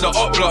we ride to the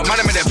up block, man,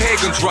 I made the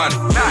pagans run.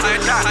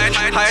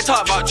 I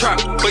talk about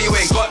trap, but you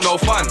ain't got no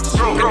funds.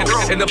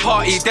 In the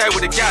party there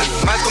with the gal,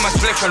 man's got my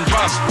spliff and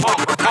rum.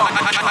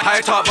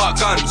 I talk about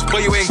guns,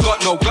 but you ain't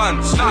got no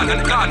guns.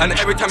 And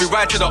every time we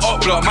ride to the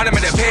up block, man, I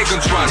made the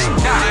pagans run.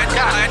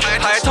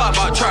 I talk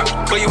about trap,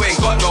 but you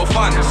ain't got no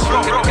funds.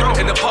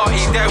 In the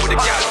party there with the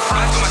gal,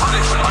 man's got my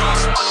spliff and rum.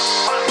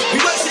 We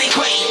work to the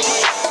equate.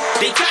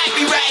 They try to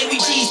be right, we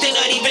cheese, they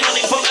not even on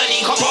it from early.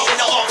 Come on with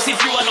the ops, if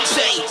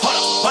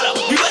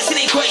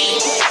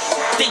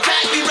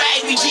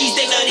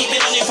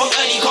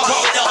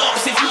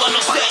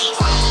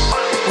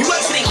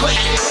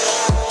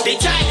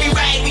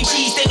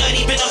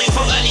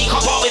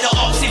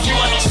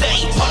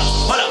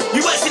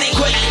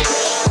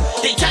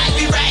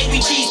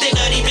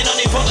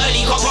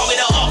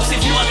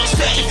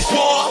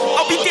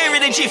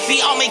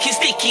jiffy, I'll make it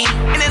sticky.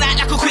 In the night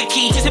like a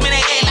quickie, just him in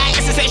the air like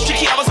SSH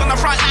tricky. I was on the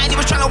front line, he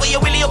was trying to weigh a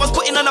willy. I was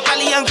putting on a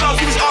belly and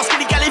gloves. He was asking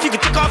the gal if you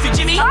could take off your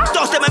Jimmy.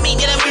 Don't step at me,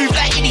 they don't move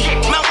like Iddy.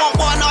 Man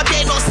want one, all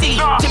day, not silly.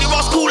 Timmy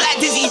Ross cool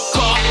like Dizzy.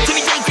 Car,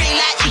 Timmy J grey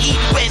like Iggy.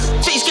 When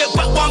face get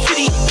back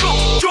 150.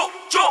 Drop,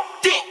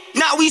 dick.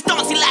 Now he's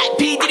dancing like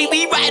P. Diddy,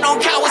 we riding on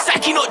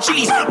Kawasaki, not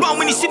chilies. Run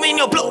when he's sitting in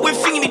your block with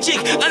thing in the jig.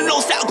 And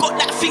no sat got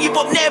that thingy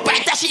bob near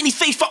back. Dash it in his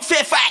face, fuck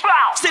fair fight.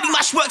 Steady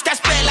mash works,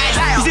 that's bare life.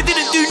 Cause he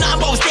didn't do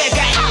nothing but was there,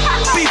 guy.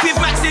 Beef with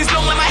Max's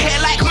long with my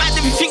hair like man.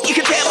 If you think you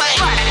can tear mine.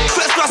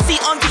 First class seat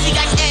on Dizzy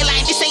Gang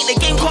Airline. This ain't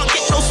the game, can't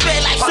get no spare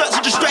life. Search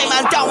to just stray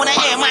man down when I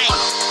air mine.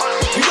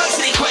 We work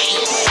to the quay.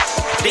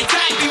 They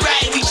can't be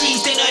right, we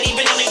cheese, they not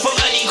even on it from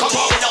early. Come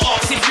on with the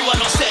ops if you are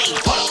not saying.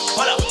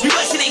 Hold up, we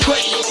work to the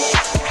quay.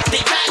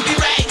 They can't be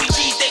right, we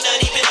cheese, they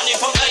not even on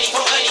it from early.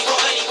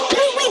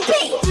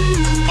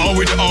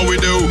 All we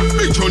do,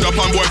 big tune up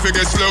and boy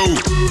figure slow.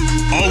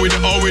 All we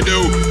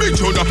do, big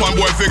tune up and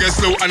boy figure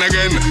slow. And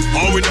again,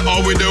 all we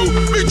do,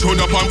 big tune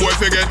up and boy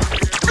figure.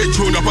 Big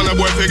tune up and a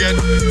boy figure.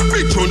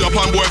 Big tune up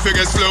and boy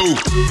figure slow.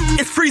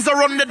 It's Freezer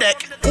on the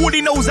deck. All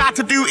he knows how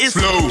to do is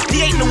slow.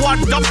 He ain't the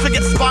one, dubs to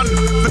get spun.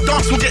 The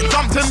dance will get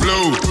dumped in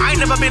slow. I ain't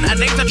never been a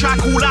name to try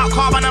call out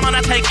car, man, I'm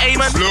gonna take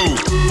aim and slow.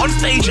 On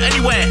stage,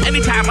 anywhere,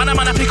 anytime, man, I'm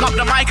gonna pick up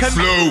the mic and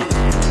slow.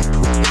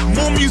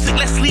 More music,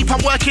 less sleep,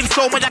 I'm working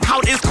so my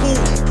account is cool.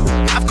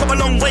 I've come a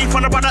long way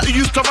from the brother who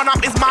used to run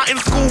up his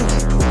mountain school.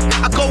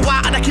 I go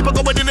out and I keep it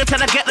going in until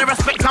I get the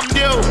respect I'm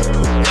due.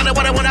 Gonna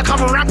wanna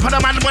come ramp on a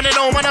man when they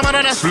know man, I'm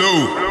on a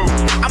slow.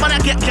 I'm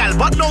gonna get gal,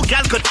 but no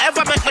gal could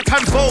ever make me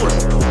tenfold.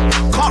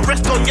 Can't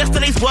rest on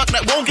yesterday's work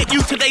that won't get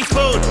you today's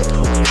food.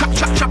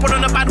 Trapping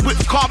on a bad whip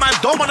car, man,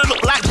 don't wanna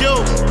look like you.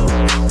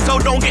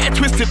 So don't get it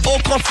twisted or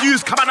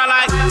confused, come on, I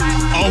like.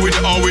 All we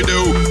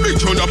do,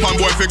 big tune up and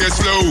boy figure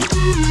slow.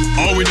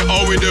 All we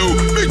do,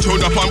 big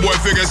tune up and boy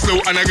figure slow.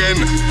 And again,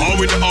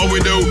 all we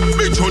do,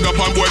 big tune up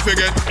and boy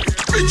figure.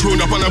 Big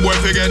tune up and a boy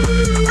figure.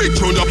 Big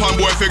tune up and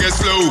boy figure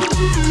slow.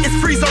 It's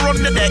Freezer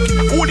on the deck.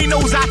 All he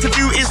knows how to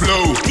do is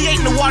slow. He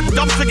ain't the one,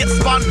 dubs to get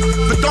spun.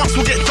 The dance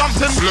will get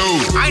dumped in slow.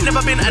 I ain't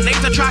never been a name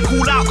to try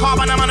call out car,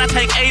 man, I'm gonna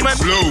take aim and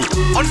slow.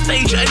 On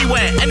stage,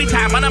 anywhere,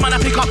 anytime, man, I'm gonna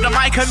pick up the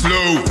mic and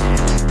slow.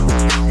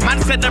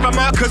 Man said they're a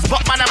murkers,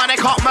 but man, they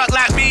can't murk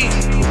like me.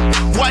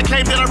 Boy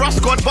claim they're a Ross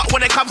God, but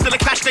when it comes to the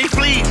cash, they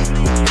flee.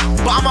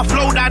 But I'm a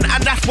flow down,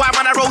 and that's why,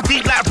 man, I roll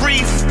deep like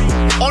breeze.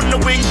 On the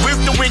wing,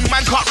 with the wing,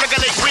 man, can't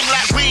regulate, ring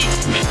like we.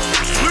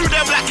 Slew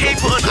them like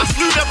Capon, I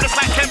slew them just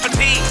like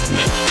Kempany.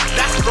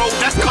 That's bro,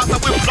 that's cause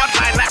I'm with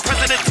bloodline like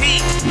President T.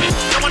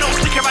 No one don't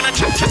stick around and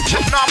chat,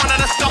 nah,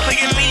 man, I'm stopping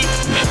and leave.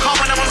 Come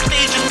when I'm on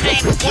stage, is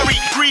pain, worry,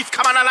 grief,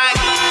 come on, I like.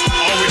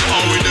 All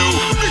we do,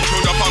 big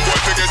tune up and boy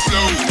figure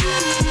slow.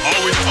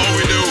 All we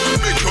do,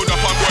 big tune up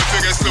and boy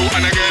figure slow.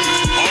 And again,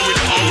 all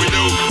we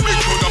do, big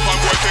tune up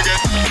and boy figure.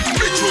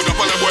 Big tune up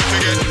and a boy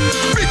figure.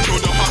 Big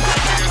tune up and boy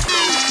figure slow.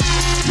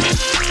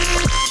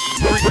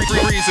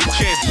 Freeza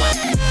Chin.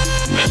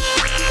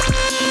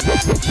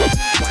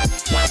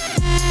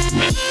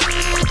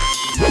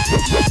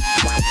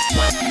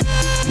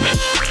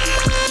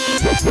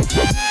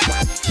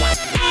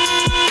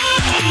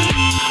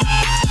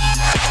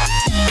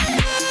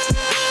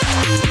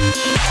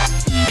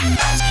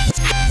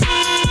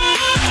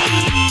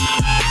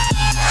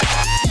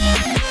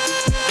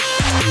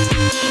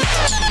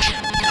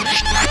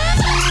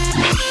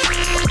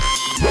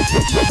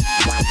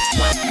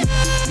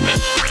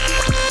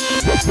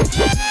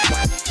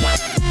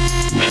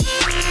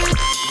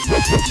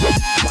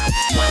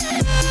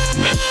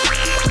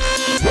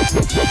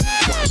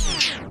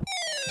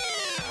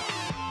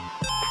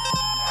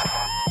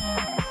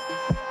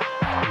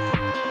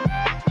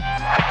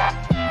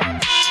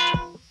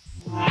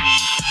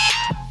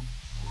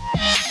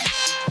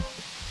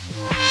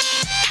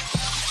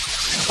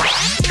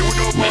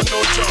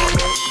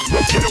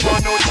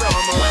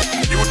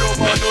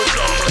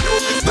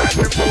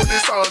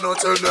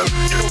 Tell them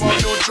you don't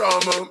want no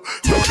drama.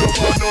 You don't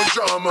want no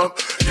drama.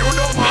 You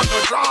don't want no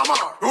drama.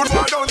 Rude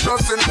boy don't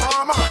trust in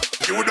farmer.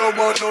 You don't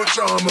want no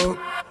drama.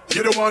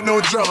 You don't want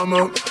no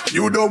drama.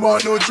 You don't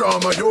want no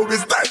drama. You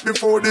always die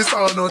before this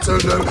honor. Tell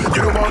them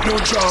you don't want no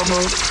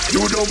drama.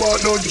 You don't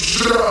want no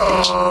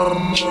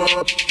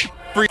drama.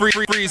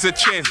 Freeza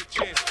Chin.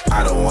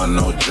 I don't want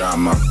no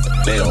drama.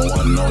 They don't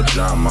want no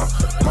drama.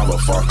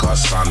 Motherfucker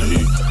son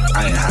who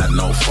I ain't had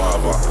no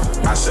father.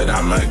 I said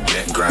I'ma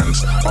get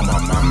grands on my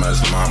mama's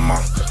mama.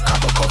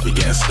 Cup of coffee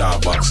getting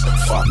Starbucks.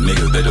 Fuck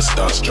niggas, they just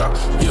starstruck.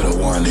 You're the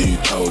one who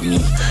told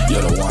me.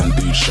 You're the one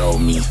who showed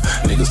me.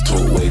 Niggas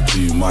talk way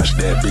too much.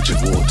 Their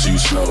bitches walk too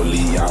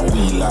slowly. I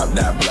wheel up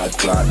that blood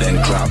clot, then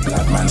clot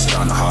blood man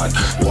stun hard.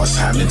 What's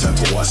happening turn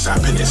to what's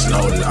happening? It's no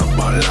love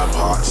but love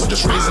hearts. We're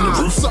just raising the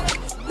roof up.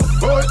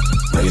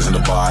 Raising the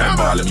bar and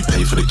bar, let me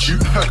pay for the queue.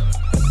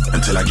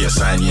 Until I get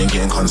signed, you ain't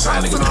getting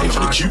consigned, niggas pay for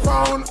the queue.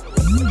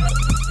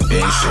 It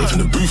ain't safe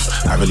in the booth.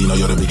 I really know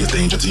you're the biggest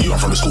danger to you. I'm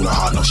from the school of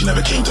hard knocks, you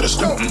never came to the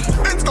school.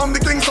 It's come the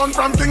Kingston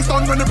from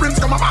Kingston. When the prince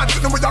come, I'm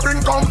sitting with a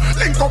ring come.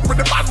 Link up with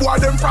the bad boy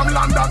them from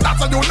London,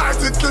 that's a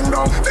United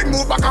Kingdom. They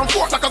move back and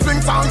forth like a swing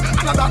song,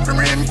 and that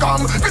bring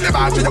income. Feel the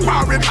vibe to your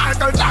power with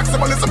Michael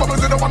Jackson, but listen bubbles,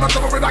 you don't wanna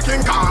trouble with a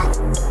King Kong.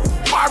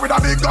 Fire with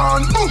a big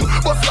gun, boom,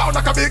 bust loud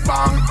like a big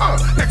bang.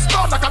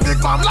 Explode like a big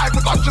bomb, like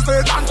we touch the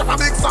stage and drop a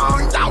big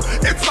song. Now,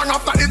 it's song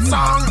after it's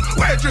song.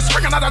 Waitress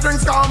bring another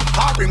drinks come.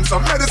 I bring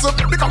some medicine,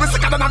 because we're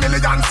sicker than a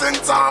million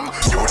symptoms.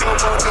 You don't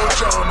want no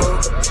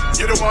drama,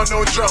 you don't want no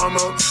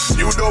drama.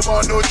 You don't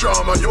want no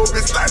drama, you'll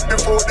be slapped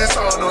before this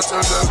honor. Tell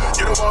them,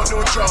 you don't want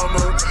no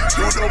drama,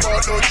 you don't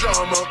want no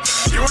drama.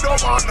 You don't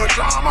want no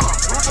drama.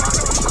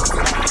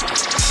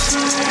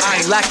 I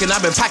ain't lacking,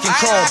 I've been packing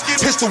chrome.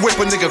 Pistol whip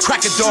a nigga,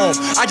 crack a dome.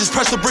 I just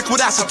press a brick with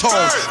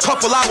acetone.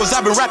 Couple hours,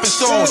 I've been rapping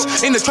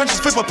stones. In the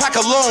trenches, flip a pack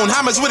alone.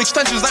 Hammers with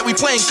extensions like we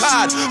playing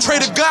COD. Pray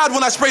to God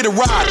when I spray the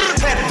rod.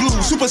 Head blue,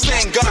 super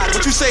saiyan God.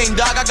 What you saying,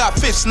 dog? I got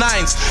fifths,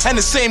 nines. And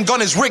the same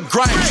gun as Rick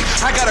Grimes.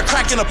 I got a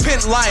crack in a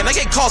pint line. I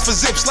get calls for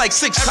zips like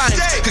 6 times.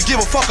 Could give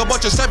a fuck a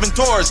bunch of 7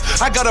 tours.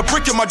 I got a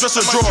brick in my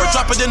dresser drawer.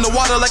 Drop it in the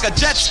water like a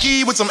jet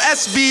ski. With some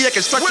SB, I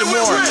can stretch it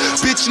more.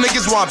 Bitch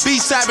niggas want be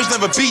savage,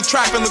 never be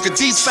trapping. Look at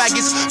these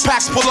faggots.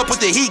 Packs pull up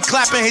with the heat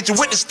clapping. Hit you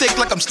with the stick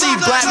like I'm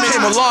Steve Blackman.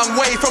 Came a long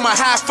way from a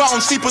half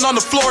fountain, sleeping on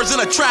the floors in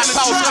a trap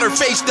house. Got her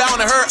face down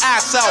and her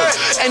ass out.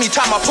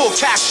 Anytime I pull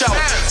cash out,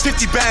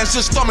 50 bands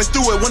just thumbing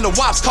through it. When the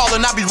wops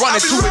calling, I be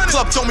running through it.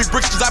 Club told me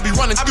bricks cause I be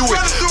running through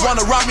it.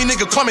 Wanna rob me,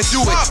 nigga, come and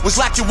do it.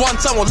 Was lacking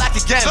once, I won't lack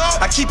again.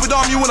 I keep it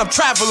on me when I'm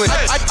traveling.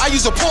 I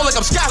use a pole like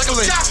I'm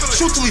scaffolding.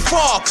 Shoot till he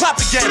fall,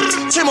 clap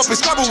again. Came up in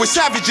Scarborough with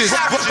savages.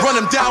 Run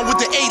him down with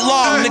the 8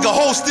 long. Nigga,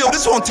 hold still,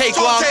 this won't take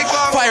long.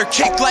 Fire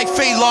kick like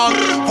Fei Long.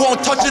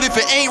 Won't touch it if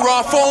it ain't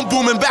raw. Phone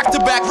booming back to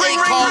back, rate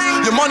calls.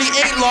 Your money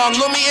ain't long.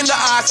 Look me in the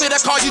eye, say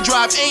that car you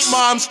drive ain't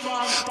mom's.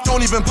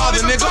 Don't even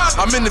bother, nigga.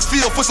 I'm in the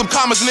field for some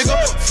commas, nigga.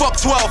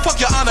 Fuck 12, fuck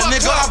your honor,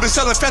 nigga. I've been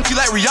selling Fenty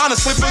like Rihanna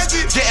slippers.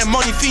 Getting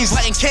money fiends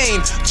lighting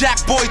cane.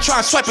 Jack boy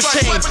trying to swipe a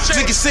chain.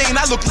 Niggas saying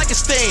I look like a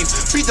stain.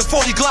 Beat the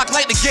 40 Glock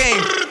like the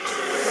game.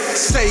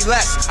 Say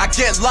less, I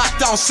get locked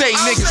down, say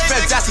niggas.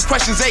 Feds asking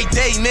questions 8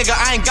 day, nigga.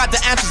 I ain't got the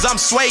answers, I'm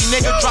sway,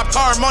 nigga. Drop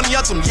car money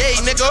on some yay,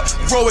 nigga.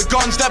 Roll with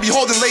guns that be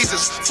holding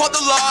lasers. Fuck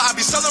the law, I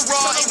be selling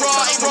raw.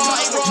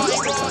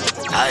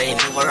 I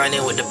ain't never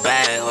running with the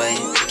bad way.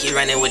 Keep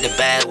running with the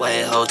bad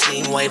way. Whole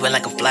team waving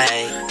like a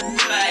flag.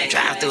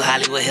 Drive through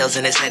Hollywood Hills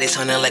and they say they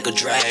turning like a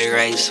drag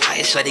race.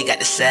 Why shorty got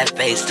the sad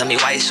face? Tell me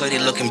why shorty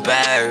look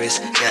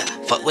embarrassed? Yeah,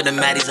 fuck with the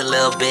Maddies a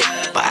little bit,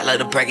 but I love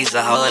the Perkies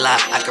a whole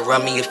lot. I can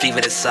run me a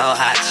fever that's so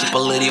hot. Super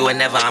litty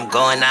whenever I'm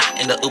going out.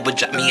 And the Uber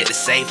drop me at the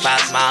safe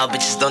house. My old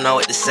bitches don't know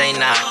what to say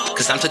now,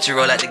 cause I'm touching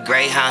roll like the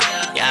Greyhound.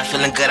 Yeah, I'm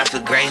feeling good, I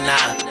feel great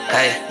now.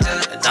 Hey,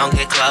 don't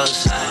get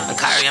close. I'm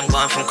Kyrie, I'm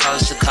going from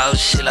coast to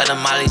coast. She love the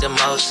Molly the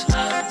most.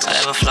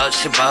 Whatever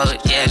floats your boat.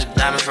 Yeah,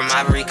 diamond from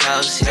Ivory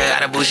Coast. Yeah,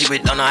 got a bougie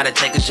but don't know how to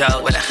take a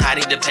joke. With a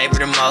hottie to paper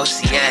the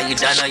most. Yeah, you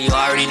don't know, you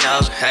already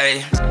know.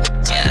 Hey,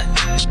 yeah.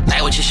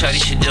 Like what your shorty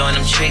should do in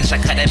them tricks. I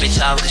cut that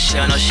bitch off cause she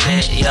don't know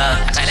shit. Yeah,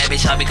 I cut that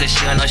bitch off because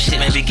she don't know shit.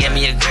 Maybe give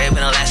me a grip and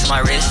it'll last on my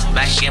wrist.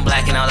 Black again,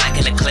 black and I'm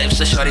liking the clips.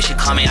 So shorty should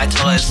call me, I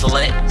told her it's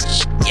lit.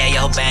 Yeah,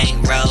 yo,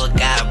 bankroll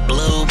got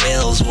blue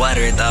bills. What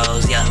are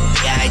those? Yeah,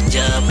 I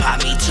just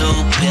popped me 2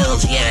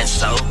 pills. Yeah,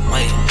 so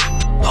wait,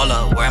 hold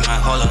up, where am I?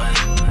 Hold up.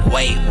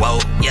 Wait, whoa,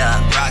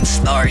 yeah, rock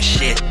star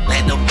shit.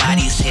 Let the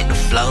bodies hit the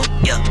flow.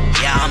 Yeah,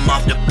 I'm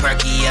off the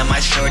perky. Yeah, my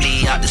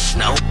shorty out the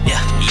snow.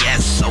 Yeah,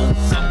 yes, so,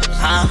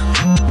 huh?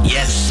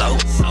 Yes, so,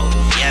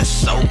 yes,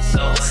 so,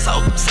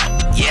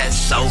 yes,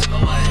 so,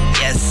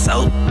 yes,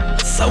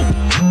 so,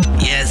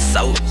 yes,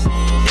 so.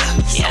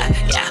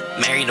 Yeah,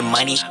 marry the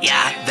money,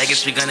 yeah.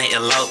 Vegas, we gonna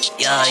elope,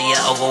 yeah.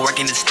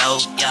 Overworking the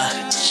stove,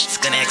 yeah. It's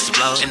gonna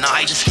explode. And no,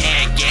 I just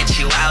can't get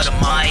you out of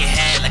my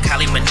head like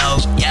Kylie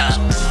Minogue, yeah.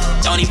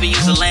 Don't even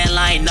use a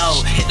landline,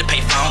 no. Hit the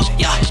payphone,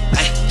 yeah.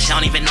 Hey, she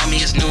don't even know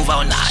me as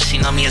Nouveau, nah. She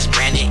know me as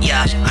Brandon,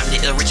 yeah. I'm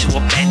the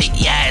ritual bandit,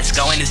 yeah. It's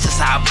going, it's just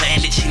how I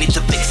planned it. She needs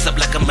to fix up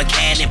like a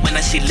mechanic. When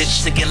I see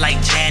lips singing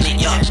like Janet,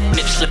 yeah.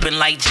 Nips slipping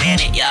like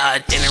Janet, yeah.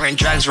 Dinner and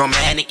drugs,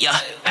 romantic, yeah.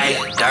 Hey,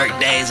 dark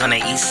days on the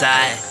east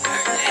side.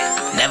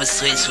 Never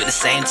switch with the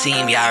same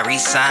team, y'all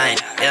resign,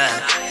 yeah.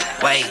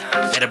 Wait,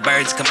 yeah, the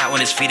birds come out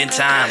when it's feeding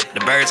time.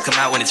 The birds come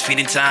out when it's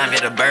feeding time.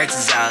 Yeah, the birds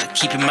is out.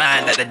 Keep in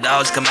mind that the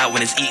dogs come out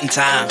when it's eating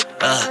time.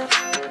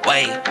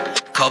 Wait,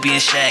 Kobe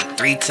and Shaq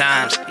 3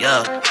 times,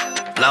 yeah.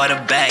 Blow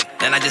it back,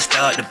 then I just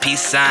throw out the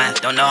peace sign.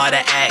 Don't know how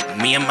to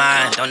act, me and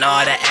mine. Don't know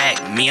how to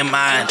act, me and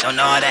mine. Don't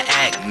know how to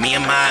act, me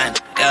and mine.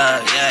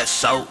 Yeah,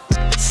 so.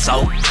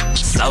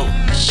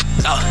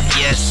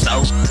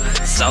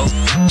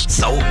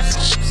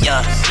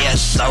 Yeah,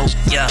 so,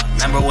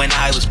 remember when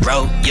I was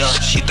broke, yeah.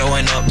 She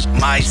throwing up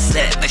my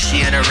set like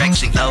she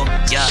anorexic, though,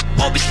 yeah.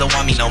 Won't be still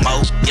want me no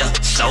more, yeah.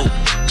 So,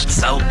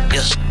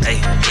 yeah, hey,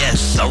 yeah,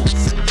 so,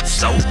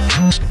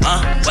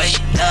 wait,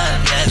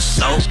 yeah,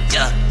 so,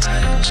 yeah.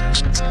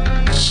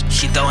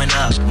 She throwing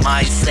up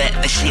my set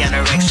like she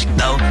anorexic,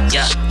 though,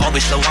 yeah. Won't be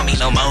still want me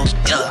no more,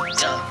 yeah.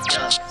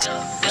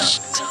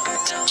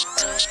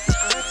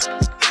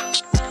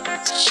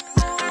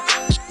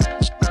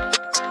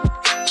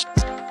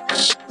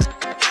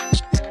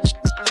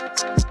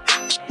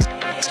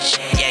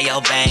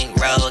 your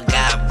bankroll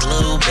got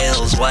blue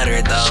bills. What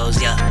are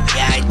those? Yeah,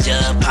 I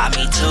just popped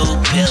me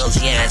 2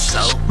 pills. Yeah, so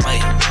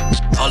wait,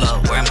 hold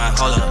up, where am I?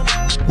 Hold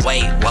up,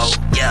 wait, whoa,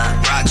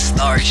 yeah, rock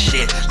star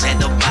shit. Let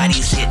the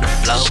bodies hit the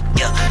floor.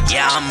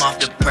 Yeah, I'm off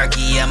the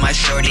perky. Yeah, my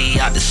shorty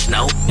out the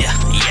snow. Yeah,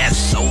 yes,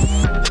 so,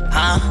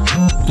 huh?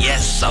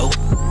 Yes, so,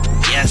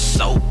 yes,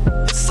 so,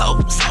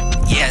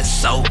 yes,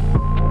 so,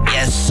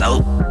 yes,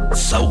 so,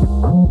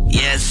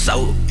 yes,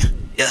 so,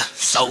 yeah,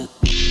 so.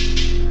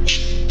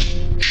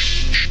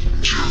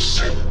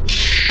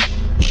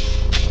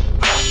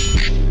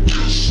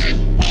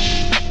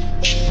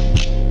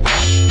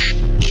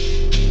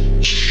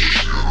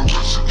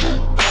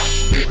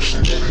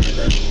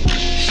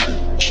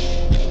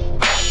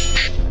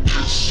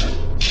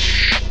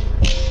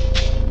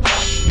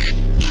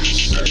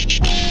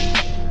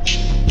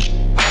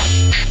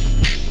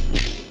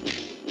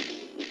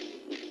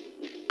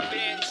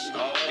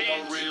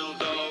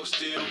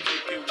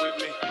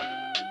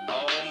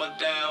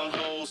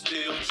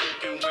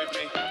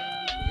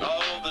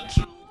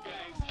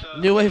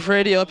 New Wave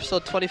Radio,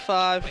 episode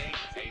 25.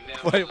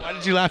 Wait, why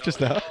did you laugh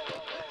just now?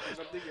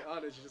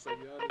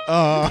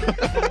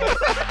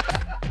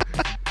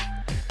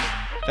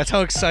 That's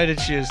how excited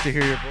she is to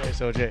hear your voice,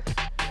 OJ.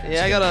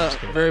 Yeah, I got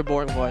a very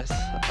boring voice.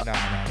 No.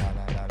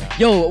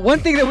 Yo, one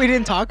thing that we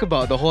didn't talk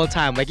about the whole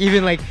time, like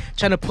even like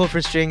trying to pull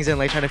for strings and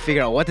like trying to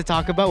figure out what to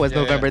talk about was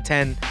November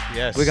 10.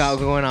 Yes. We got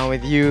going on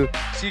with you.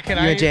 See, you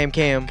and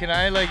JMKM. Can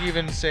I like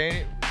even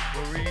say?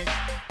 Were we?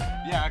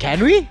 Yeah.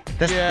 Can we?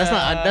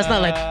 That's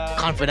not like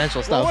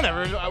confidential stuff. Well,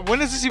 whatever. When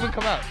does this even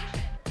come out?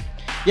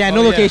 Yeah,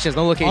 no locations.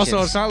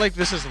 Also, it's not like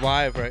this is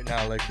live right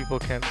now. Like people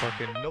can't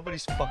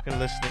nobody's fucking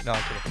listening. No,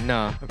 I'm kidding.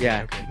 No. Okay,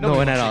 yeah. Okay. No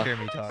one at all. Hear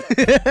me talk.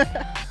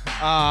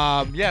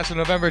 Yeah. So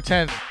November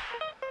 10th,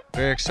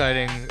 very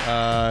exciting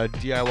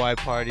DIY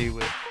party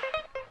with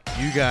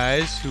you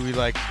guys who we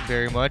like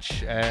very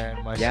much,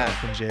 and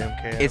myself and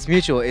JMK. It's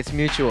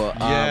mutual.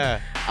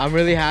 Yeah. I'm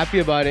really happy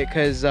about it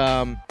because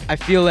I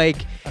feel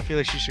like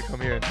she should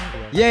come here and talk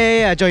about it.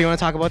 Yeah. Joe, you want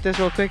to talk about this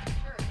real quick?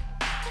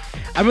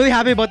 I'm really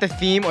happy about the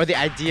theme or the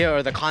idea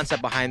or the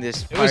concept behind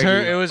this party.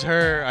 It was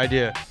her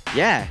idea.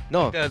 Yeah.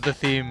 No. The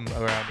theme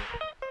around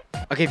it.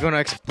 Okay, if you want to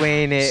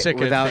explain it Sick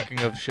without of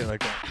thinking of shit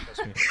like that.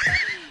 That's me.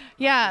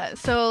 Yeah.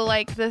 So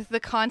like the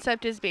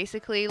concept is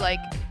basically like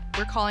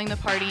we're calling the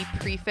party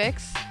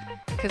prefix.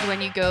 Because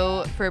when you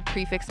go for a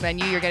prefix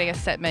menu, you're getting a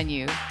set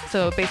menu.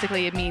 So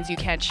basically, it means you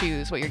can't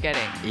choose what you're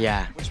getting.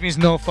 Yeah. Which means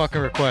no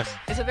fucking request.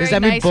 It's a very Does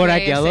that nice mean Borak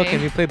way of Yellow? saying-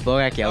 Can we play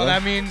Borak Yellow? No,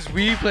 that means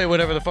we play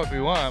whatever the fuck we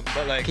want.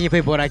 But like. Can you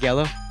play Borak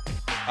Yellow?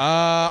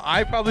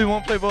 I probably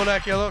won't play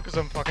Bodak Yellow because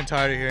I'm fucking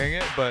tired of hearing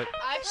it. But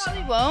I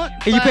probably won't.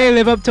 Can you play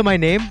Live Up to My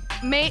Name?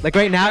 Like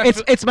right now,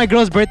 it's my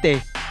girl's birthday.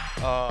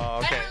 Oh,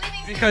 okay.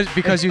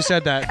 Because you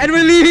said that. And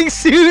we're leaving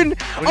soon.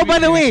 Oh, by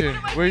the way,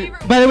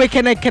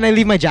 can I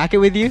leave my jacket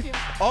with you?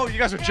 Oh, you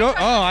guys are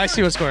joking. Oh, I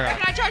see what's going on.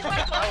 Can I charge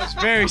my phone? I was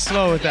very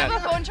slow with Do you that.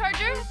 have a phone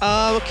charger?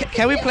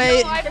 Can we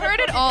play? No, I've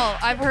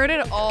heard it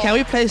all. Can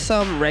we play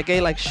some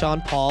reggae like Sean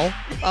Paul?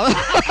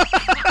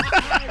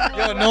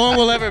 Yo, no one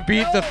will ever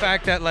beat the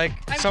fact that like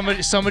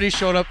somebody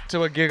showed up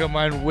to a gig of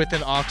mine with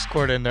an aux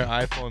cord in their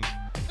iPhone.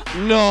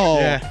 No.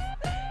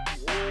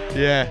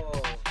 Yeah.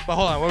 But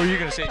hold on, what were you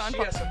gonna say?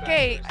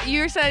 Okay,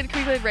 you said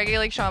can we play reggae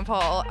like Sean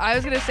Paul? I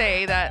was gonna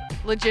say that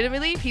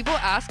legitimately people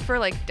ask for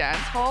like dance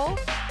hall,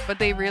 but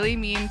they really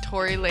mean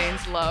Tory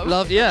Lane's Love.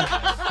 Love, yeah.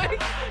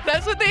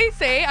 That's what they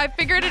say. I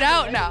figured it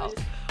out now.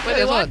 When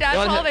they want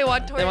dance hall, they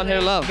want Tory Lane. You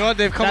know what?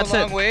 They've come a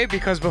long way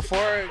because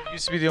before it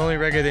used to be the only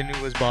reggae they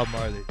knew was Bob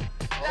Marley.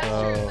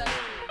 So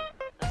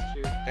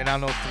they now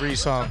know 3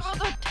 songs.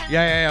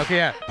 Yeah. Okay,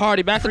 yeah.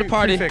 Party, back to the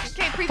party. Prefix.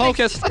 Okay,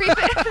 prefix. Focus.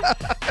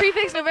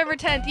 Prefix November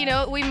 10th. You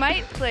know, we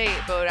might play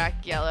Bodak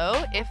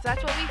Yellow if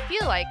that's what we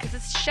feel like, because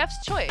it's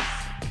Chef's choice.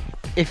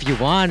 If you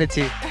wanted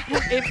to.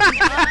 If you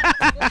want.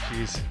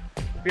 Jeez.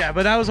 Yeah,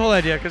 but that was the whole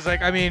idea, because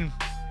like I mean,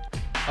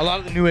 a lot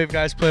of the new wave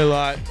guys play a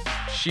lot.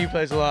 She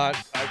plays a lot.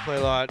 I play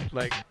a lot.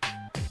 Like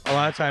a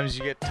lot of times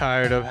you get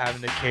tired of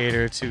having to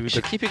cater to. We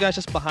should keep you guys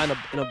just behind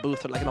in a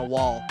booth or like in a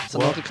wall, so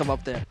no one can come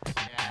up there.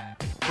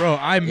 Bro,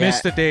 I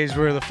miss the days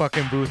where the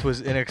fucking booth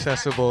was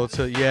inaccessible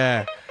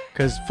to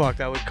because fuck,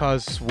 that would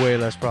cause way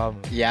less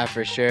problems. Yeah,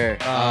 for sure.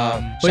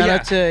 Shout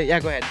out to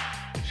go ahead.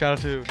 Shout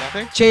out to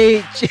Nothing.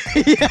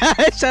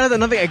 Shout out to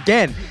Nothing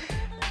again.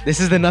 This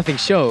is the Nothing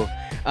show.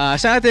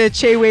 Shout out to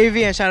Che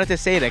Wavy and shout out to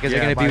Seda because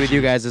they're gonna be with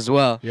you guys as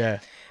well. Yeah.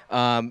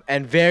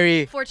 And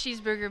very 4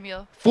 cheeseburger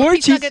meal. 4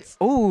 cheese nuggets.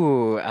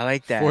 Ooh, I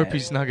like that.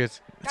 4-piece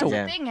nuggets. That's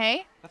a thing,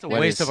 hey? That's a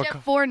waste of a.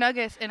 4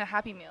 nuggets in a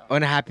Happy Meal.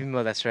 On a Happy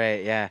Meal, that's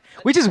right. Yeah.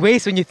 Which is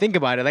waste when you think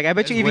about it. Like I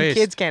bet you It's even waste.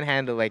 kids can't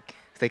handle like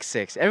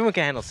 6. Everyone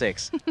can handle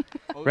 6.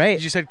 Right?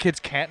 You said kids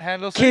can't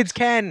handle 6? Kids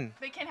can.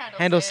 They can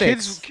handle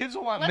 6. Kids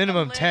will want Let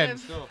minimum them 10 live.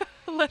 still.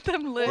 Let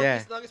them live.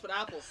 Yeah. Nuggets with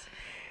apples.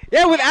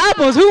 Yeah, with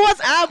apples. Who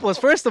wants apples?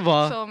 First of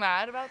all. So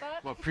mad about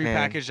that? What,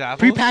 prepackaged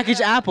apples?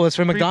 Prepackaged apples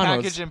from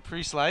McDonald's. Prepackaged and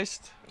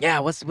pre-sliced? Yeah,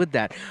 what's with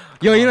that?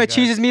 Yo, you know what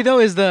cheeses me though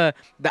is the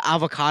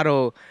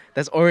avocado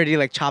that's already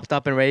like chopped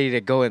up and ready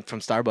to go in from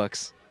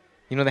Starbucks.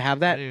 You know they have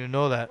that? I didn't even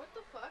know that.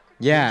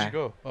 Yeah. Where'd you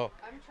go? Oh.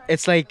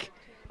 It's like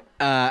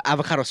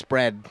avocado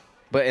spread,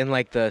 but in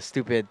like the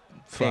stupid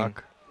thing.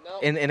 Fuck.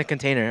 In a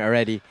container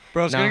already.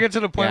 Bro, it's gonna get to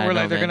the point where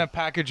like they're man. gonna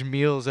package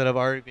meals that have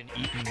already been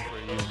eaten for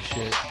you and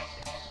shit.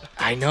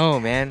 I know,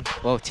 man.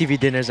 Well, TV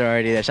dinners are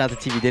already there. Shout out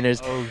to TV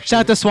dinners. Oh, Shout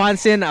out to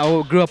Swanson.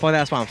 I grew up on that.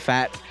 That's why I'm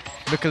fat.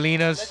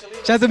 Michelina's.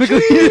 Shout out to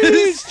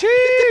Michelina's.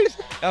 Cheese.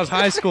 That was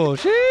high school.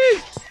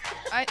 Cheese.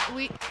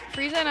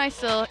 Freeza and I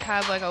still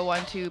have like a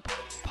 1-2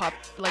 pop,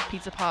 like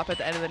pizza pop at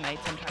the end of the night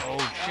sometimes. Oh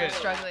shit. I'm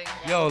struggling.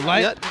 Yo,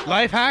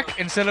 life hack.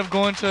 Instead of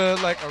going to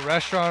like a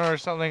restaurant or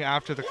something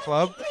after the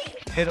club,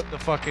 hit up the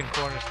fucking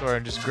corner store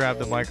and just grab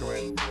the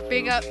microwave.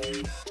 Big up,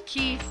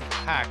 Keith.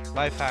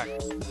 Life hack.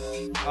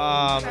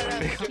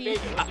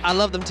 I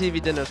love them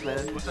TV dinners,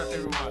 man. What's our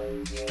favorite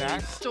one?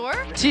 Snack? Store?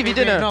 TV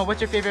dinner. No, what's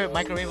your favorite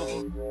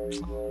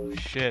microwavable?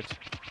 Shit.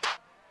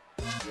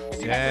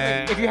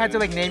 If you had to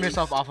like name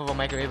yourself off of a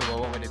microwavable,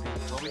 what would it be?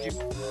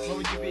 What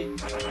would you be?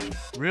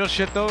 Real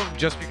shit though,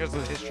 just because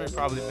of the history,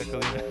 probably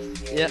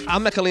Michelina. Yeah,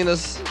 I'm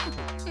Michelina's.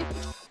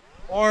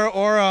 Or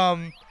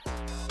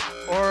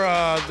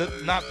the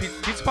not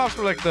pizza pops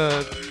were like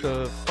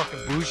the fucking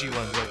bougie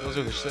ones. Like those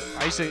are the shit.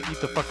 I used to eat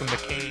the fucking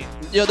McCain.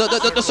 Yo,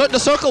 the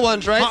circle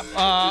ones, right?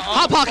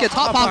 Hot pockets.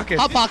 Hot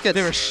pockets.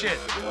 They were shit.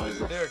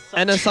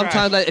 And then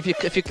sometimes like if you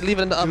leave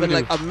it in the oven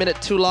like a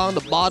minute too long,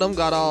 the bottom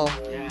got all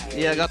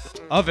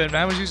oven.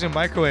 Man was using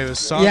microwave. It was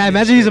soggy. Yeah,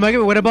 imagine using a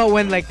microwave. What about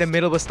when like the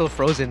middle was still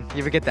frozen? You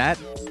ever get that?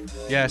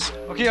 Yes.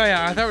 Okay. Oh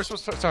yeah. I thought we were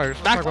supposed to. Sorry.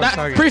 Back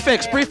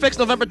prefix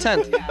November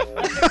 10th.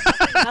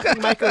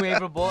 Nothing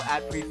microwavable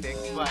at prefix,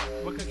 but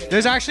we're cooking.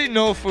 There's actually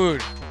no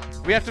food.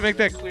 We have to make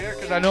that clear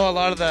because I know a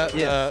lot of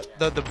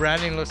the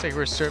branding looks like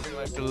we're serving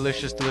like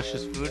delicious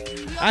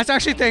food. That's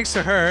actually thanks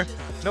to her.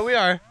 No, we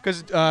are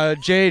because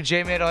Jay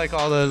made like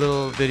all the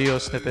little video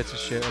snippets and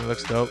shit and it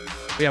looks dope.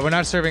 But yeah, we're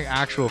not serving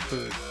actual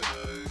food.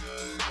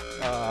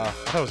 I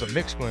thought it was a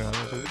mix going on.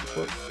 I was like, what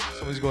the fuck?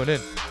 Someone's going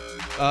in.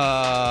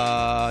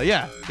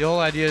 Yeah, the whole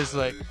idea is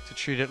like to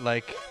treat it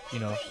like, you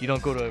know, you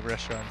don't go to a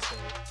restaurant and say,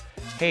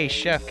 hey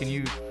chef, can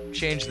you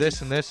change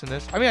this and this and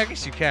this? I mean, I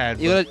guess you can.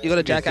 You go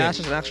to Jack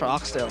Astor's and ask for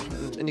oxtail,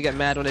 and you get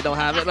mad when they don't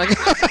have it. Like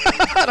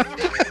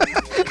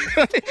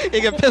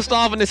you get pissed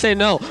off when they say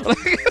no.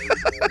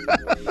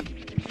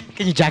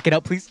 Can you jack it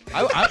up, please?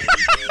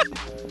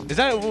 Is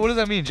that what does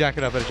that mean? Jack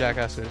it up at a Jack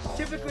Astor's?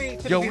 Typically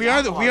Yo, we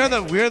are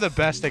the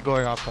best at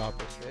going off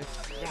topic. Right?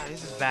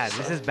 Yeah,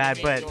 this is bad,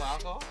 but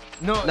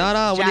no,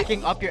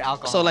 jacking up your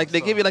alcohol. So like they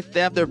give you like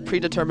they have their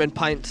predetermined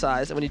pint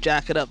size, and when you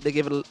jack it up, they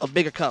give it a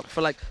bigger cup for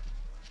like.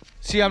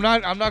 See, I'm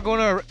not going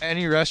to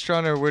any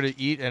restaurant or where to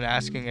eat and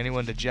asking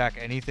anyone to jack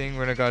anything in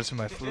regards to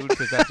my food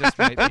because that just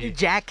might be.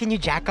 Can you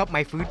jack up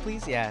my food,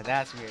 please? Yeah,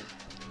 that's weird.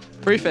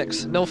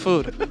 Prefix, no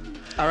food.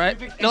 All right.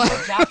 No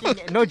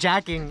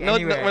jacking. No,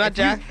 anywhere. We're not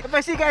jacking. If I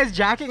see guys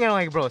jacking, I'm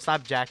like, bro,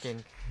 stop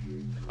jacking.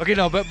 Okay,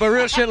 no, but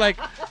real shit, like,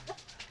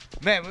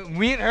 man,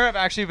 me and her have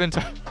actually been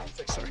talking.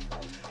 Sorry.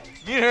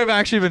 Me and her have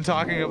actually been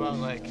talking about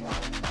like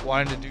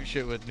wanting to do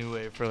shit with New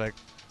Wave for like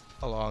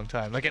a long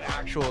time, like an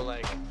actual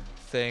like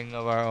thing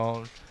of our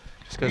own.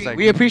 Just because like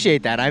we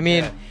appreciate that. I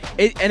mean,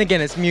 and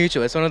again, it's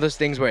mutual. It's one of those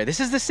things where this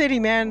is the city,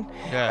 man.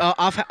 Yeah.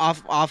 Off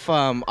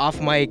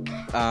mic.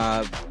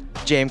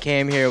 JM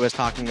came here was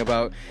talking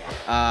about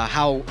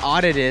how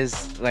odd it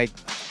is, like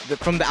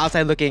from the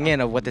outside looking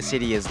in, of what the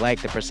city is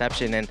like, the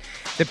perception and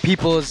the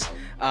people's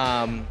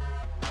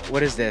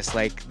what is this,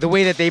 like the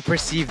way that they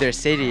perceive their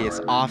city is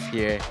off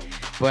here.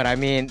 But I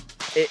mean,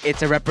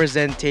 it's a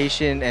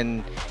representation,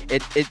 and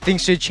it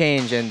things should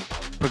change and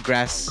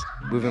progress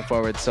moving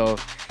forward. So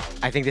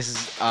I think this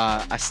is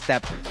a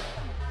step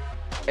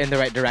in the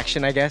right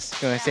direction, I guess.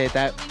 Can I say it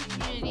that?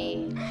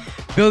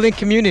 Building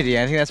community.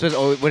 I think that's what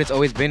it's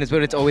always been. It's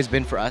what it's always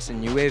been for us in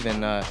New Wave,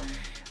 and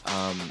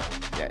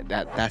yeah,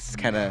 that's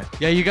kind of.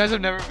 Yeah, you guys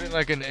have never been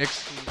like an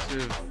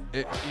exclusive.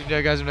 You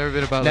guys have never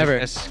been about never.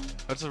 Like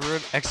what's the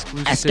word?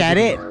 Exclusive. Escat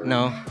it?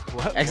 No.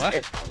 What?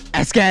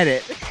 Escat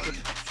it.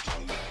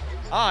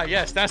 Ah,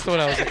 yes, that's the one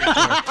I was looking for.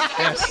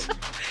 Yes.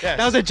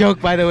 That was a joke,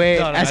 by the way.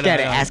 No, Escat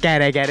it. Escat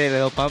it. I get it.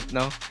 Little pump.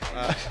 No.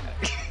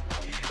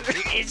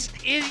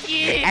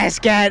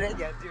 Escat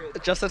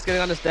it. Justin's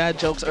getting on his dad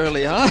jokes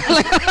early, huh?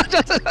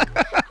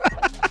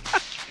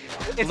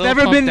 It's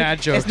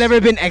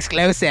never been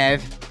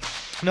exclusive.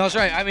 No, that's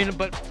right. I mean,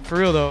 but for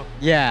real though.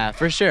 Yeah,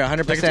 for sure,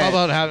 100%. Like, it's all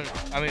about having.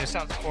 I mean, it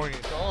sounds corny.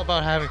 It's all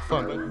about having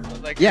fun.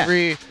 But like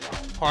every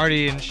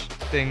party and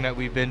thing that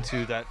we've been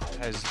to that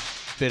has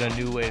been a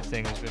New Wave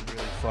thing has been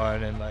really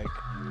fun, and like,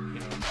 you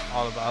know,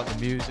 all about the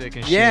music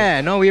and shit.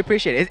 Yeah, no, we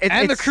appreciate it.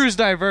 And the crew's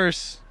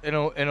diverse in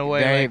a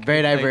way. Very, like,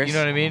 very diverse. Like, you know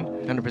what I mean?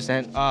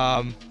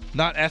 100%.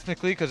 Not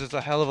ethnically, because it's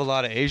a hell of a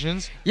lot of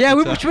Asians. Yeah,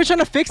 we're trying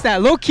to fix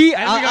that. Low key.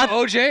 And we got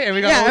OJ, and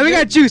we got OJ. And we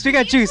got Juice. We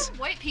got Juice.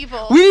 White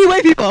people. We need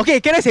white people. Okay,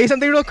 can I say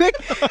something real quick?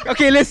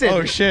 Okay, listen.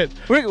 Oh shit.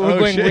 We're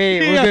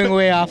going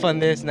way off on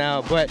this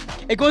now, but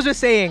it goes with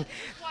saying.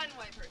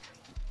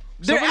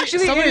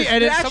 Somebody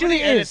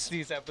edits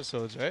these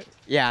episodes, right?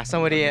 Yeah,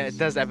 somebody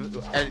does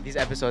edit these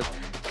episodes.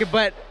 Okay,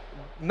 but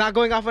not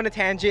going off on a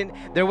tangent,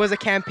 there was a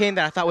campaign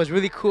that I thought was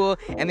really cool,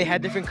 and they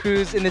had different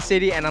crews in the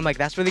city, and I'm like,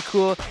 that's really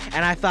cool,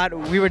 and I thought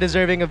we were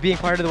deserving of being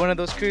part of one of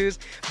those crews,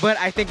 but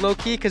I think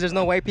low-key, because there's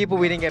no white people,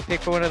 we didn't get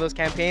picked for one of those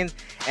campaigns,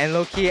 and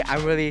low-key,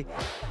 I'm really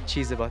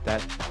cheesed about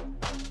that.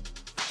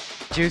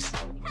 Juice?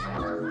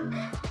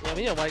 Yeah,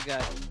 me a white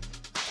guy.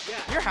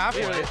 Yeah, you're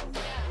halfway. Really?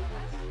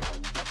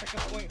 That's like a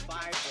 0.5, though.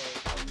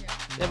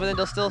 Yeah, but then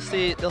they'll still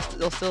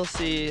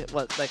see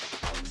what, like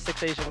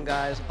 6 Asian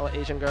guys or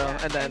Asian girl,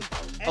 and then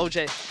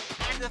OJ.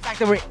 And the fact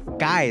that we're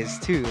guys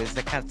too is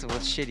the kind of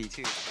what's shitty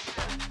too.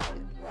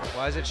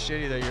 Why is it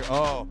shitty that you're?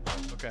 Oh,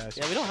 okay.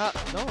 Yeah, we don't have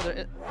no.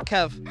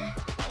 Kev,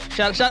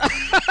 shout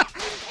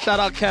shout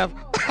out Kev.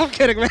 I'm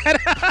kidding, man.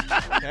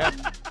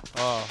 Kev?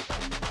 Oh.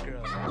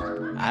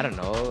 I don't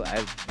know.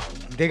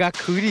 They got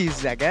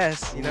cooties, I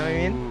guess. You know what I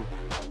mean?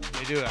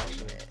 They do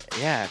actually.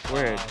 Yeah,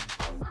 word.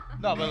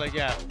 No, but like,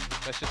 yeah,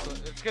 that's just.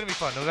 It's gonna be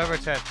fun. November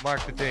 10th.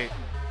 Mark the date.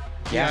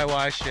 Yeah.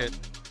 DIY shit.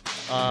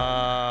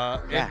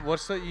 Yeah.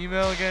 What's the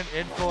email again?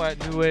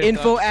 info@newwave.ca.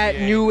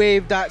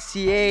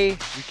 info@newwave.ca.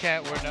 We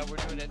can't. We're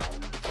doing it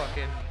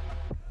fucking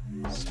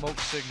smoke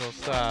signal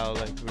style,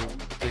 like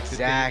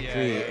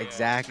Exactly. We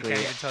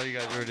can't even tell you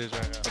guys where it is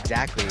right now.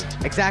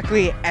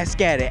 Exactly. Let's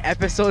get it.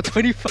 Episode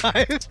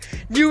 25.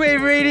 New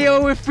Wave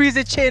Radio with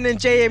Freeza Chin and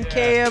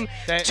JMKM.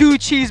 2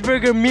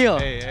 cheeseburger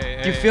meal.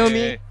 You feel me?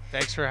 Hey.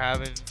 Thanks for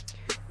having.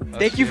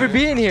 Thank you for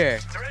being here.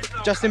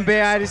 Justin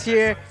Bayard is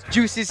here.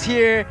 Juice is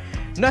here.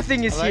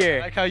 Nothing is here.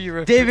 I like how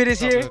you David is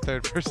here. The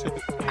third person.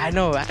 I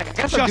know. I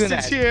gotta start doing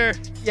that. Justin's here.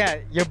 Yeah,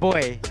 your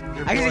boy.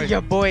 I can say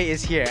your boy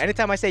is here.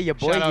 Anytime I say your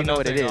boy, you know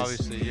what it is.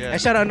 Obviously, yeah.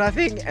 And shout out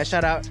Nothing. And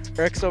shout out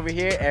Erks over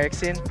here.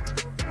 Erickson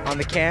on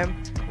the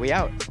cam. We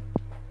out.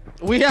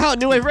 We out.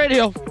 New Wave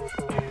Radio.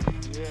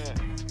 Yeah.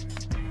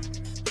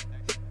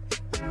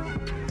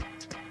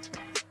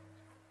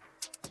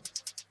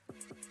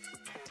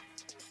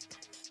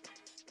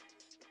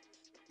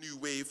 New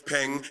Wave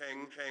Peng.